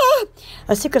my!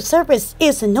 A Secret Service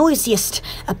is the noisiest.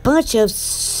 A bunch of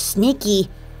sneaky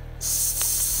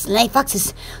sly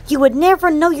foxes. You would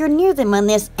never know you're near them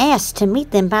unless asked to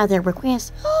meet them by their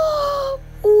request.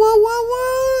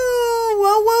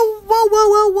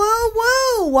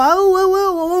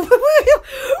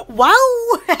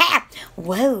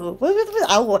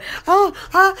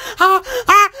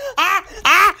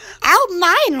 Oh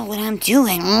my, I know what I'm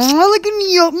doing. Look at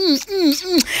me. Oh,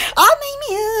 my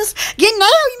miss. Get now,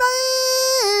 you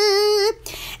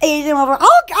man. Over.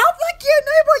 Oh, thank you,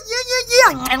 neighbor.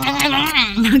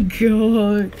 Yeah.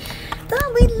 God. Oh,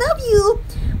 we love you.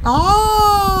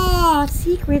 Oh,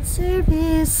 Secret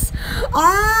Service.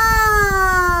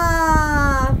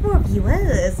 Poor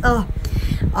viewers. Oh,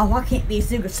 I can't be a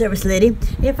Secret Service lady.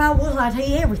 If I was, I'd tell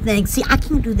you everything. See, I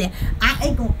can't do that. I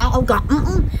ain't gonna. Oh God.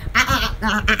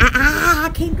 I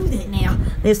can't do that now.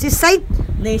 Let's just say.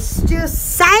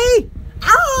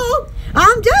 Oh,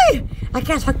 I'm dead. I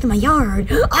can't talk to my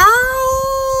yard.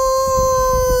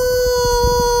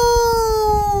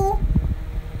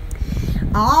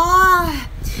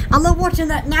 I love watching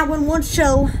that 911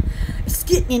 show. It's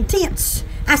getting intense.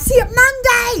 I see it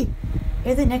Monday.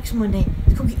 And the next Monday,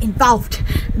 it's going to get involved.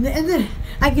 And then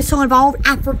I get so involved,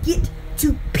 I forget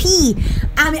to pee.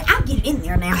 I mean, I get in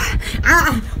there now.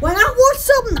 When I watch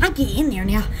something, I get in there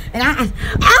now. And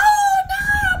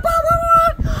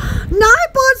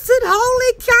Nightbot said,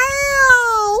 holy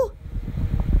cow.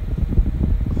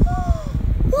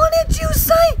 What did you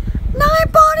say?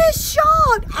 Nightbot is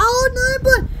shot. Oh,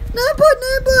 Nightbot.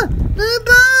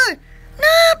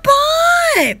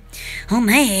 Oh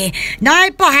man,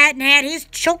 Nightbot hadn't had his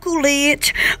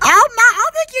chocolate. Oh my, I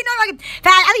think you know.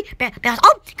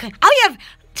 Oh yeah,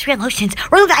 Three emotions.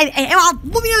 Roll over. And I'll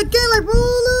move you again. Like,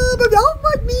 roll over. Don't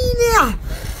fuck me now.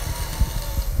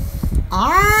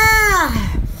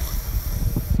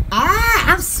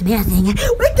 I'm smithing.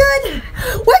 We're good.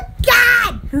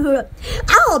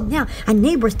 Oh, now a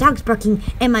neighbor's dog's barking,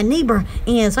 and my neighbor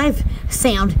and his wife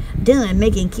sound done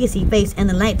making kissy face, and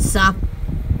the lights off.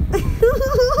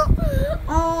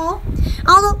 Oh,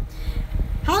 although,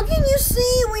 how can you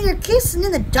see when you're kissing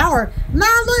in the dark?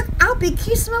 My look, I'll be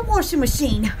kissing my washing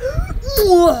machine.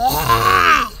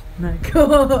 My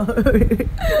God.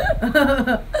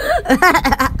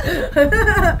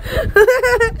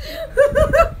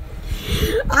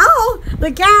 Oh,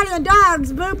 the cat and the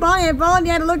dogs poop on it, falling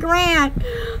down to look around.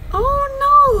 Oh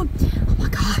no.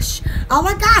 Oh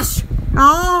my gosh.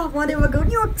 Oh, when do I go to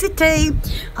New York City?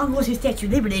 I'm going to see Statue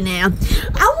of Liberty now.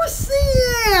 I want to see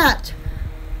it.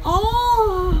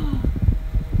 Oh.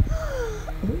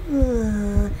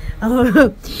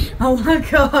 Oh my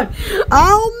God.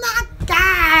 Oh my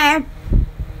God.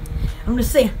 I'm going to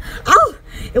see. Oh.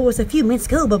 It was a few minutes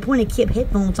ago, but Pointy kept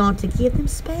headphones on to give them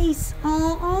space.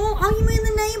 Oh, you mean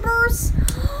the neighbors?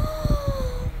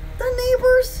 The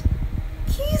neighbors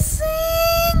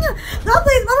kissing.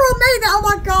 Nothing's ever made that. Oh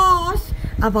my gosh.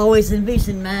 I've always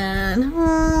envisioned mine.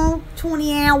 Oh,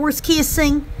 20 hours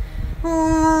kissing.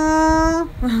 Oh.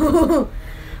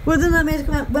 Well, then that means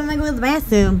when I go to the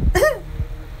bathroom.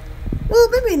 Well,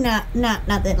 maybe not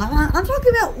that long. I'm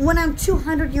talking about when I'm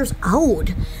 200 years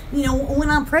old. You know, when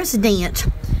I'm president.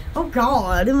 Oh,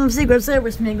 God. Them Secret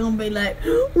Service men gonna be like,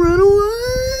 run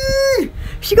away.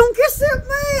 She gonna kiss that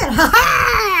man. Ha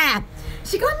ha.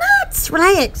 She got nuts.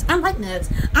 Relax. I like nuts.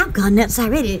 I've got nuts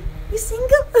already. You single?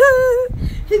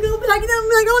 She gonna be like,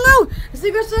 oh no. The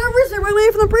Secret Service are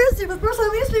away from the president for the first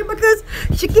time in history because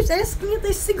she keeps asking if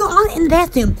they're single in the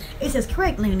bathroom. It says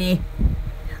correct, Looney.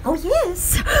 Oh,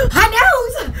 yes. I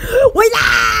know. We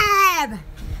live.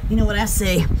 You know what I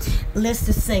say? Let's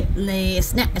just say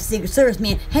last night the Secret Service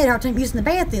man had a hard time using the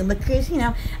bathroom because, you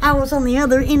know, I was on the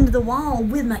other end of the wall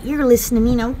with my ear listening,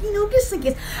 you know, just in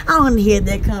case I want to hear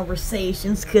their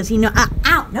conversations because, you know, I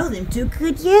don't know them too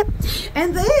good yet.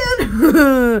 And then,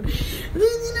 you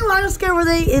know, I discovered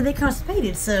they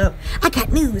constipated, so I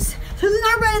got news. So then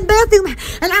I ran in the bathroom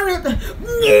and I went,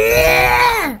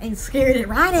 yeah, and scared it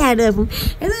right out of them.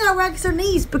 And then I waxed their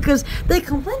knees because they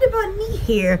complained about knee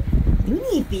hair. You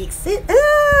need to fix it.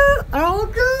 Oh,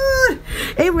 good.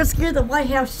 It would scare the White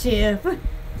House chef.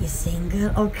 You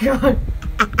single? Oh, God.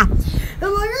 Oh,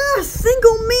 my God.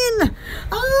 Single men.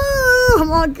 Oh,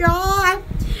 my God.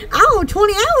 Oh,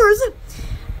 20 hours.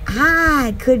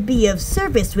 I could be of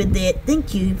service with it.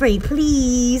 Thank you. Very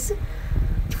please.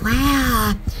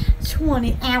 Wow.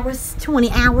 20 hours.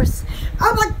 20 hours.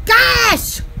 Oh, my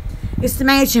gosh. Just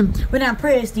imagine when our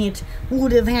president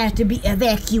would have had to be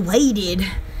evacuated.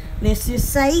 Let's just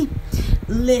say,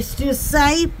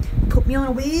 put me on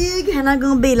a wig, and I'm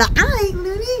gonna be like, I ain't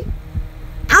Looney.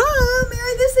 I'll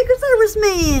marry this Secret Service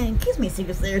man. Kiss me,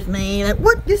 Secret Service man. Like,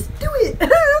 what? Just do it.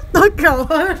 Oh,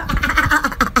 God.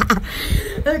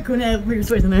 I couldn't have weird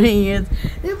sweats in their hands.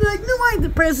 They'd be like, no, I ain't the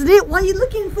president. What are you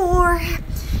looking for?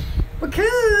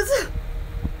 Because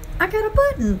I got a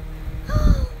button.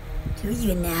 Do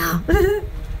you now?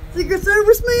 Secret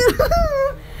Service man?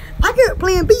 I got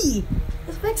plan B.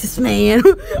 Texas man.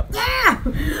 Yeah! I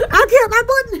got my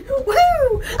button.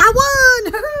 Woo! I won!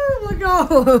 Oh my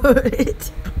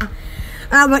God.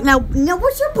 I'm like, now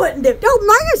what's your button do? Don't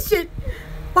mash it.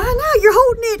 Why not? You're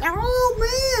holding it. Oh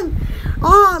man.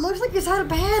 Oh, it looks like it's out of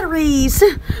batteries.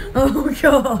 Oh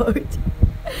God.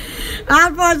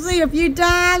 I've watched it a few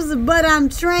times, but I'm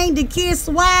trained to kiss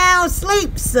while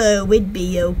asleep, so it'd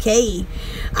be okay.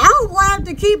 I'll have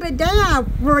to keep it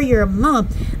down for your mom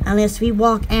unless we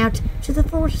walk out to the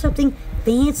forest or something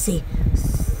fancy.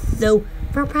 So,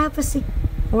 for privacy,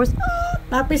 or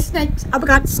might be snakes. Oh my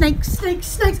God, snakes. Oh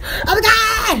my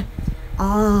God!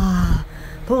 Ah,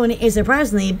 pony is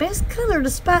surprisingly best color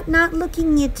despite not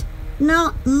looking it.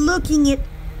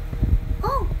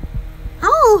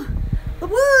 Oh, the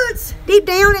woods deep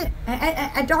down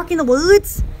at dark in the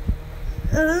woods.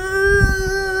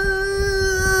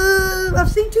 I've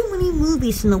seen too many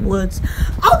movies in the woods.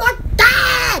 Oh my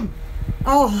God!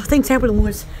 Oh, things happen in the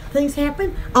woods. Things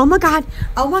happen. Oh my God.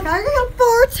 I got a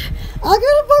fart. Right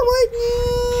now.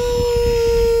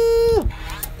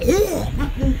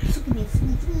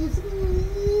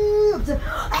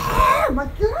 Oh my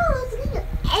God.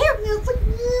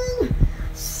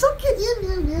 Suck it in.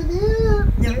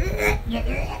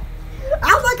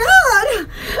 Oh my God!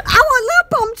 I want little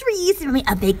palm trees.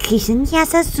 A vacation,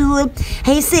 yes I should.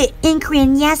 Hey, sit in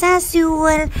Korean, yes I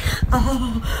should.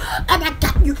 Oh my God!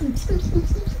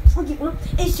 Okay, well,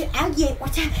 it's your alligator.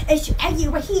 Watch out. It's your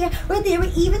alligator right here, right there,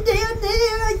 even down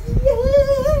there.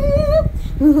 Yeah.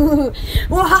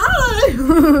 Well, hi.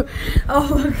 Oh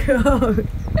my God.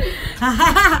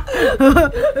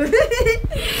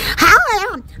 Hi,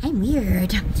 I'm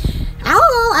weird.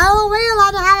 Oh,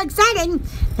 well, how exciting.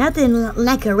 Nothing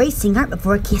like a racing heart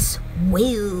before a kiss.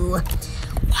 Woo.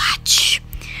 Watch.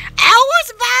 Oh,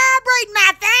 what's vibrating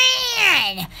my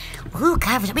fan? Ooh,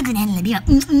 God, for some reason,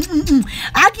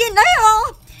 I can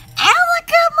now. Oh, look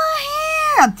at my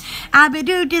hair. I've been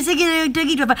doing this again. I'm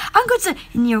going to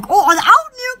New York. Oh,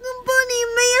 New York bunny,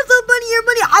 man. So bunny, your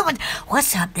bunny. Oh,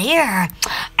 what's up there?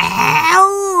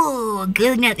 Oh,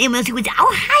 good night.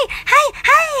 Oh, hi.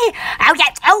 Oh,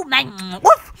 yeah. Oh, my.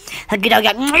 Woof.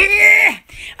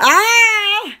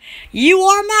 Oh, you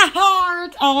are my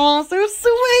heart. Oh, so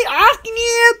sweet. Asking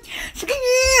you.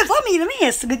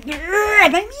 Yes. Let me.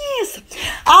 Yes.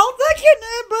 Oh, thank you,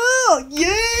 neighbor.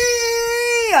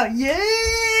 Yeah.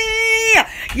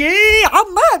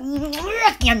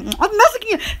 I'm messing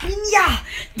you. Yeah.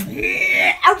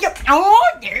 Oh, yeah. Oh,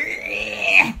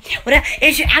 yeah. What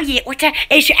is your out yet? What's that?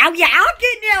 Is your out yet? I'll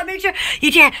get now. Make sure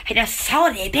you just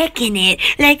salt it back in it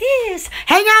like this.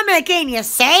 Hang on a minute. Can you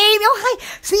save? Oh, hi.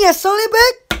 See a salt it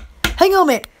back? Hang on a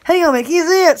minute. Can you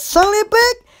see it? Salt it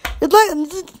back? It's like,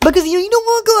 because you don't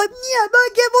want to go like, yeah,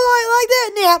 but get like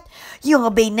that now. You'll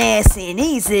be nice and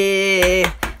easy.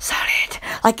 Solid.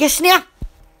 Like this now.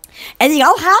 And then,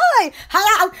 oh, hi.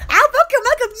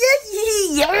 Welcome.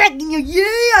 Yeah. Oh,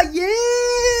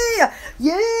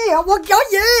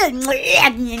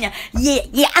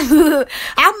 yeah.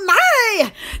 Oh, my.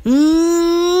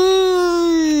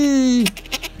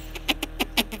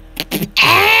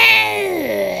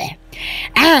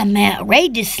 I'm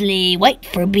outrageously white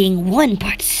for being 1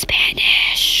 part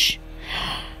Spanish.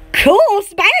 Cool,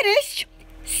 Spanish.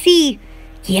 See,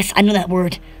 yes, I know that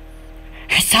word.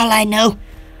 That's all I know.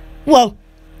 Whoa,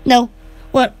 no,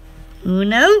 what?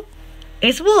 Uno?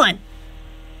 It's 1.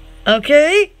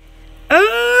 Okay.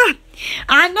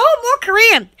 I know more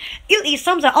Korean. You eat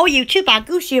some of you too by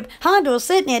goose ship. Hondo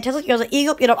Sydney tells us you're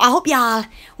I hope y'all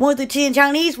 1 through 10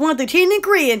 Chinese, 1 through 10 in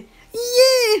Korean.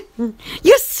 Yeah.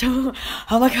 Yes, so.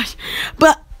 Oh my gosh.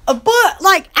 But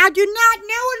like I do not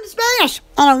know it in Spanish.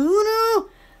 Uno,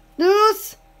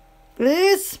 dos,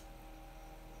 tres.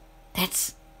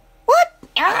 That's what?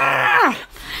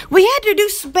 We had to do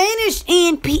Spanish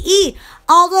and PE,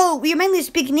 although we were mainly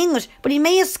speaking English, but he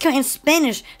made us come in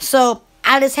Spanish, so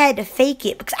I just had to fake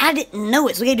it because I didn't know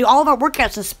it. So we had to do all of our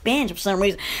workouts in Spanish for some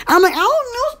reason. I'm like, I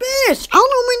don't know Spanish. I don't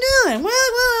know what we're doing.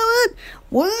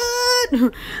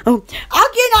 What? Oh,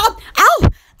 I'll get up. Oh,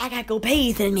 I gotta go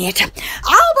bathe in a minute.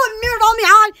 Oh, but mirrored on me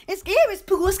on. It's scary.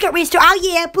 Poodles can restore. Oh,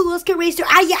 yeah. Poodles can restore.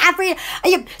 Oh, yeah. I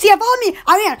see, follow me.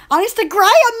 Oh, yeah. On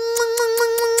Instagram.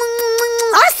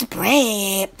 I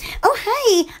spread. Oh,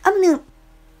 hey. I'm new.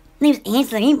 Name's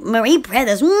Anthony Marie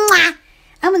Brothers. Mwah.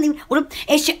 I'm gonna leave. What?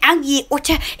 It's your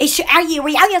alligator. It's your alligator. Oh,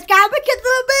 yes, God. Look at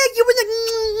the bag. You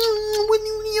when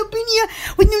you up in here.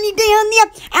 When you down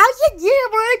there. Oh, yeah.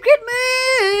 Merry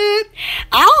Christmas.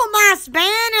 Oh, my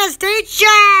Spanish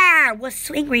teacher was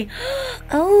so angry.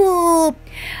 Oh,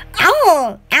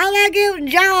 I like it.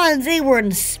 John Z word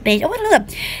in Spanish. Oh, what look.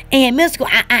 And middle school,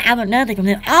 I learned nothing from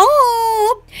them.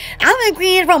 Oh, I'm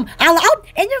agreeing from. And you're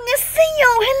gonna see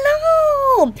you.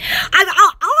 Hello.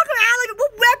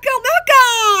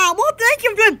 Welcome. Well, thank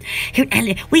you. And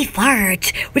we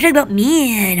fart. We're talking about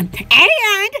men.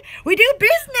 And we do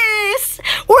business.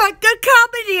 We're a good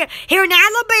company here in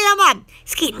Alabama.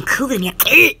 It's getting cool in here.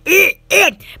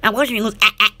 My washing goes,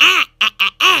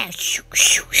 shoo,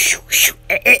 shoo, shoo, shoo,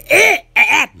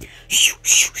 shoo,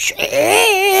 shoo, shoo.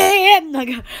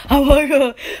 Oh my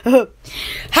God.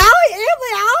 Hi,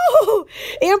 Emily. Oh,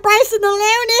 embracing the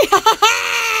Leonie.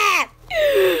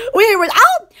 We were, we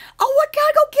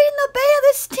gotta go get in the bed.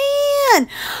 It's 10.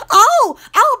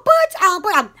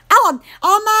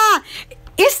 On my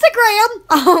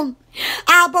Instagram,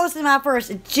 I posted my first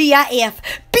GIF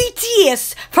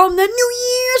BTS from the New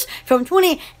Year's from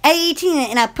 2018,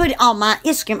 and I put it on my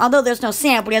Instagram. Although there's no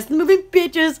sample, there's moving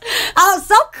pictures.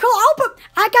 So cool. But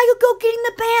I gotta go get in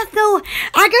the bath though.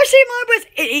 I gotta see my breasts.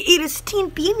 It is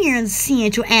 10 p.m. here in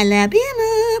Central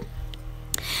Alabama.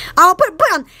 But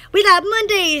we got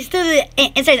Mondays to the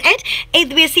and says at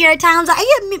 8 Sierra Times. I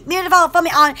have me to follow for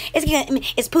me on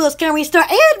it's Poodles Can Restore.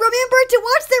 And remember to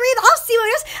watch the read. I'll see you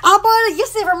guys. I bought it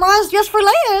yesterday from Ross just for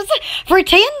less for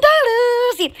 $10.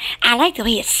 I like the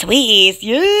way it sways.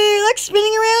 Yeah, like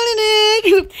spinning around in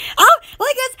it. Oh,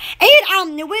 look guys,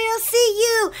 and we'll see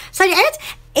you. So it's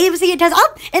ABC does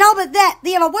and all but that.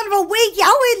 They have a wonderful week.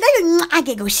 I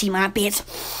can't go see my bits.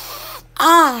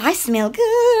 Oh, I smell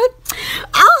good.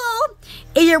 Oh,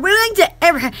 if you're willing to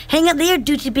ever hang out there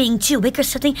due to being too weak or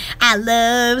something, I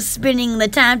love spending the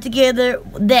time together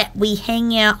that we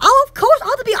hang out. Oh, of course,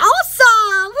 that'd be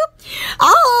awesome.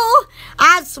 Oh,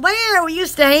 I swear we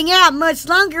used to hang out much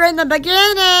longer in the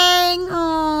beginning.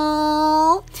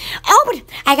 Oh, but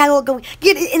I gotta go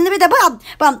get in the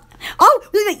bum. Oh,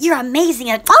 you're amazing.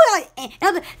 Oh,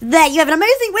 that you have an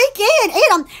amazing weekend.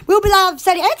 And we'll be live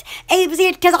Saturday at 8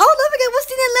 because all love again. We'll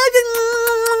see you love you.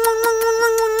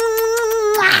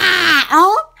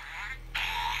 Oh,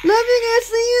 love you guys.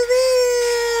 See you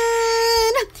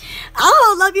then.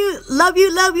 Oh, love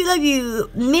you.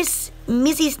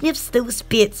 Missy sniffs those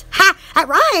bits. Ha! That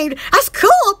rhymed. That's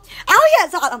cool. Oh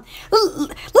yes.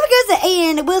 Look guys,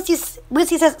 and we'll see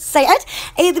say it.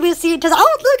 And we'll see it. Oh,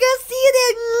 look guys, see you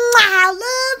then. I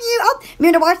love you. Oh,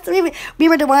 remember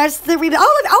to watch the review.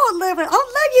 Oh, love it. Oh,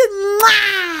 love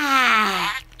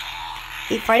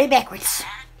you. He farted backwards.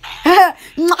 I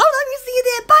love you. See you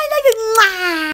then. Bye. Love you.